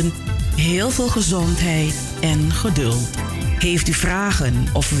klanten heel veel gezondheid en geduld. Heeft u vragen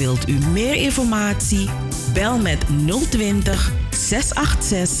of wilt u meer informatie? Bel met 020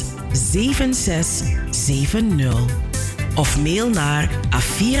 686 7670 of mail naar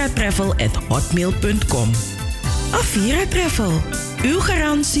aviratravel@hotmail.com. Avira Travel, uw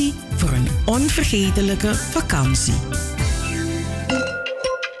garantie voor een onvergetelijke vakantie.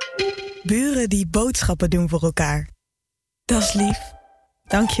 Buren die boodschappen doen voor elkaar. Dat is lief.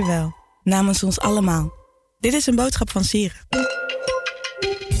 Dank je wel. Namens ons allemaal. Dit is een boodschap van Sieren.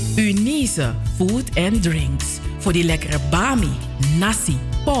 Unese Food and Drinks. Voor die lekkere bami, nasi,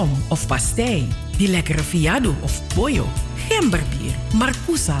 pom of pastei. die lekkere fiado of pollo, gemberbier,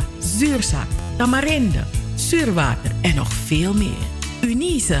 marcousa, zuurzak, tamarinde, zuurwater en nog veel meer.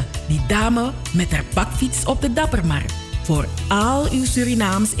 Unice, die dame met haar bakfiets op de Dappermarkt. Voor al uw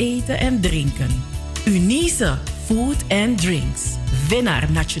Surinaams eten en drinken. Unice Food and Drinks.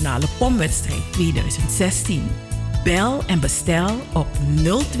 Winnaar Nationale Pomwedstrijd 2016. Bel en bestel op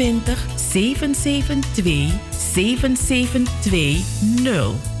 020 772 7720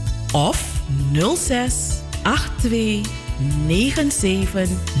 of 06 82 97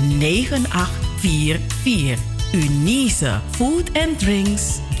 9844. Unice Food and Drinks.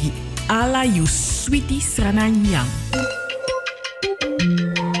 Gi ala you sweetie srananyang.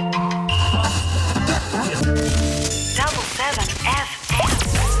 Double 7FM.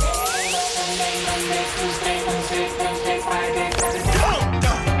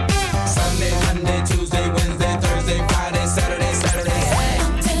 Sunday, Monday, Tuesday, Wednesday, Thursday, Friday, Saturday, Saturday.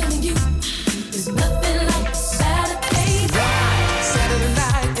 I'm telling you, there's nothing like Saturday. Saturday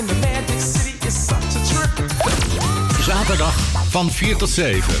night in the Magic City is such a trip. Zaterdag van 4 tot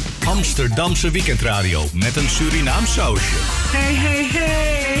 7. Amsterdamse weekendradio met een Surinaams sausje. Hey, hey,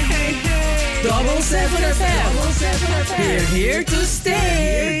 hey, hey, hey. Double 7FM. We're here to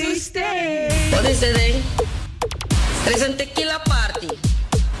stay. Wat is dit ding? Er is een tequila party.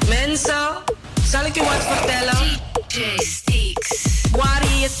 Mensen, zal ik u wat vertellen? DJ Steaks. Waar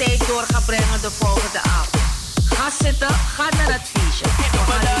je je tijd door gaat brengen de volgende avond. Ga zitten, ga naar het feestje. We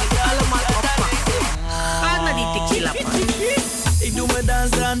gaan jullie allemaal oppakken. Ga naar die tequila party. Ik doe mijn dans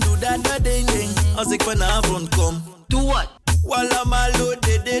dan, doe dat ding. Als ik vanavond kom. Doe wat? Walla malo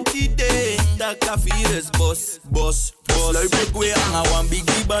de. Taka virus bos. Sluip ik weer aan een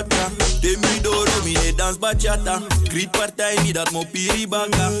biggie bata. De mi doro mi ne dans bachata. Griet partij mi dat mo piri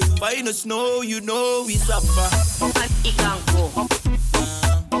banga. Fine snow, you know we suffer. Ikanko.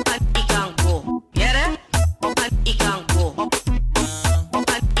 Yere? Ikanko.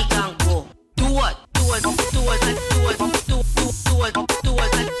 Doe wat?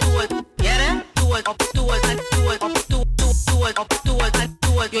 Yere?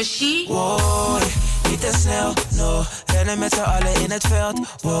 Yoshi? Wow, niet te snel, no. Rennen met z'n allen in het veld,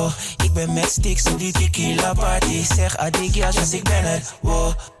 wow. Ik ben met sticks op die tequila party. Zeg adigas als ik ben er,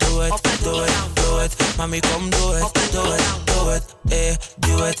 wow. Doe het, mami kom doe het.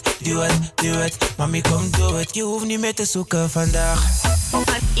 Doe het, mami kom doe het. Je hoeft niet meer te zoeken vandaag.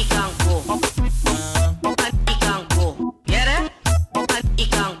 Ikanko. Yere?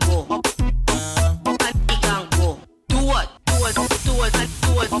 Ikanko. Doe wat?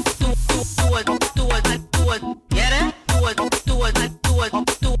 Yere?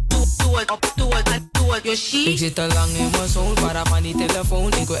 Yoshi? Ik zit te lang in mijn zon, para van die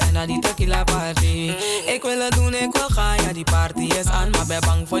telefoon. Ik wil echt naar die tequila party. Ik wil het doen, ik wil gaan, ja die party is aan. Maar ben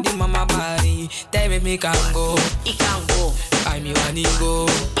bang voor die mama bari. Tijd met me kan go. Ik kan go. I me wanna go.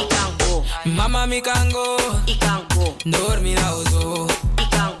 Ik kan go. Mama me kan go. Ik kan go. Door me nou zo. Ik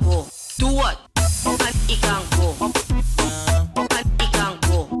kan go. Doe wat? Ik kan go. Ik kan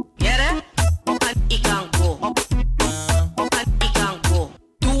go. Yere? Ik kan go. Ik kan go.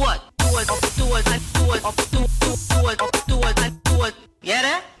 Doe wat?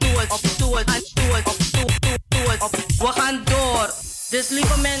 Yere? We gaan door. Dus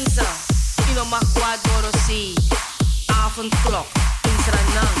lieve mensen, jullie mag door zien. Avondklok in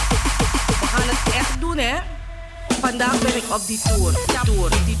Suriname. We gaan het echt doen, hè? Vandaag ben ik op die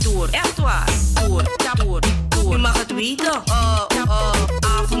tour. Echt waar. Tour. Je mag het weten.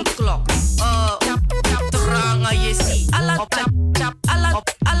 Avondklok. Trangen je ziet.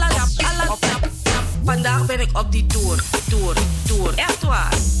 Vandaag ben ik op die tour. Echt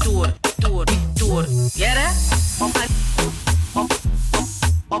waar. Tour. Ja, hè?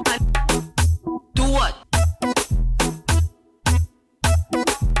 Doe wat?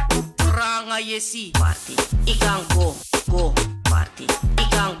 Trangen je ziet. Party. Ik kan go. Party. Ik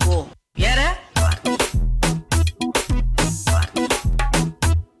kan go. Ja, hè? Party.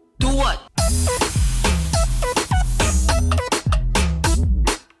 Doe wat?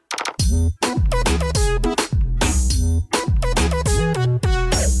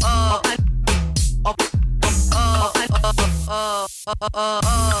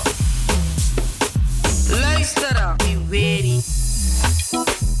 Luisteren, wie weet het.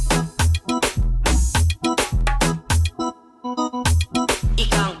 Ik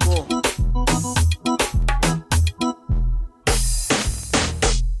kan go.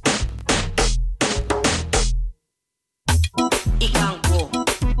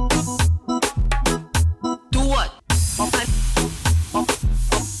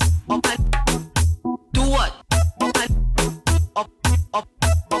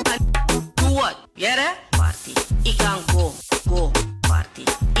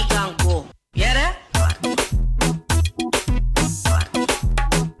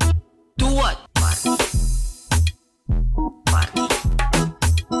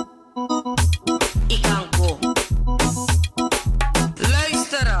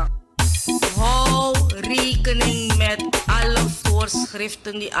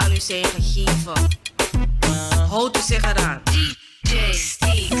 voorschriften die aan u zijn gegeven. Houdt u zich eraan. DJ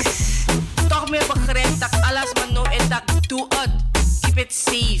Sticks. Toch meer begrijpt dat alles maar nou en dat doe het. Keep it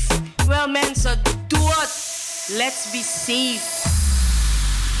safe. Wel mensen, doe het. Let's be safe.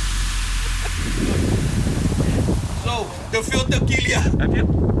 Zo, te veel tequila. Heb je?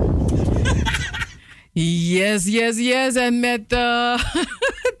 Yes. En met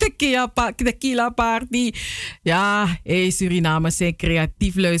tequila party. Ja, Surinamers zijn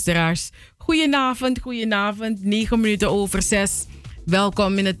creatief luisteraars. Goedenavond. 9 minuten over 6.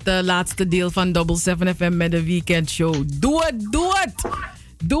 Welkom in het laatste deel van Double7FM met de weekendshow. Doe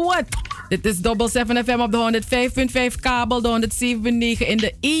het! Dit is Double7FM op de 105.5 kabel, de 107.9 in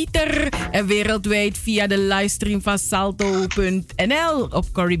de ether en wereldwijd via de livestream van salto.nl op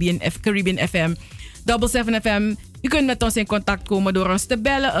Caribbean FM. Double7FM, u kunt met ons in contact komen door ons te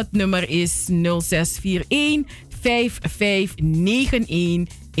bellen. Het nummer is 0641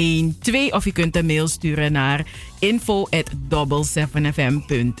 559112 of je kunt een mail sturen naar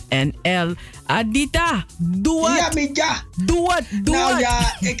info@double7fm.nl. Adita, doe het! Ja, Mija! Doe het! Nou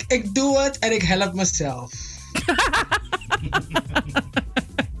ja, ik doe het en ik help mezelf.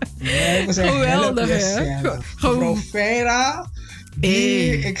 Nee, we zijn geweldig, hè? Mevrouw Vera,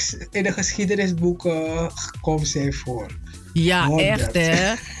 die in de geschiedenisboeken komt zij voor. Ja, 100. echt,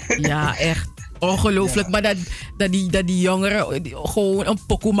 hè? Ja, echt. Ongelooflijk, ja. Maar dat die jongeren gewoon een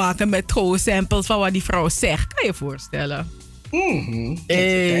pokoe maken met gewoon samples van wat die vrouw zegt. Kan je je voorstellen?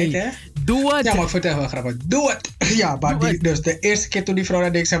 Kijk, hè? Doe het. Ja, maar ik vertel wel grappig. Doe het. Ja, maar dus de eerste keer toen die vrouw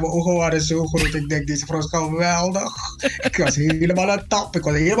dat deed, zijn mijn ogen waren zo groot. Ik denk, deze vrouw is geweldig. Ik was helemaal aan tap. Ik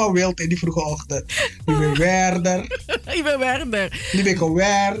was helemaal wild in die vroege ochtend. Ik ben Werder.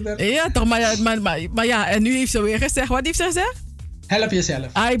 Ja, toch, maar ja, en nu heeft ze weer gezegd. Wat heeft ze gezegd? Help jezelf.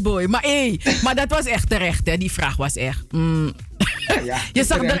 Ai boy, maar dat was echt terecht, hè? Die vraag was echt. Ja, je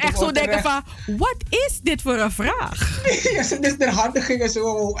zag er echt zo denken van, wat is dit voor een vraag? Ja, dus de handen gingen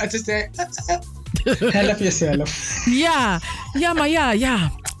zo en ze zei, help jezelf. Ja.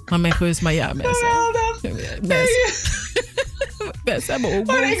 Maar mijn geus, maar ja, mensen. Mensen hebben ook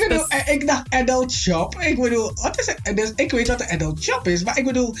maar ik dacht adult shop. Ik bedoel, wat is het? Dus ik weet wat een adult shop is. Maar ik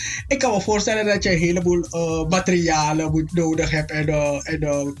bedoel, ik kan me voorstellen dat je een heleboel materialen nodig hebt.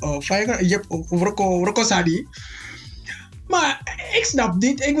 Je hebt Rokosadi. Maar ik snap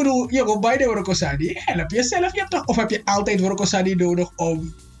niet. Ik bedoel, je gaat bij de Rokosadi. Help jezelf. Of heb je altijd Rokosadi nodig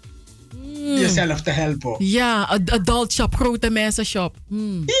om jezelf te helpen? Ja, adult shop, grote mensen shop.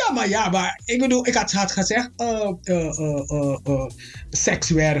 Ja, maar ik bedoel, ik had gezegd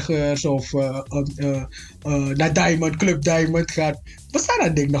sekswerkers of naar Diamond, Club Diamond gaat. Bestaat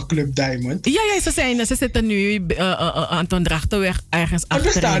dat ding nog, Club Diamond? Ja, ze zitten nu aan Ton Drachtenweg ergens achter.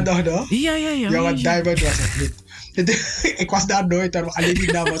 Het bestaat nog? Ja. Ja, want Diamond was het niet. Ik was daar nooit, maar alleen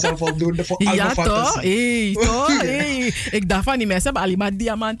die naam was al voldoende voor alle fantasie. Toch? Ik dacht van die mensen hebben alleen maar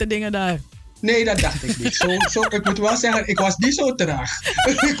diamanten dingen daar. Nee, dat dacht ik niet. Zo, ik moet wel zeggen, ik was niet zo traag.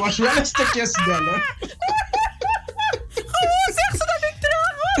 Ik was wel een stukje sneller. Hoe zegt ze dat ik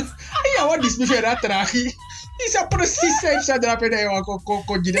traag was? Ja, want die is niet meer traag. Die zou precies 5 drap in de Ik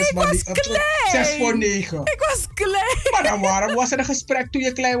was klein. 6 voor 9. Ik was klein. Maar dan waarom was er een gesprek toen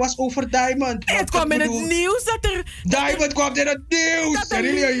je klein was over Diamond? Het kwam in het nieuws dat er... Diamond kwam in het nieuws. Dat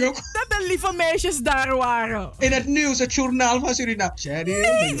de lieve meisjes daar waren. In het nieuws, het journaal van Suriname.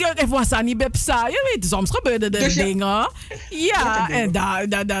 Nee, ik was aan die bepsa. Je weet, soms gebeurden er dus dingen. Ja, en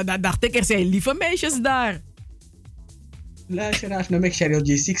daar dacht ik, er zijn lieve meisjes daar. Luisteraars, nou, ik zei dat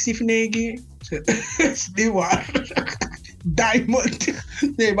J60 negi. Is niet waar. Diamond.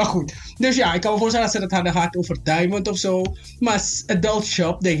 Nee, maar goed. Dus ja, ik kan me voorstellen dat ze het hadden gehad over Diamond of zo. Maar adult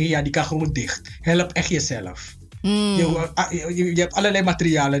shop, denk je, ja, die kan gewoon dicht. Help echt jezelf. Je hebt allerlei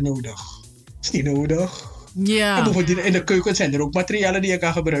materialen nodig. Is niet nodig. Ja. En bijvoorbeeld in de keuken zijn er ook materialen die je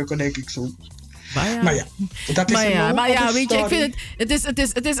kan gebruiken, denk ik zo. Maar ja, dat is weet je, ik vind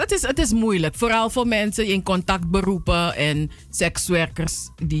het is moeilijk. Vooral voor mensen in contactberoepen en sekswerkers.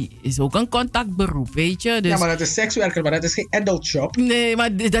 Die is ook een contactberoep, weet je. Dus... Ja, maar dat is sekswerker, maar dat is geen adult shop. Nee,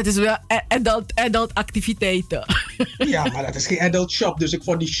 maar dat is wel adult activiteiten. Ja, maar dat is geen adult shop. Dus ik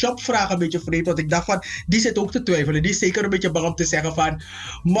vond die shopvraag een beetje vreemd. Want ik dacht van, die zit ook te twijfelen. Die is zeker een beetje bang om te zeggen van...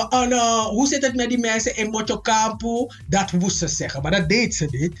 Maar hoe zit het met die mensen in Mochocampo? Dat moest ze zeggen, maar dat deed ze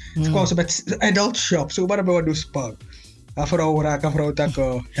niet. Ze kwam ze met adult shop. Zo maar hebben we dus span. Een vrouw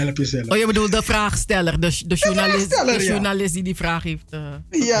help jezelf. Oh, je bedoelt de vraagsteller, de journalist die die vraag heeft.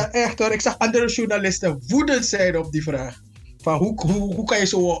 Ja, echt hoor. Ik zag andere journalisten woedend zijn op die vraag. Van hoe kan je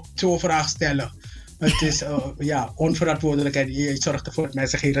zo'n vraag stellen? Het is onverantwoordelijk en je zorgt ervoor dat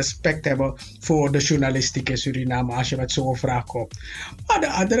mensen geen respect hebben voor de journalistiek in Suriname als je met zo'n vraag komt. Maar aan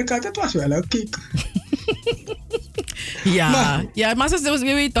de andere kant, het was wel een kick. Maar je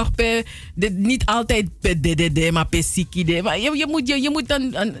weet toch, niet altijd per maar per sikide. Maar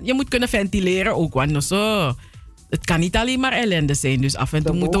je moet kunnen ventileren ook, want zo. Het kan niet alleen maar ellende zijn, dus af en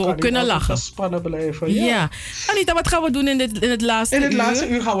toe moeten we ook kunnen lachen. Gespannen blijven. Ja. Anita, wat gaan we doen in het laatste uur? In het laatste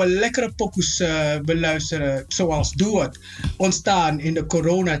uur gaan we lekkere pokoes beluisteren, zoals Doe Het. Ontstaan in de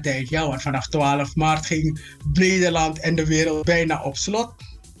coronatijd. Ja, want vanaf 12 maart ging Nederland en de wereld bijna op slot.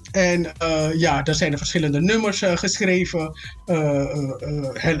 En daar zijn er verschillende nummers geschreven.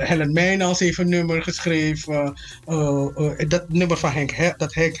 Helen Mijnals heeft een nummer geschreven. Dat nummer van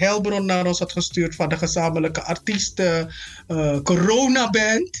Henk Helbron naar ons had gestuurd van de gezamenlijke artiesten. Corona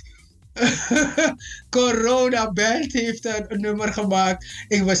Band. Corona Band heeft een nummer gemaakt.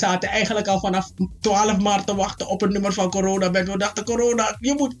 We zaten eigenlijk al vanaf 12 maart te wachten op een nummer van Corona Band. We dachten, Corona,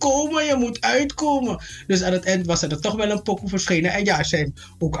 je moet komen, je moet uitkomen. Dus aan het eind was er toch wel een pokoe verschenen. En ja, er zijn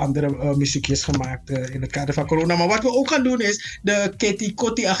ook andere muziekjes gemaakt in het kader van corona. Maar wat we ook gaan doen is de Kitty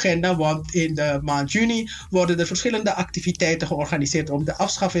Kotti agenda. Want in de maand juni worden er verschillende activiteiten georganiseerd om de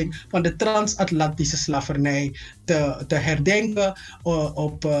afschaffing van de transatlantische slavernij te herdenken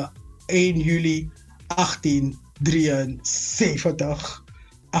op 1 juli 1873,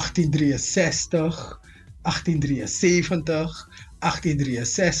 1863, 1873,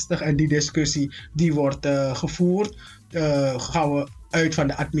 1863. En die discussie die wordt gevoerd. Gaan we uit van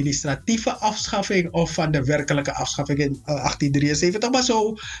de administratieve afschaffing of van de werkelijke afschaffing in 1873. Maar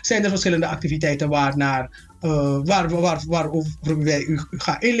zo zijn er verschillende activiteiten waarover wij u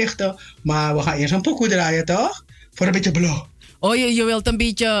gaan inlichten. Maar we gaan eerst een pokoe draaien, toch? Voor een beetje blauw. Oh, je wilt een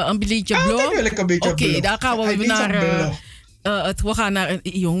beetje blauw? Ja, wil ik een beetje blauw. Oké, dan gaan we naar... we gaan naar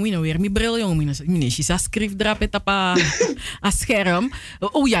jongen weer mijn bril jongen je zag schrift drap het op een scherm.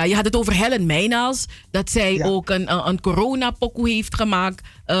 Oh ja, je had het over Helen Mijnals dat zij ook een corona pokoe heeft gemaakt.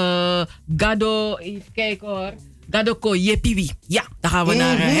 Gado, even kijken hoor. Gado Koyepiwi. Ja, dan gaan we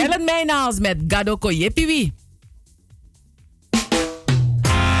naar Helen Mijnals met Gado Koyepiwi.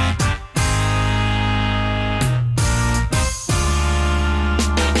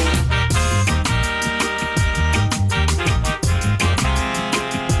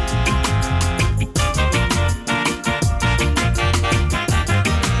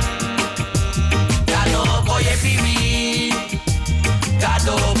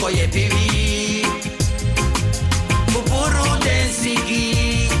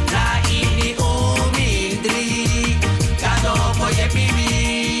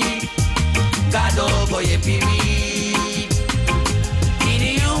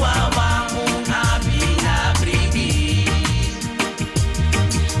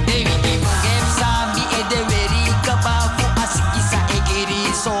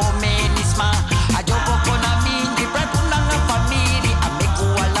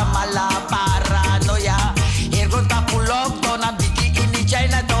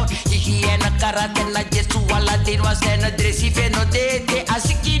 Karatena Jesu wala din was en adresi feno dete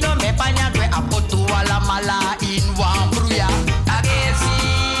asikino me panya kwe apotu wala mala in wan bruya agesi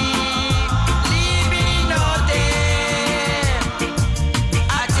libino de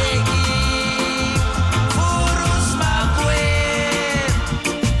ateki furus makwe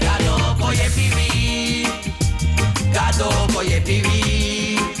gado boye piwi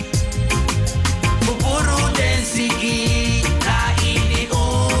pupuru densigi na ini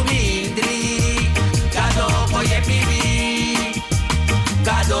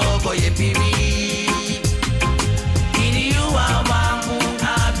Gado boye piwi ini yuwa wangu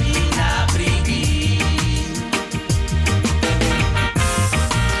abina bribi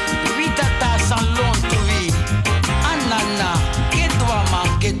Vitata salon tuwi Anana kedwa man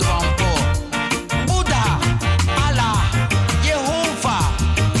kedwa po Buddha Allah Jehovah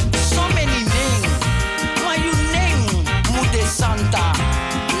so many name ma you name mude santa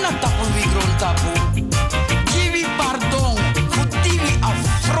natapu wi grontapu Give pardon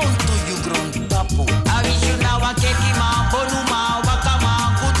affront to you, grown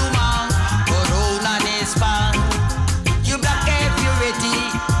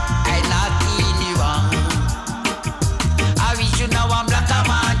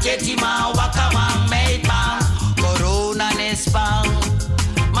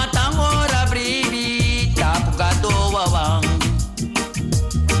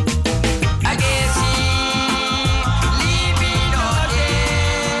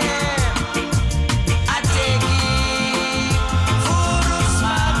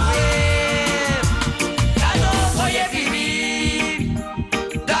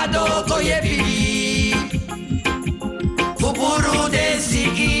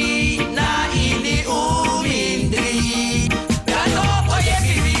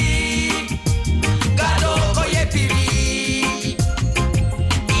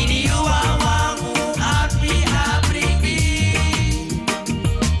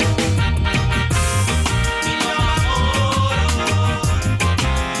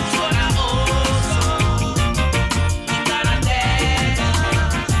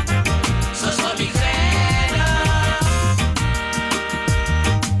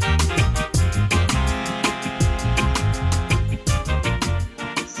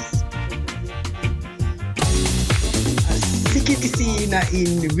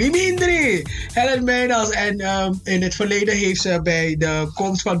in Wimindri. Helen Meijners. En in het verleden heeft ze bij de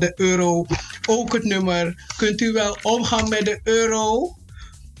komst van de euro ook het nummer. Kunt u wel omgaan met de euro?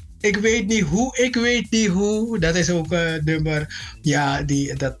 Ik weet niet hoe. Dat is ook het nummer, ja,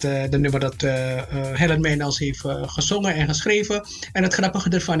 de nummer dat Helen Meijners heeft gezongen en geschreven. En het grappige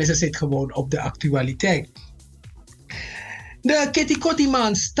ervan is, het zit gewoon op de actualiteit. De Kitty Kotti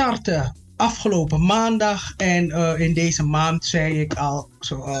maand startte afgelopen maandag. En in deze maand, zei ik al,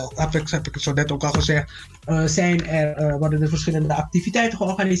 heb ik het zo net ook al gezegd, worden er verschillende activiteiten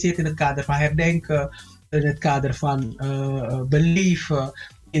georganiseerd in het kader van herdenken, in het kader van believen,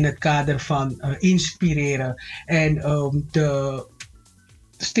 in het kader van inspireren. En de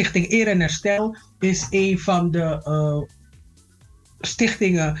Stichting Eer en Herstel is een van de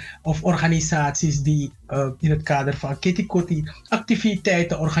stichtingen of organisaties die in het kader van Kitty Kotti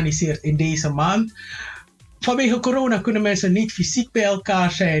activiteiten organiseert in deze maand. Vanwege corona kunnen mensen niet fysiek bij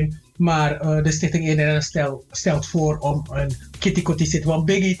elkaar zijn, maar de Stichting Eer en Herstel stelt voor om een Kitty Kotti Sit One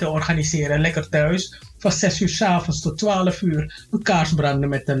Biggie te organiseren, lekker thuis. Van 6 uur 's avonds tot 12 uur een kaars branden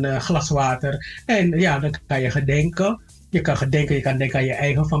met een glas water. En ja, dan kan je gedenken. Je kan denken aan je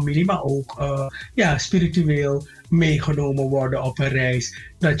eigen familie, maar ook spiritueel meegenomen worden op een reis.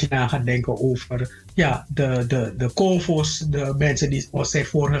 Dat je na gaat denken over de convo's, de mensen die ons zijn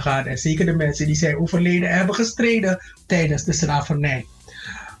voorgegaan en zeker de mensen die zijn overleden en hebben gestreden tijdens de slavernij.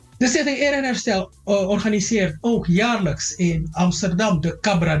 De Stichting Eer en Herstel organiseert ook jaarlijks in Amsterdam de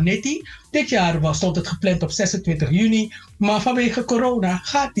Cabranetti. Dit jaar stond het gepland op 26 juni, maar vanwege corona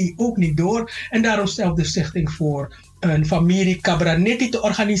gaat die ook niet door. En daarom stelt de stichting voor een familie Cabranetti te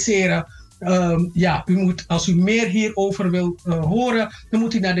organiseren. U moet, als u meer hierover wil horen, dan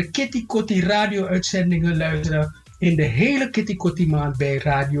moet u naar de Kitty Kotti radio-uitzendingen luisteren in de hele Kitty Kotti maand bij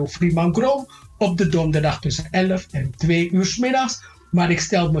Radio Fremangrom op de donderdag tussen 11 en 2 uur 's middags. Maar ik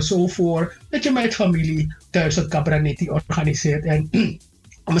stel me zo voor dat je met familie thuis een Cabranetti organiseert. En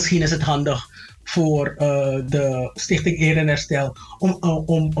misschien is het handig voor de Stichting Eer en Herstel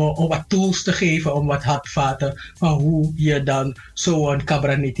om wat tools te geven, om wat handvaten van hoe je dan zo'n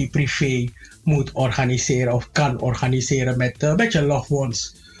Cabranetti privé moet organiseren of kan organiseren met je loved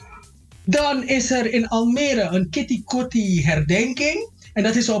ones. Dan is er in Almere een Kitty Kotti herdenking. En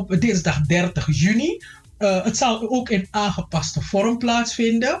dat is op dinsdag 30 juni. Het zal ook in aangepaste vorm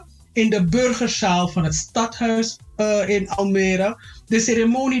plaatsvinden in de burgerzaal van het stadhuis in Almere. De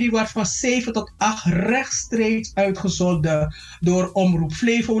ceremonie die wordt van 7 tot 8 rechtstreeks uitgezonden door Omroep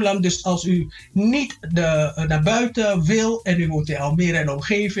Flevoland. Dus als u niet naar buiten wil en u woont in Almere en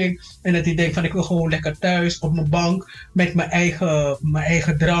omgeving en dat u denkt van ik wil gewoon lekker thuis op mijn bank met mijn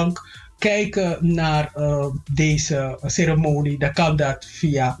eigen drank kijken naar deze ceremonie, dan kan dat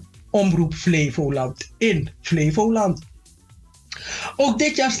via Omroep Flevoland in Flevoland. Ook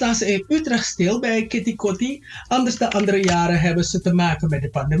dit jaar staan ze in Utrecht stil bij Kitty Kotti. Anders dan andere jaren hebben ze te maken met de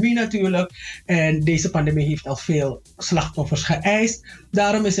pandemie natuurlijk. En deze pandemie heeft al veel slachtoffers geëist.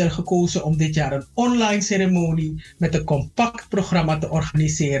 Daarom is er gekozen om dit jaar een online ceremonie met een compact programma te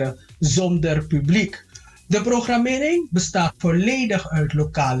organiseren zonder publiek. De programmering bestaat volledig uit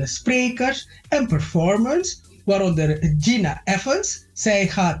lokale sprekers en performers, waaronder Gina Evans. Zij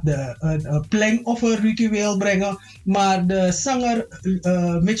gaat een plengofferritueel brengen. Maar de zanger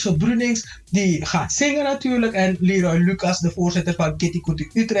Mitchell Brunings, die gaat zingen natuurlijk. En Leroy Lucas, de voorzitter van Kitty Kotti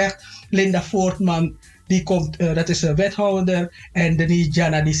Utrecht. Linda Voortman, die komt, dat is een wethouder. En Denise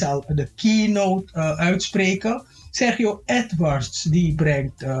Jana, die zal de keynote uitspreken. Sergio Edwards, die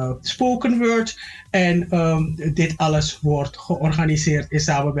brengt spoken word. En dit alles wordt georganiseerd in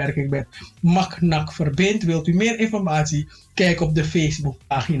samenwerking met Maknak Verbind. Wilt u meer informatie? Kijk op de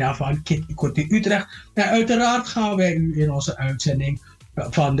Facebookpagina van Kitty Kotti Utrecht. En uiteraard gaan wij u in onze uitzending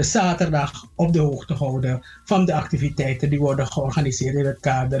van de zaterdag op de hoogte houden van de activiteiten die worden georganiseerd in het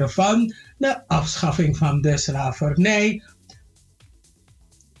kader van de afschaffing van de slavernij.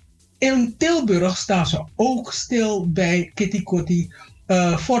 In Tilburg staan ze ook stil bij Kitty Kotti.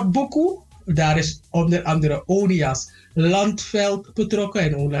 Fort Boekoe, daar is onder andere Onias Landveld betrokken.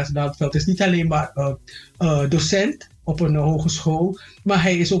 En Onias Landveld is niet alleen maar docent op een hogeschool, maar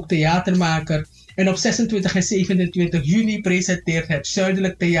hij is ook theatermaker. En op 26 en 27 juni presenteert het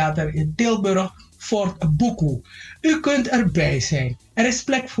Zuidelijk Theater in Tilburg Fort Boekoe. U kunt erbij zijn. Er is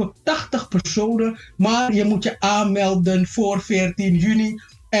plek voor 80 personen, maar je moet je aanmelden voor 14 juni.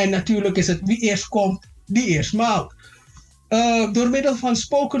 En natuurlijk is het wie eerst komt, die eerst maalt. Door middel van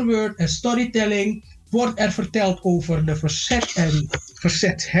spoken word en storytelling wordt er verteld over het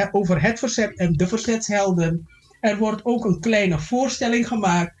verzet en de verzetshelden. Er wordt ook een kleine voorstelling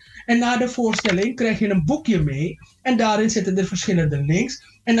gemaakt. En na de voorstelling krijg je een boekje mee. En daarin zitten er verschillende links.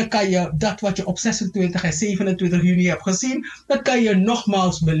 En dan kan je dat wat je op 26 en 27 juni hebt gezien, dat kan je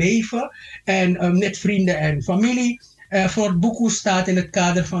nogmaals beleven. En met vrienden en familie. Voor het boekhoe staat in het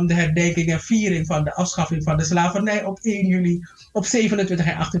kader van de herdenking en viering van de afschaffing van de slavernij op 1 juli. Op 27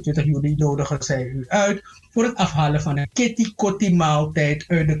 en 28 juli nodigen zij u uit voor het afhalen van een kitty-kotti maaltijd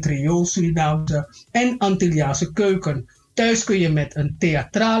uit de Creool, Surinaamse en Antilliaanse keuken. Thuis kun je met een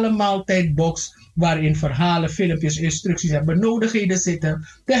theatrale maaltijdbox, waarin verhalen, filmpjes, instructies en benodigdheden zitten,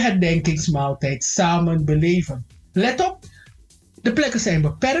 de herdenkingsmaaltijd samen beleven. Let op! De plekken zijn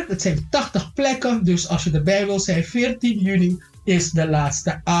beperkt, het zijn 80 plekken, dus als je erbij wil zijn, 14 juni is de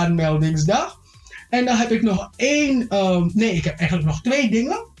laatste aanmeldingsdag. En dan heb ik nog ik heb eigenlijk nog 2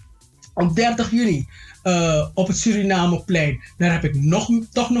 dingen. Op 30 juni op het Surinameplein, daar heb ik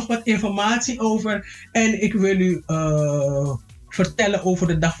toch nog wat informatie over. En ik wil u vertellen over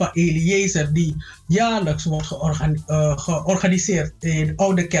de dag van Eliezer, die jaarlijks wordt georganiseerd in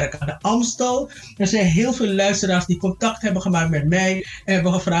Oude Kerk aan de Amstel. Er zijn heel veel luisteraars die contact hebben gemaakt met mij en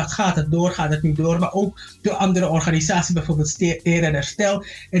hebben gevraagd, gaat het door, gaat het niet door? Maar ook de andere organisaties, bijvoorbeeld Eer en Herstel.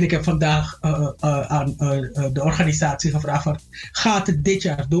 En ik heb vandaag aan de organisatie gevraagd, van, gaat het dit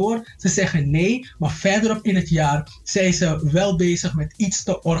jaar door? Ze zeggen nee, maar verderop in het jaar zijn ze wel bezig met iets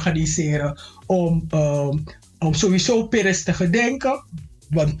te organiseren om sowieso Peres te gedenken.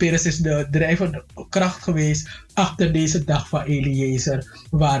 Want Peres is de drijvende kracht geweest achter deze dag van Eliezer,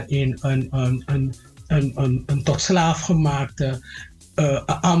 waarin een tot slaaf gemaakte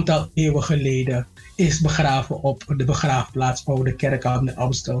aantal eeuwen geleden is begraven op de begraafplaats Oude Kerk aan de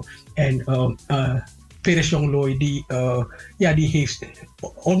Amstel. En Peres Jonglooi die heeft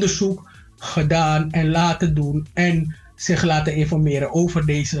onderzoek gedaan en laten doen en zich laten informeren over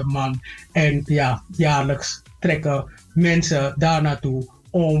deze man. En ja, jaarlijks trekken mensen daar naartoe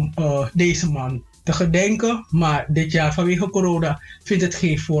om deze man te gedenken. Maar dit jaar vanwege corona vindt het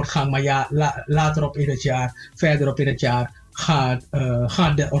geen voortgang. Maar ja, verderop in het jaar gaat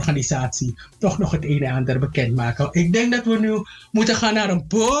de organisatie toch nog het een en ander bekendmaken. Ik denk dat we nu moeten gaan naar een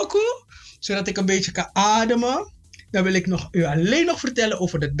pokoe, zodat ik een beetje kan ademen. Dan wil ik u alleen nog vertellen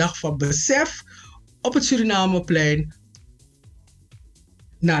over de dag van besef op het Surinameplein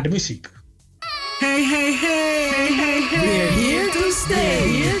na de muziek. Hey, hey, hey, hey, hey. We're here to stay.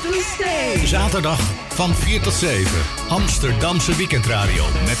 Here to stay. Zaterdag van 4 tot 7. Amsterdamse weekendradio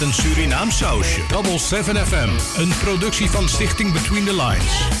met een Surinaams sausje. Double7FM. Een productie van Stichting Between the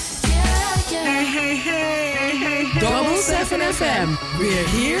Lines. Hey, hey, hey, hey, hey. Double7FM. We're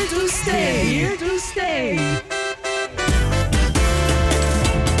here to stay. Here to stay.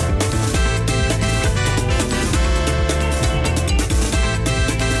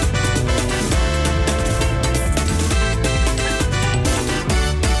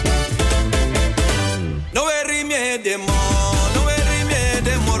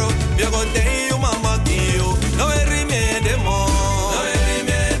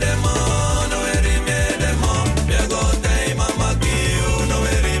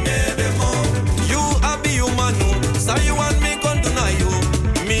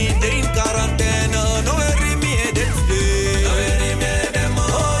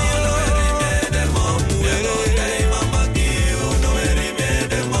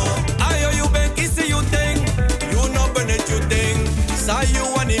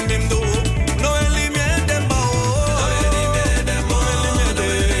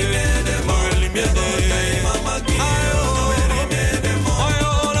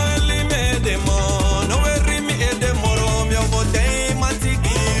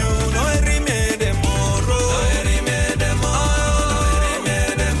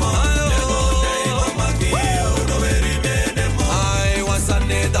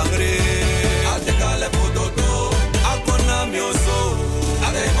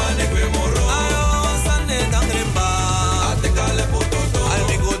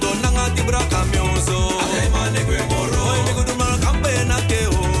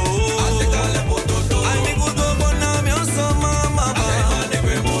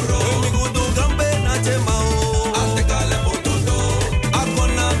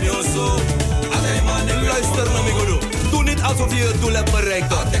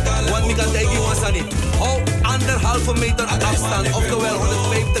 Want ik kan tegen jongens aan niet. Hou 1,5 meter afstand, oftewel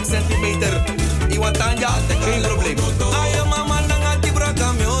 150 centimeter. Iwan Tanja, geen probleem. Ayo mama nanga tibra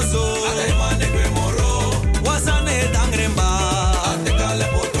kamyoso. Aday mane kwe moro. Wasane dangremba. Atekale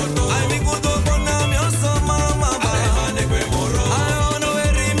pototo. Ay mi kudo kona myoso mama. Aday mane kwe moro. Ayo no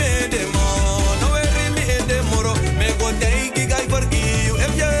eri me demo, no eri me demoro. Me go teiki gai for you.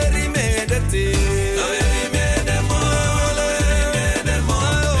 If you eri me de ti. No eri me demo.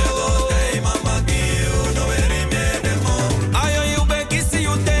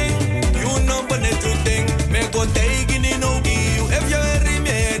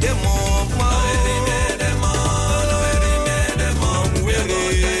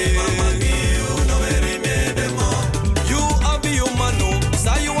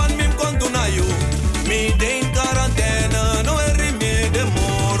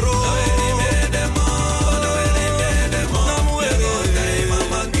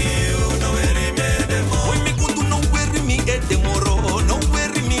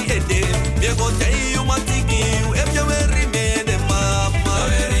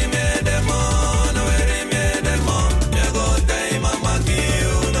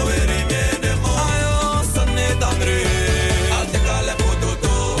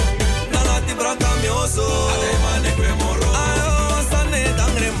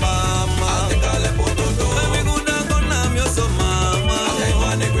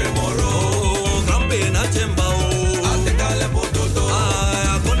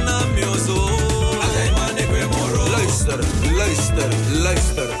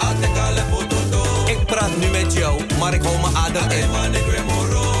 luister. Ik praat nu met jou, maar ik hou mijn adem in.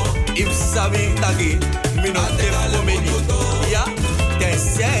 If sabi tagi, mino def comedy. Ja,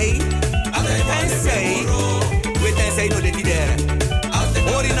 tenzij, we tenzij no dit idee.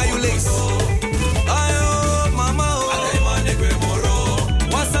 Hoor je naar je lees. Ayo, mama,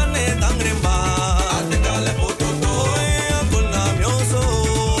 wasane tangremba.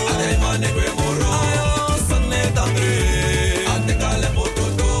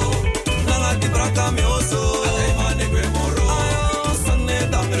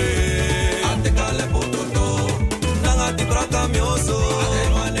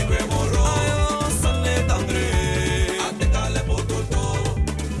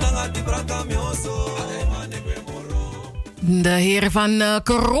 De heren van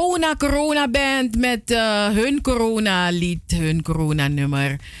Corona Band met hun corona-lied, hun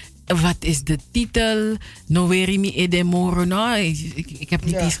corona-nummer. Wat is de titel? Noverimi Edemoro. Nou, ik heb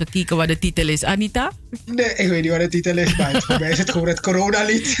niet eens gekeken wat de titel is. Anita? Nee, ik weet niet wat de titel is, maar voor mij is het gewoon het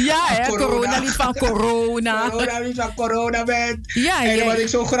coronalied. Ja, hè, coronalied van corona. Coronalied van Corona Band. Ja, en wat ik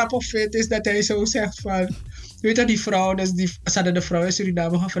zo grappig vind, is dat hij zo zegt van... Weet je, die vrouw, dus ze hadden de vrouw in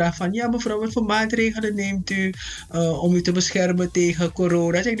Suriname gevraagd van... Ja, mevrouw, wat voor maatregelen neemt u om u te beschermen tegen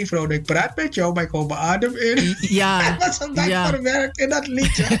corona? Zeg die vrouw, ik praat met jou, maar ik hou mijn adem in. Ja. Wat ze dat verwerkt in dat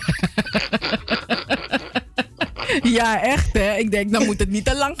liedje. Ja, echt hè. Ik denk, dan moet het niet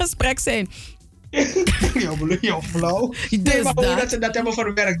een lang gesprek zijn. Jouw flauw. Nee, maar hoe dat ze dat hebben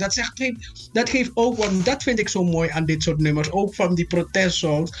verwerkt, dat geeft ook, want dat vind ik zo mooi aan dit soort nummers, ook van die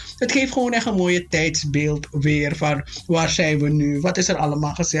protestsongs. Het geeft gewoon echt een mooie tijdsbeeld weer van waar zijn we nu, wat is er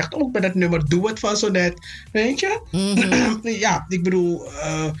allemaal gezegd. Ook bij dat nummer Doe Het van zo net, weet je? Mm-hmm. Ja, ik bedoel,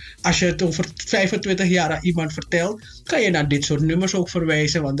 als je het over 25 jaar aan iemand vertelt, kan je naar dit soort nummers ook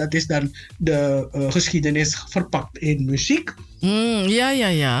verwijzen, want dat is dan de geschiedenis verpakt in muziek. Ja,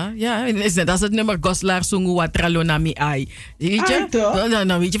 is net als het nummer Goslar Sungu Watralona Mi Ai. Weet je?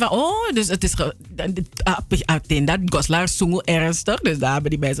 Dan weet je van, oh, dus het is dat Goslar Sungu ernstig. Dus daar hebben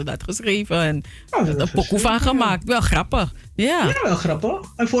die mensen dat geschreven en een pokoe van gemaakt. Wel grappig. Ja, wel grappig.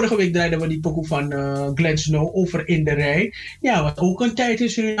 En vorige week draaiden we die pokoe van Glenn Snow over in de rij. Ja, wat ook een tijd in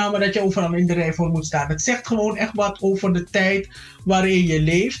Suriname dat je overal in de rij voor moet staan. Het zegt gewoon echt wat over de tijd waarin je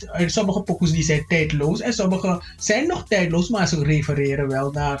leeft. En sommige pokoes die zijn tijdloos en sommige zijn nog tijdloos, maar ze refereren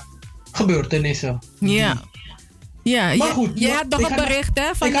wel naar gebeurtenissen. Ja. Ja, maar goed, je had nog een bericht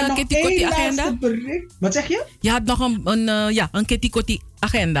hè, van de Kitty Kotti agenda. Wat zeg je? Je had nog een Kitty Kotti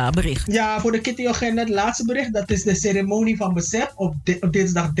agenda bericht. Ja, voor de Kitty agenda het laatste bericht. Dat is de ceremonie van besef op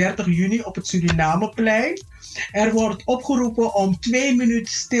dinsdag 30 juni op het Surinameplein. Er wordt opgeroepen om 2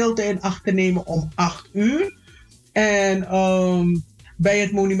 minuten stilte in acht te nemen om 8 uur. En bij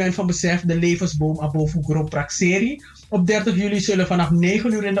het monument van besef de levensboom Abovu Grom Praxeri. Op 30 juli zullen vanaf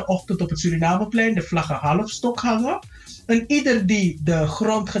 9 uur in de ochtend op het Surinameplein de vlaggen halfstok hangen. En ieder die de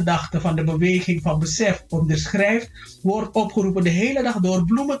grondgedachte van de beweging van besef onderschrijft, wordt opgeroepen de hele dag door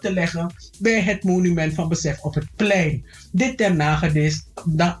bloemen te leggen bij het monument van besef op het plein. Dit ter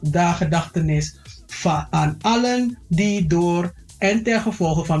nagedachtenis aan allen die door en ten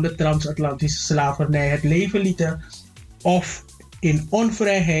gevolge van de transatlantische slavernij het leven lieten of in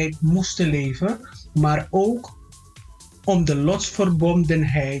onvrijheid moesten leven, maar ook om de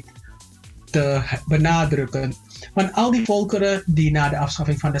lotsverbondenheid te benadrukken. Van al die volkeren die na de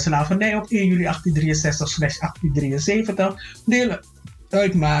afschaffing van de slavernij op 1 juli 1863/1873 deel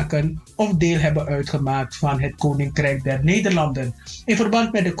uitmaken of deel hebben uitgemaakt van het Koninkrijk der Nederlanden. In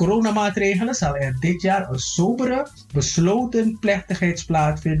verband met de coronamaatregelen zal er dit jaar een sobere, besloten plechtigheid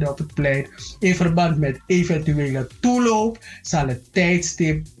plaatsvinden op het plein. In verband met eventuele toeloop zal het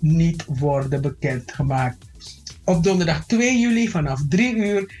tijdstip niet worden bekendgemaakt. Op donderdag 2 juli vanaf 3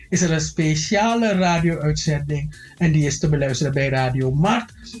 uur is er een speciale radio-uitzending en die is te beluisteren bij Radio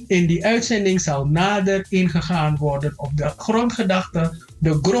Mart. In die uitzending zal nader ingegaan worden op de grondgedachte,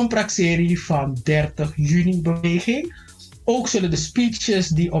 de grondpraxerie van 30 juni beweging. Ook zullen de speeches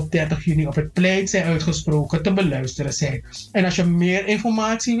die op 30 juni op het plein zijn uitgesproken te beluisteren zijn. En als je meer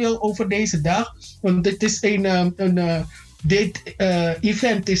informatie wil over deze dag, want dit is dit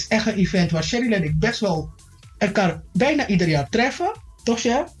event is echt een event waar Sheryl en ik best wel elkaar bijna ieder jaar treffen, toch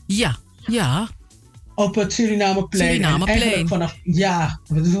Chef? Ja. Op het Surinameplein. Dat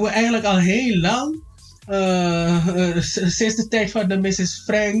doen we eigenlijk al heel lang. Sinds de tijd van de Mrs.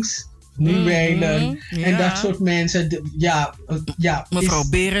 Franks Nieuwijlen en dat soort mensen. Mevrouw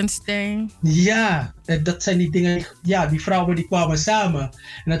Berenstein. Ja, dat zijn die dingen. Ja, die vrouwen die kwamen samen.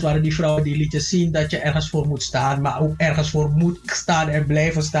 En dat waren die vrouwen die lieten zien dat je ergens voor moet staan, maar ook ergens voor moet staan en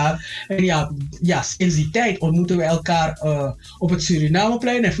blijven staan. En ja, sinds die tijd ontmoeten we elkaar op het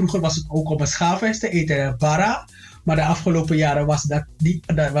Surinameplein. En vroeger was het ook op een schaalvesten, eten en bara. Maar de afgelopen jaren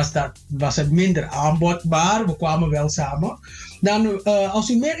was het minder aanbodbaar. We kwamen wel samen. Dan, als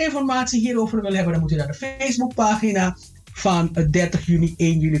u meer informatie hierover wil hebben, dan moet u naar de Facebookpagina van het 30 juni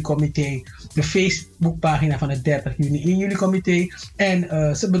 1 juli comité. De Facebookpagina van het 30 juni 1 juli comité. En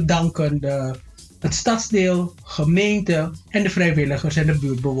ze bedanken het stadsdeel, gemeente en de vrijwilligers en de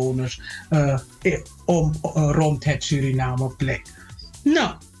buurtbewoners rond het Surinameplein.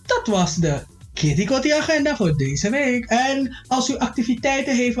 Nou, dat was de Kitty Kotti agenda voor deze week. En als u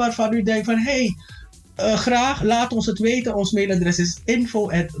activiteiten heeft waarvan u denkt van graag, laat ons het weten. Ons mailadres is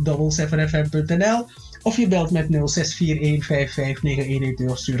info@double7fm.nl of je belt met 0641559110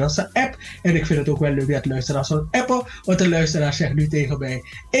 of stuur ons een app. En ik vind het ook wel leuk dat luisteraars van appen, want de luisteraar zegt nu tegen mij: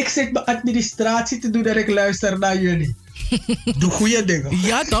 ik zit mijn administratie te doen en ik luister naar jullie. Doe goede dingen.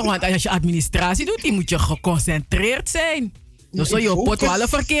 Ja toch, want als je administratie doet, dan moet je geconcentreerd zijn. Dus zo je pot wel een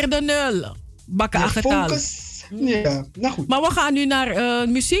verkeerde nul. Bakken aangetalen. Ja, nou goed. Maar we gaan nu naar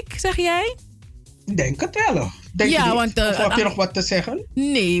muziek, zeg jij? Denk het wel. Of heb je nog wat te zeggen?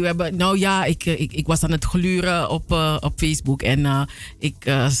 Nee, we hebben, ik was aan het gluren op Facebook en ik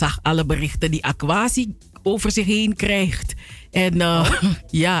zag alle berichten die Aquasi over zich heen krijgt. En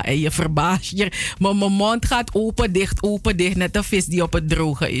en je verbaast je. Maar mijn mond gaat open, dicht, net een vis die op het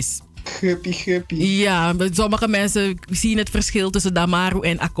droge is. Guppie. Ja, sommige mensen zien het verschil tussen Damaru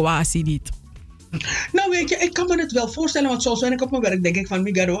en Aquasi niet. Nou weet je, ik kan me het wel voorstellen, want soms ben ik op mijn werk, denk ik van,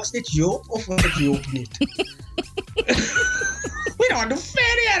 Migaro, was dit Joop of was het Joop niet? Doe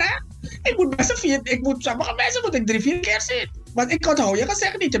verder, hè? Sommige mensen moet ik 3-4 keer zien. Want ik onthoud je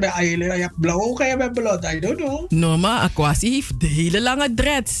gezegd niet, je hebt blauwe ogen en je bent blond, I don't know. No, maar Aquasi heeft de hele lange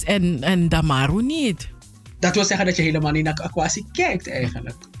dreads en Damaru niet. Dat wil zeggen dat je helemaal niet naar Aquasi kijkt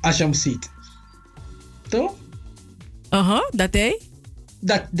eigenlijk, als je hem ziet. Toch? Dat hij?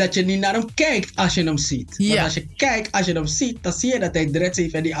 Dat je niet naar hem kijkt als je hem ziet. Ja. Want als je kijkt, als je hem ziet, dan zie je dat hij dreads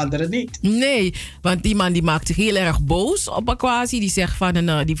heeft en die andere niet. Nee, want die man die maakt zich heel erg boos op Aquasi. Die zegt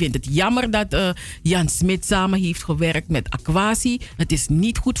die vindt het jammer dat Jan Smit samen heeft gewerkt met Aquasi. Het is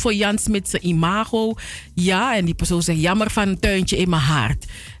niet goed voor Jan Smit zijn imago. Ja, en die persoon zegt jammer van een tuintje in mijn hart.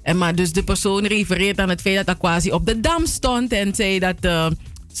 Maar dus de persoon refereert aan het feit dat Aquasi op de Dam stond en zei dat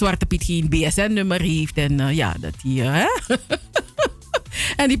Zwarte Piet geen BSN-nummer heeft. En dat hij...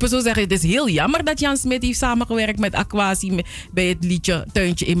 En die persoon zegt, het is heel jammer dat Jan Smit heeft samengewerkt met Aquasi bij het liedje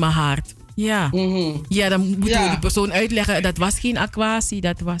Tuintje in mijn hart. Ja, ja dan moeten we die persoon uitleggen, dat was geen Aquasi,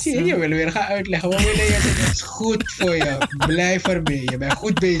 dat was... Zie je, je wil weer gaan uitleggen, we willen je zeggen, het is goed voor je, blijf ermee, je bent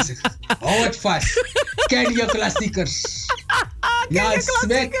goed bezig. Hou het vast, ken je klassiekers. Jan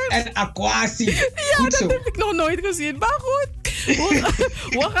Smit en Aquasi. Ja, goed dat zo. Heb ik nog nooit gezien, maar goed.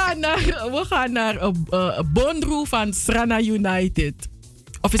 We gaan naar Bondroe van Srana United.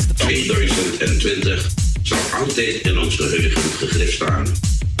 Of is het 2020 zal altijd in ons geheugen gegrift staan.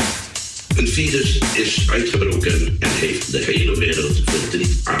 Een virus is uitgebroken en heeft de hele wereld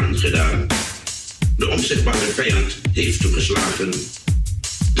verdriet aangedaan. De onzichtbare vijand heeft toegeslagen.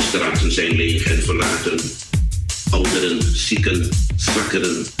 De straten zijn leeg en verlaten. Ouderen, zieken,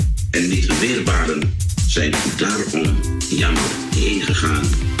 zwakkeren en niet weerbaren zijn daarom jammer heen gegaan.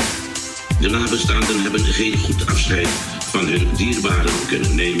 De nabestaanden hebben geen goed afscheid van hun dierbaren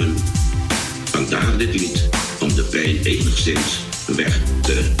kunnen nemen. Vandaar dit lied om de pijn enigszins weg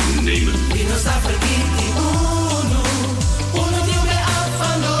te nemen.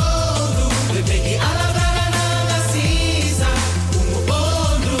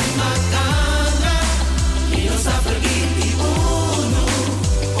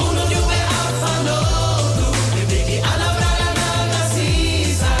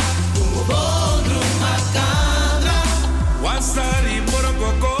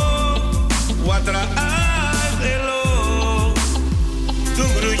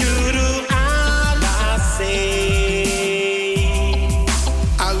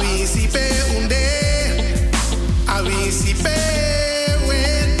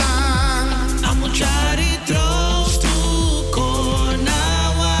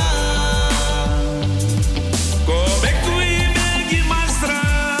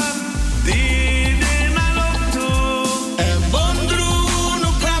 Bondru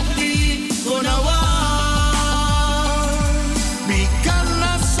no krapi, gonna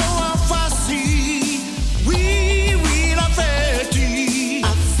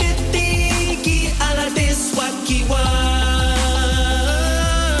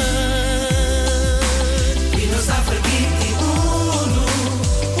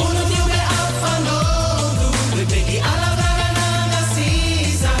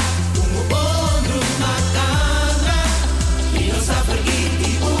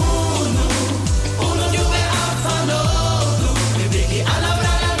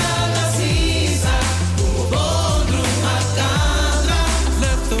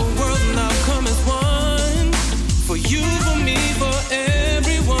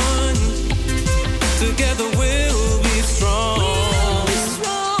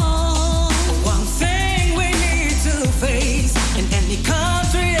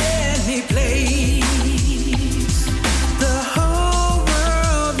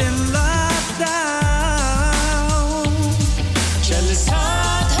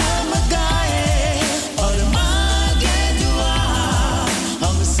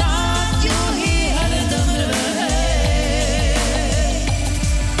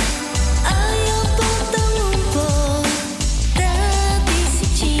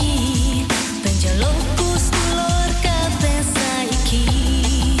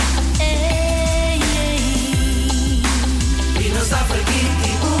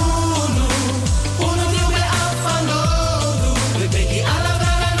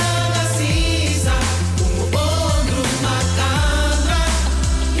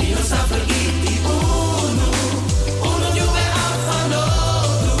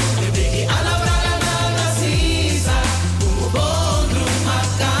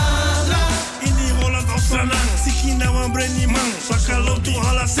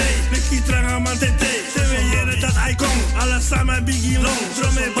long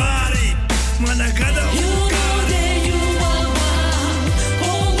from me body. Man, I got a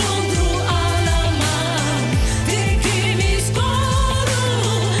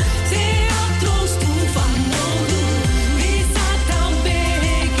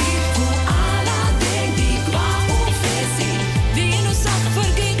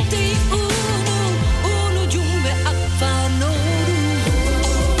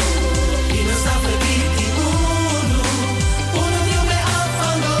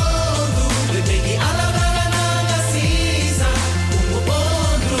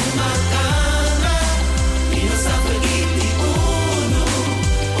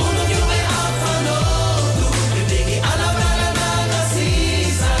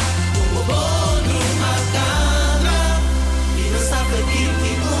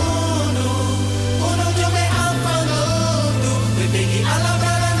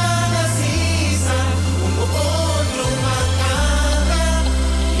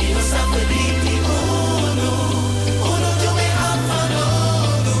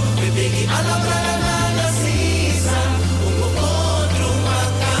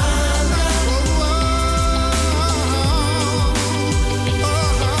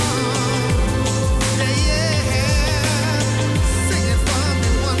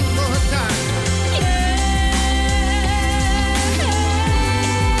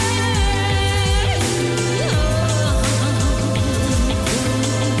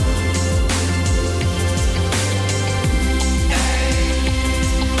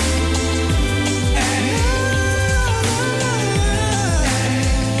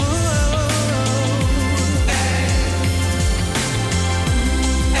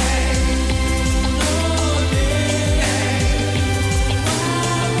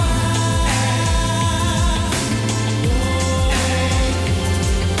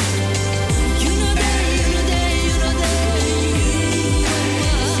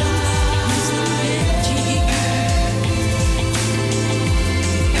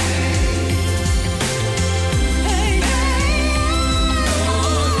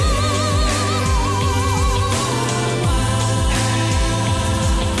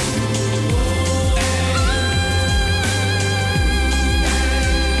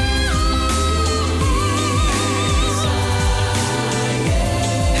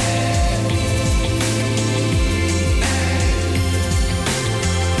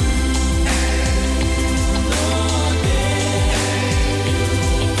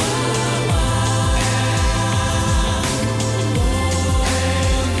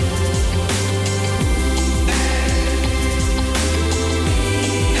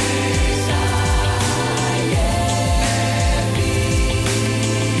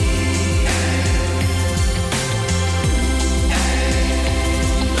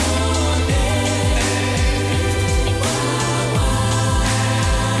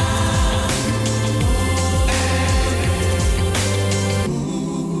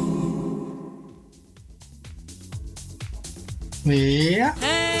Ja.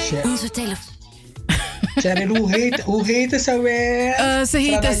 Onze telefoon. Cheryl, hoe heette ze weer? Ze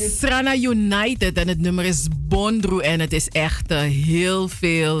heette Srana United en het nummer is Bondru. En het is echt heel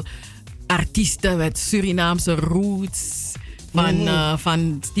veel artiesten met Surinaamse roots.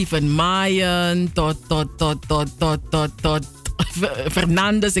 Van Steven Mayen tot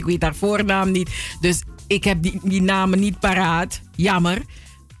Fernandes. Ik weet haar voornaam niet. Dus ik heb die namen niet paraat. Jammer.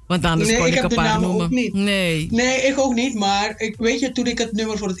 Want anders kon ik een paar noemen. Ook niet. Nee, ik ook niet. Maar weet je, toen ik het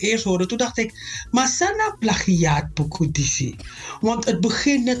nummer voor het eerst hoorde, toen dacht ik, maar sana plagiaat pokoe disi. Want het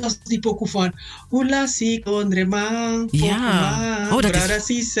begint net als die pokoe van Hula si kondremang, ja. Oh, dat is...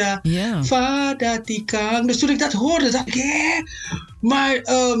 Sisa, ja. Fada tikang. Dus toen ik dat hoorde, dacht ik, hè? Maar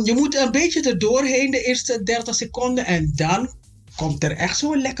je moet een beetje erdoorheen de eerste 30 seconden en dan komt er echt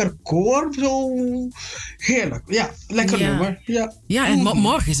zo'n lekker koor. Zo heerlijk. Ja, lekker nummer. Ja, en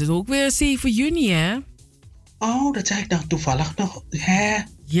morgen is het ook weer 7 juni, hè? Oh, dat zei ik nou toevallig nog. Hè?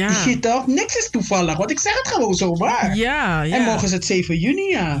 Ja. Je ziet toch? Niks is toevallig, want ik zeg het gewoon zomaar. Ja. En morgen is het 7 juni,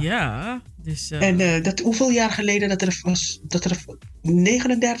 ja. Ja. Dus, en hoeveel jaar geleden dat er was? Dat er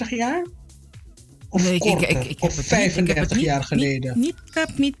 39 jaar? Of nee, korter? Ik of 35 jaar geleden? Ik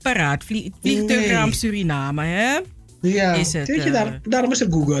heb niet paraat. Vliegtuigraam Suriname, hè? Ja, is het, weet je, daarom is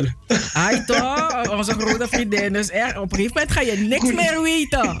het Google. Ai toch, onze grote vriendin. Dus echt, op een gegeven moment ga je niks meer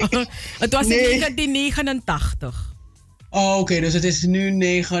weten. Het was in 1989. Oh, oké, dus het is nu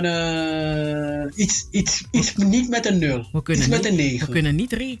iets niet met een 0. Iets met een 9. We kunnen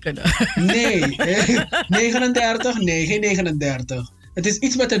niet rekenen. Nee, 39, nee, geen 39. Het is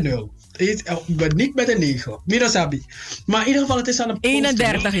iets met een 0. Niet met een 9. Mirasabi. Maar in ieder geval, het is al een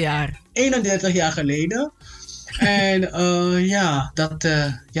 31 jaar. 31 jaar geleden. En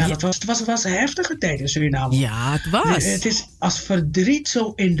dat was een heftige tijd in Suriname. Ja, het was. Het is als verdriet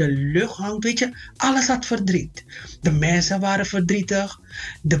zo in de lucht hangt, weet je. Alles had verdriet. De mensen waren verdrietig.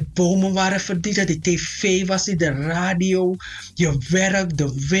 De bomen waren verdrietig. De tv was er, de radio, je werk,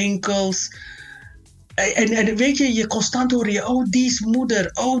 de winkels. En weet je, je constant hoor je, oh die is moeder,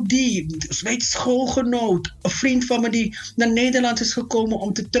 oh die, weet schoolgenoot. Een vriend van me die naar Nederland is gekomen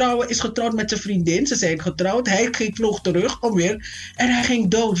om te trouwen, is getrouwd met zijn vriendin. Ze zijn getrouwd, hij vloog terug alweer en hij ging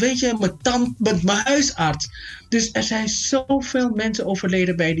dood. Weet je, met mijn huisarts. Dus er zijn zoveel mensen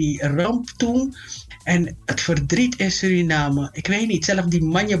overleden bij die ramp toen. En het verdriet in Suriname, ik weet niet, zelfs die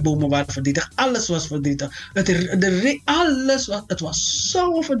manjebomen waren verdrietig. Alles was verdrietig. Het was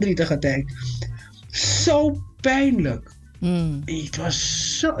zo'n verdrietige tijd. Zo pijnlijk. Het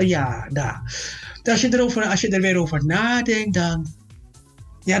was zo, Als je er weer over nadenkt, dan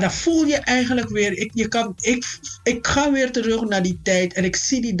voel je eigenlijk weer. Ik ga weer terug naar die tijd en ik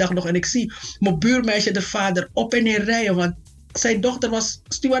zie die dag nog en ik zie mijn buurmeisje, de vader, op en neer rijden, want zijn dochter was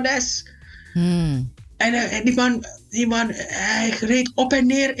stewardess. En die man, hij reed op en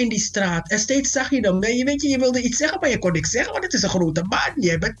neer in die straat. En steeds zag je hem. Je wilde iets zeggen, maar je kon niks zeggen, want het is een grote man.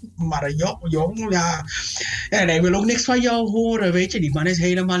 Je bent maar een jong, ja. En hij wil ook niks van jou horen, weet je. Die man is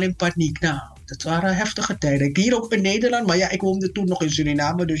helemaal in paniek. Nou, dat waren heftige tijden. Hier ook in Nederland, maar ja, ik woonde toen nog in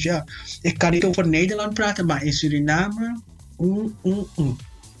Suriname. Dus ja, ik kan niet over Nederland praten, maar in Suriname...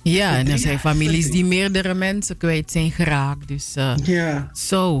 Ja, en er zijn families die meerdere mensen kwijt zijn geraakt. Dus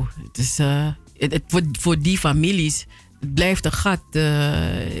het is... voor die families blijft een gat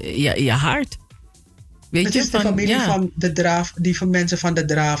je hart. Weet het je, is de familie van de van mensen van de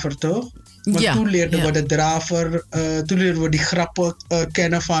draver, toch? Want toen leerden we de draver, toen leerden we die grappen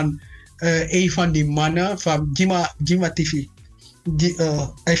kennen van een van die mannen, van Jima TV.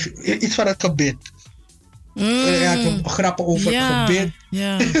 Iets van het gebed. Hij had grappen over het gebed.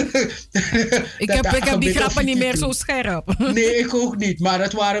 Ja. ik heb die grappen niet meer zo scherp. Nee, ik ook niet. Maar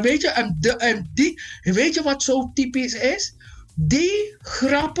het waren, weet je, weet je wat zo typisch is? Die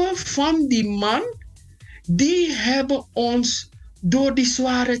grappen van die man, die hebben ons door die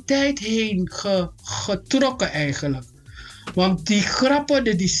zware tijd heen getrokken eigenlijk. Want die grappen,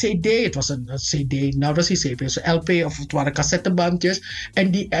 die CD, het was een CD, nou dat is een CD, een LP of het waren cassettebandjes.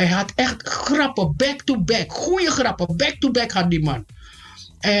 En hij had echt grappen, back-to-back, goede grappen, back-to-back had die man.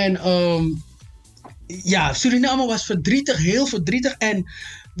 En Suriname was verdrietig, heel verdrietig. En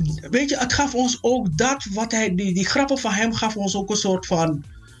weet je, het gaf ons ook dat, wat die grappen van hem gaf ons ook een soort van,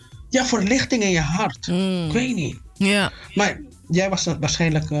 verlichting in je hart. Ik weet niet. Ja. Maar jij was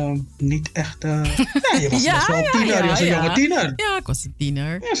waarschijnlijk niet echt... je was best wel een tiener. Je was een jonge tiener. Ja, ik was een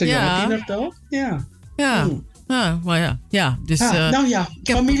tiener. Ja, een jonge tiener toch? Ja. Ja. Maar ja. Dus,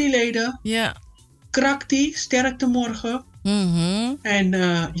 familieleden. Ja. Krakti, sterkte morgen. En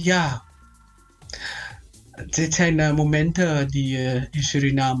dit zijn momenten die in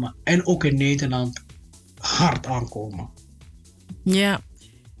Suriname en ook in Nederland hard aankomen. Ja.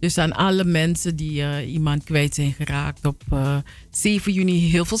 Dus aan alle mensen die iemand kwijt zijn geraakt op 7 juni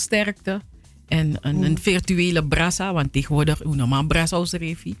heel veel sterkte. En een virtuele brasa, want tegenwoordig normaal brasa als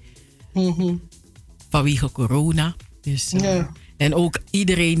refi. Vanwege corona. Dus, en ook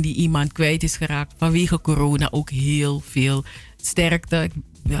iedereen die iemand kwijt is geraakt vanwege corona ook heel veel sterkte. Ik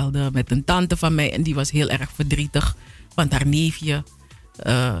belde met een tante van mij en die was heel erg verdrietig. Want haar neefje,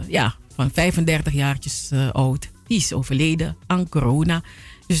 van 35 jaartjes oud, die is overleden aan corona.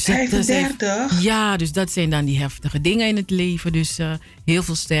 Dus 35? Ja, dus dat zijn dan die heftige dingen in het leven. Dus heel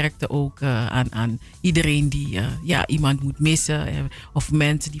veel sterkte ook aan iedereen die iemand moet missen. Of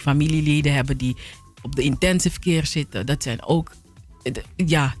mensen die familieleden hebben die op de intensive care zitten. Dat zijn ook,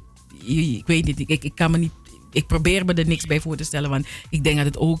 ik weet niet, ik kan me niet... Ik probeer me er niks bij voor te stellen, want ik denk dat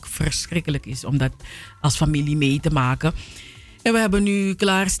het ook verschrikkelijk is om dat als familie mee te maken. En we hebben nu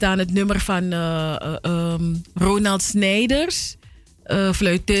klaarstaan het nummer van Ronald Snijders.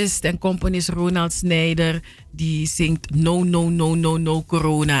 Fluitist en componist Ronald Snijder. Die zingt No, no, no, no, no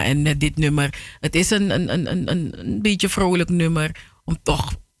corona. En met dit nummer, het is een beetje vrolijk nummer. Om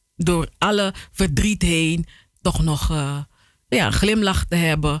toch door alle verdriet heen toch nog een glimlach te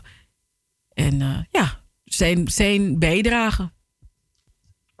hebben. En zijn bijdrage.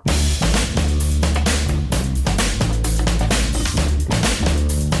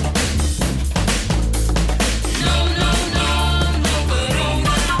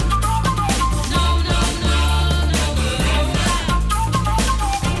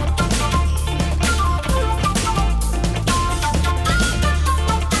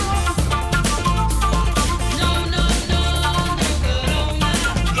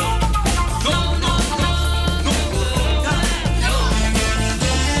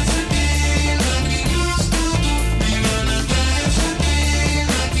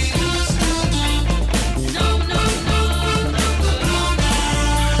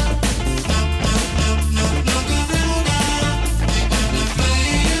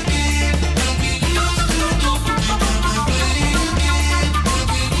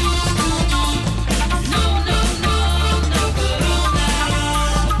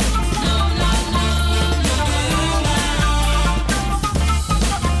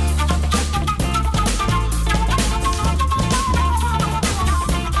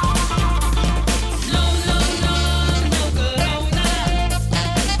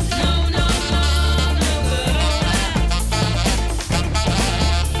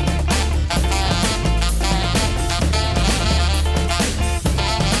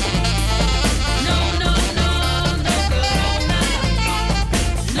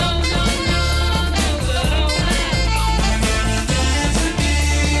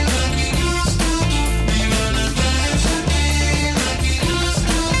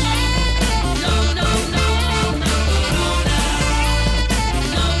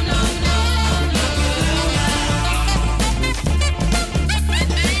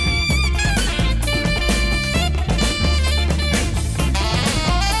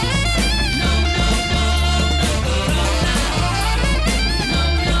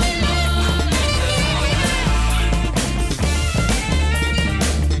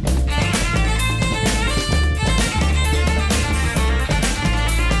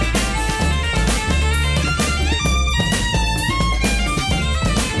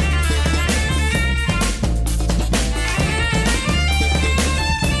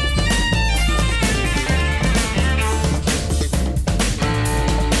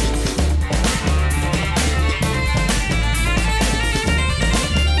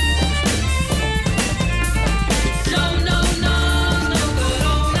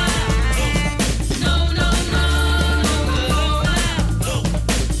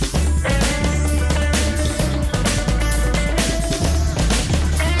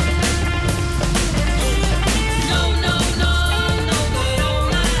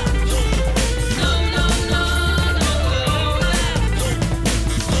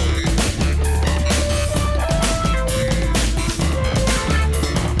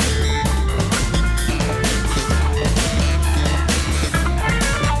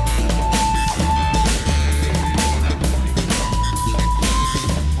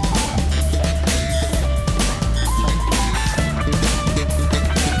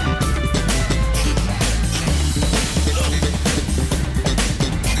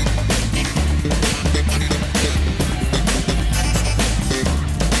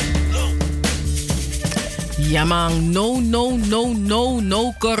 Ja man,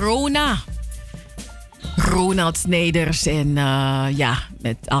 no corona. Ronald Snijders en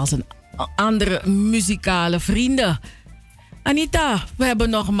met al zijn andere muzikale vrienden. Anita, we hebben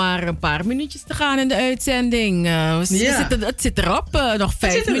nog maar een paar minuutjes te gaan in de uitzending. Het zit erop, nog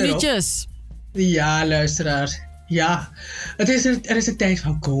 5 minuutjes. Ja, luisteraars. Ja, er is een tijd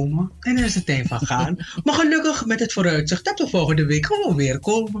van komen en er is een tijd van gaan. Maar gelukkig met het vooruitzicht dat we volgende week gewoon weer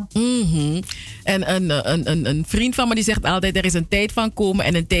komen. En een vriend van me die zegt altijd, er is een tijd van komen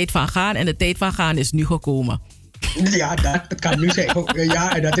en een tijd van gaan. En de tijd van gaan is nu gekomen. Ja, dat kan nu zijn.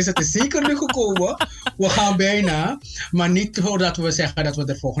 Ja, en dat is het zeker nu gekomen. We gaan bijna. Maar niet voordat we zeggen dat we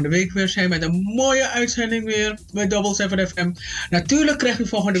er volgende week weer zijn met een mooie uitzending weer bij Double7FM. Natuurlijk krijgt u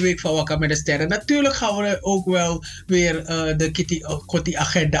volgende week van Wakka met de Sterren. Natuurlijk gaan we ook wel weer de Kitty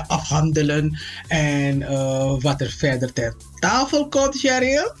agenda afhandelen. En wat er verder ter tafel komt,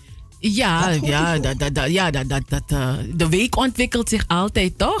 Cheryl. De week ontwikkelt zich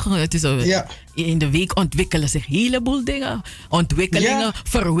altijd, toch? Het is in de week ontwikkelen zich een heleboel dingen. Ontwikkelingen,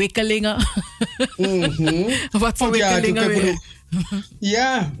 verwikkelingen. Wat verwikkelingen weer?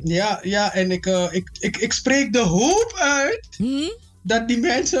 Ja. En ik spreek de hoop uit dat die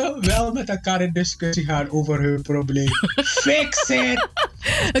mensen wel met elkaar in discussie gaan over hun probleem. Fix it!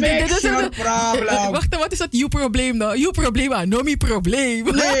 Fix your problem! Wacht, wat is dat you probleem nou? You probleem, no me probleem.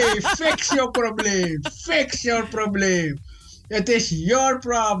 Nee, fix your probleem. Fix your probleem. Het is your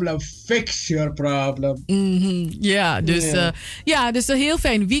problem. Fix your problem. Dus een heel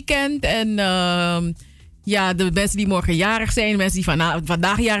fijn weekend. En de mensen die morgen jarig zijn, mensen die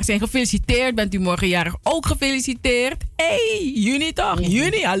vandaag jarig zijn, gefeliciteerd. Bent u morgen jarig ook gefeliciteerd? Hey, juni toch?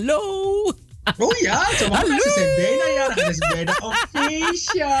 Juni, hallo. Oh ja, sommige mensen zijn bijna jarig. Het is bijna een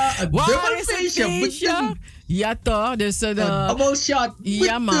feestje. Een dubbel feestje. Ja toch, dus double shot.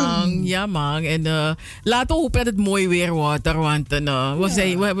 Ja man. En laten we hopen dat het mooi weer wordt. Want we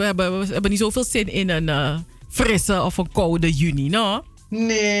hebben niet zoveel zin in een frisse of een koude juni, no?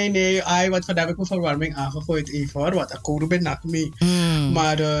 Nee. Want vandaag heb ik mijn verwarming aangegooid even hoor. Want ik koude ben nak mee.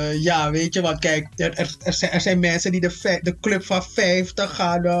 Maar weet je wat, kijk. Er zijn mensen die de club van 50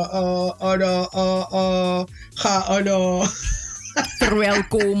 gaan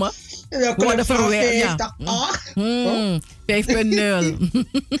verwelkomen. De club van 50. 5.0.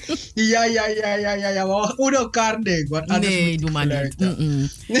 Ja. We moeten elkaar denken. Want anders nee, doe maar niet.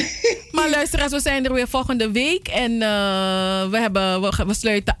 Maar luisteraars, we zijn er weer volgende week. En we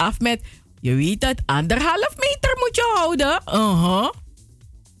sluiten af met... Je weet het, 1,5 meter moet je houden.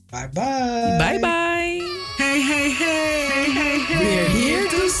 Bye bye. Bye bye. Hey. We're here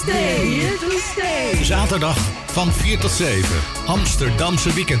to stay. Zaterdag van 4 tot 7.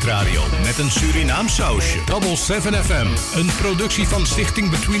 Amsterdamse weekendradio met een Surinaams sausje. Double7FM. Een productie van Stichting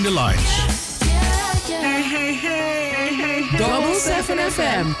Between the Lines. Hey.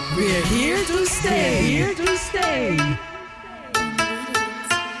 Double7FM. We're here to stay.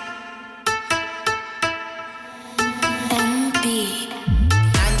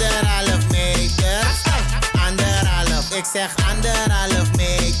 Ik zeg 1,5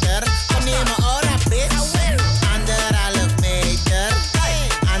 meter. Kom neem me ora, bitch. 1,5 meter.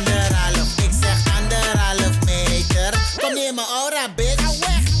 1,5. Ik zeg 1,5 meter. Kom neem me ora, bitch.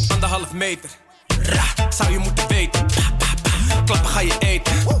 1,5 meter. Zou je moeten weten. Klappen ga je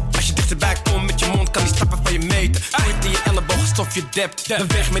eten. Als je dichterbij komt met je mond, kan die stappen van je meten. Ooit in je elleboog, stof je dept.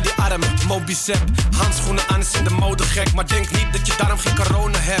 Beweeg met die armen, Mobicep. Handschoenen aan is in de mode gek. Maar denk niet dat je daarom geen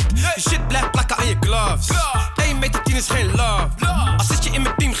corona hebt. Je shit blijft plakken aan je gloves. 1,10 meter is geen love. Als zit je in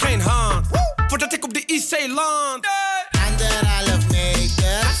mijn team geen hand. Voordat ik op de IC land. 1,5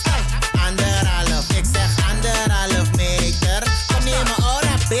 meter. 1,5. Ik zeg 1,5 meter. Kom neem me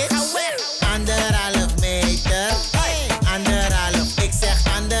ora, bitch. 1,5 meter. 1,5. Ik zeg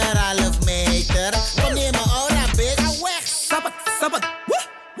 1,5 meter. Kom neem me ora, bitch. Stop het.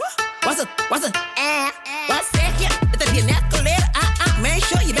 Was het? Wat zeg je? Dat heb je net geleerd.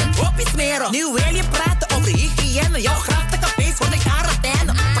 Meisje, je bent op iets meer. Nu wil je praten over hygiëne. Jouw graftige feest wordt in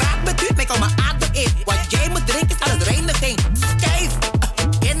quarantaine. Praat met u, mij kom mijn adem in. Wat jij moet drinken is alles reiniging. Stijf,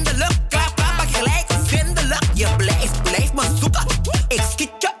 in de lucht, klaar, pak je gelijk. Vindelijk, je blijft me zoeken. Ik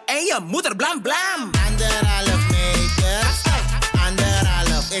schiet je en je moeder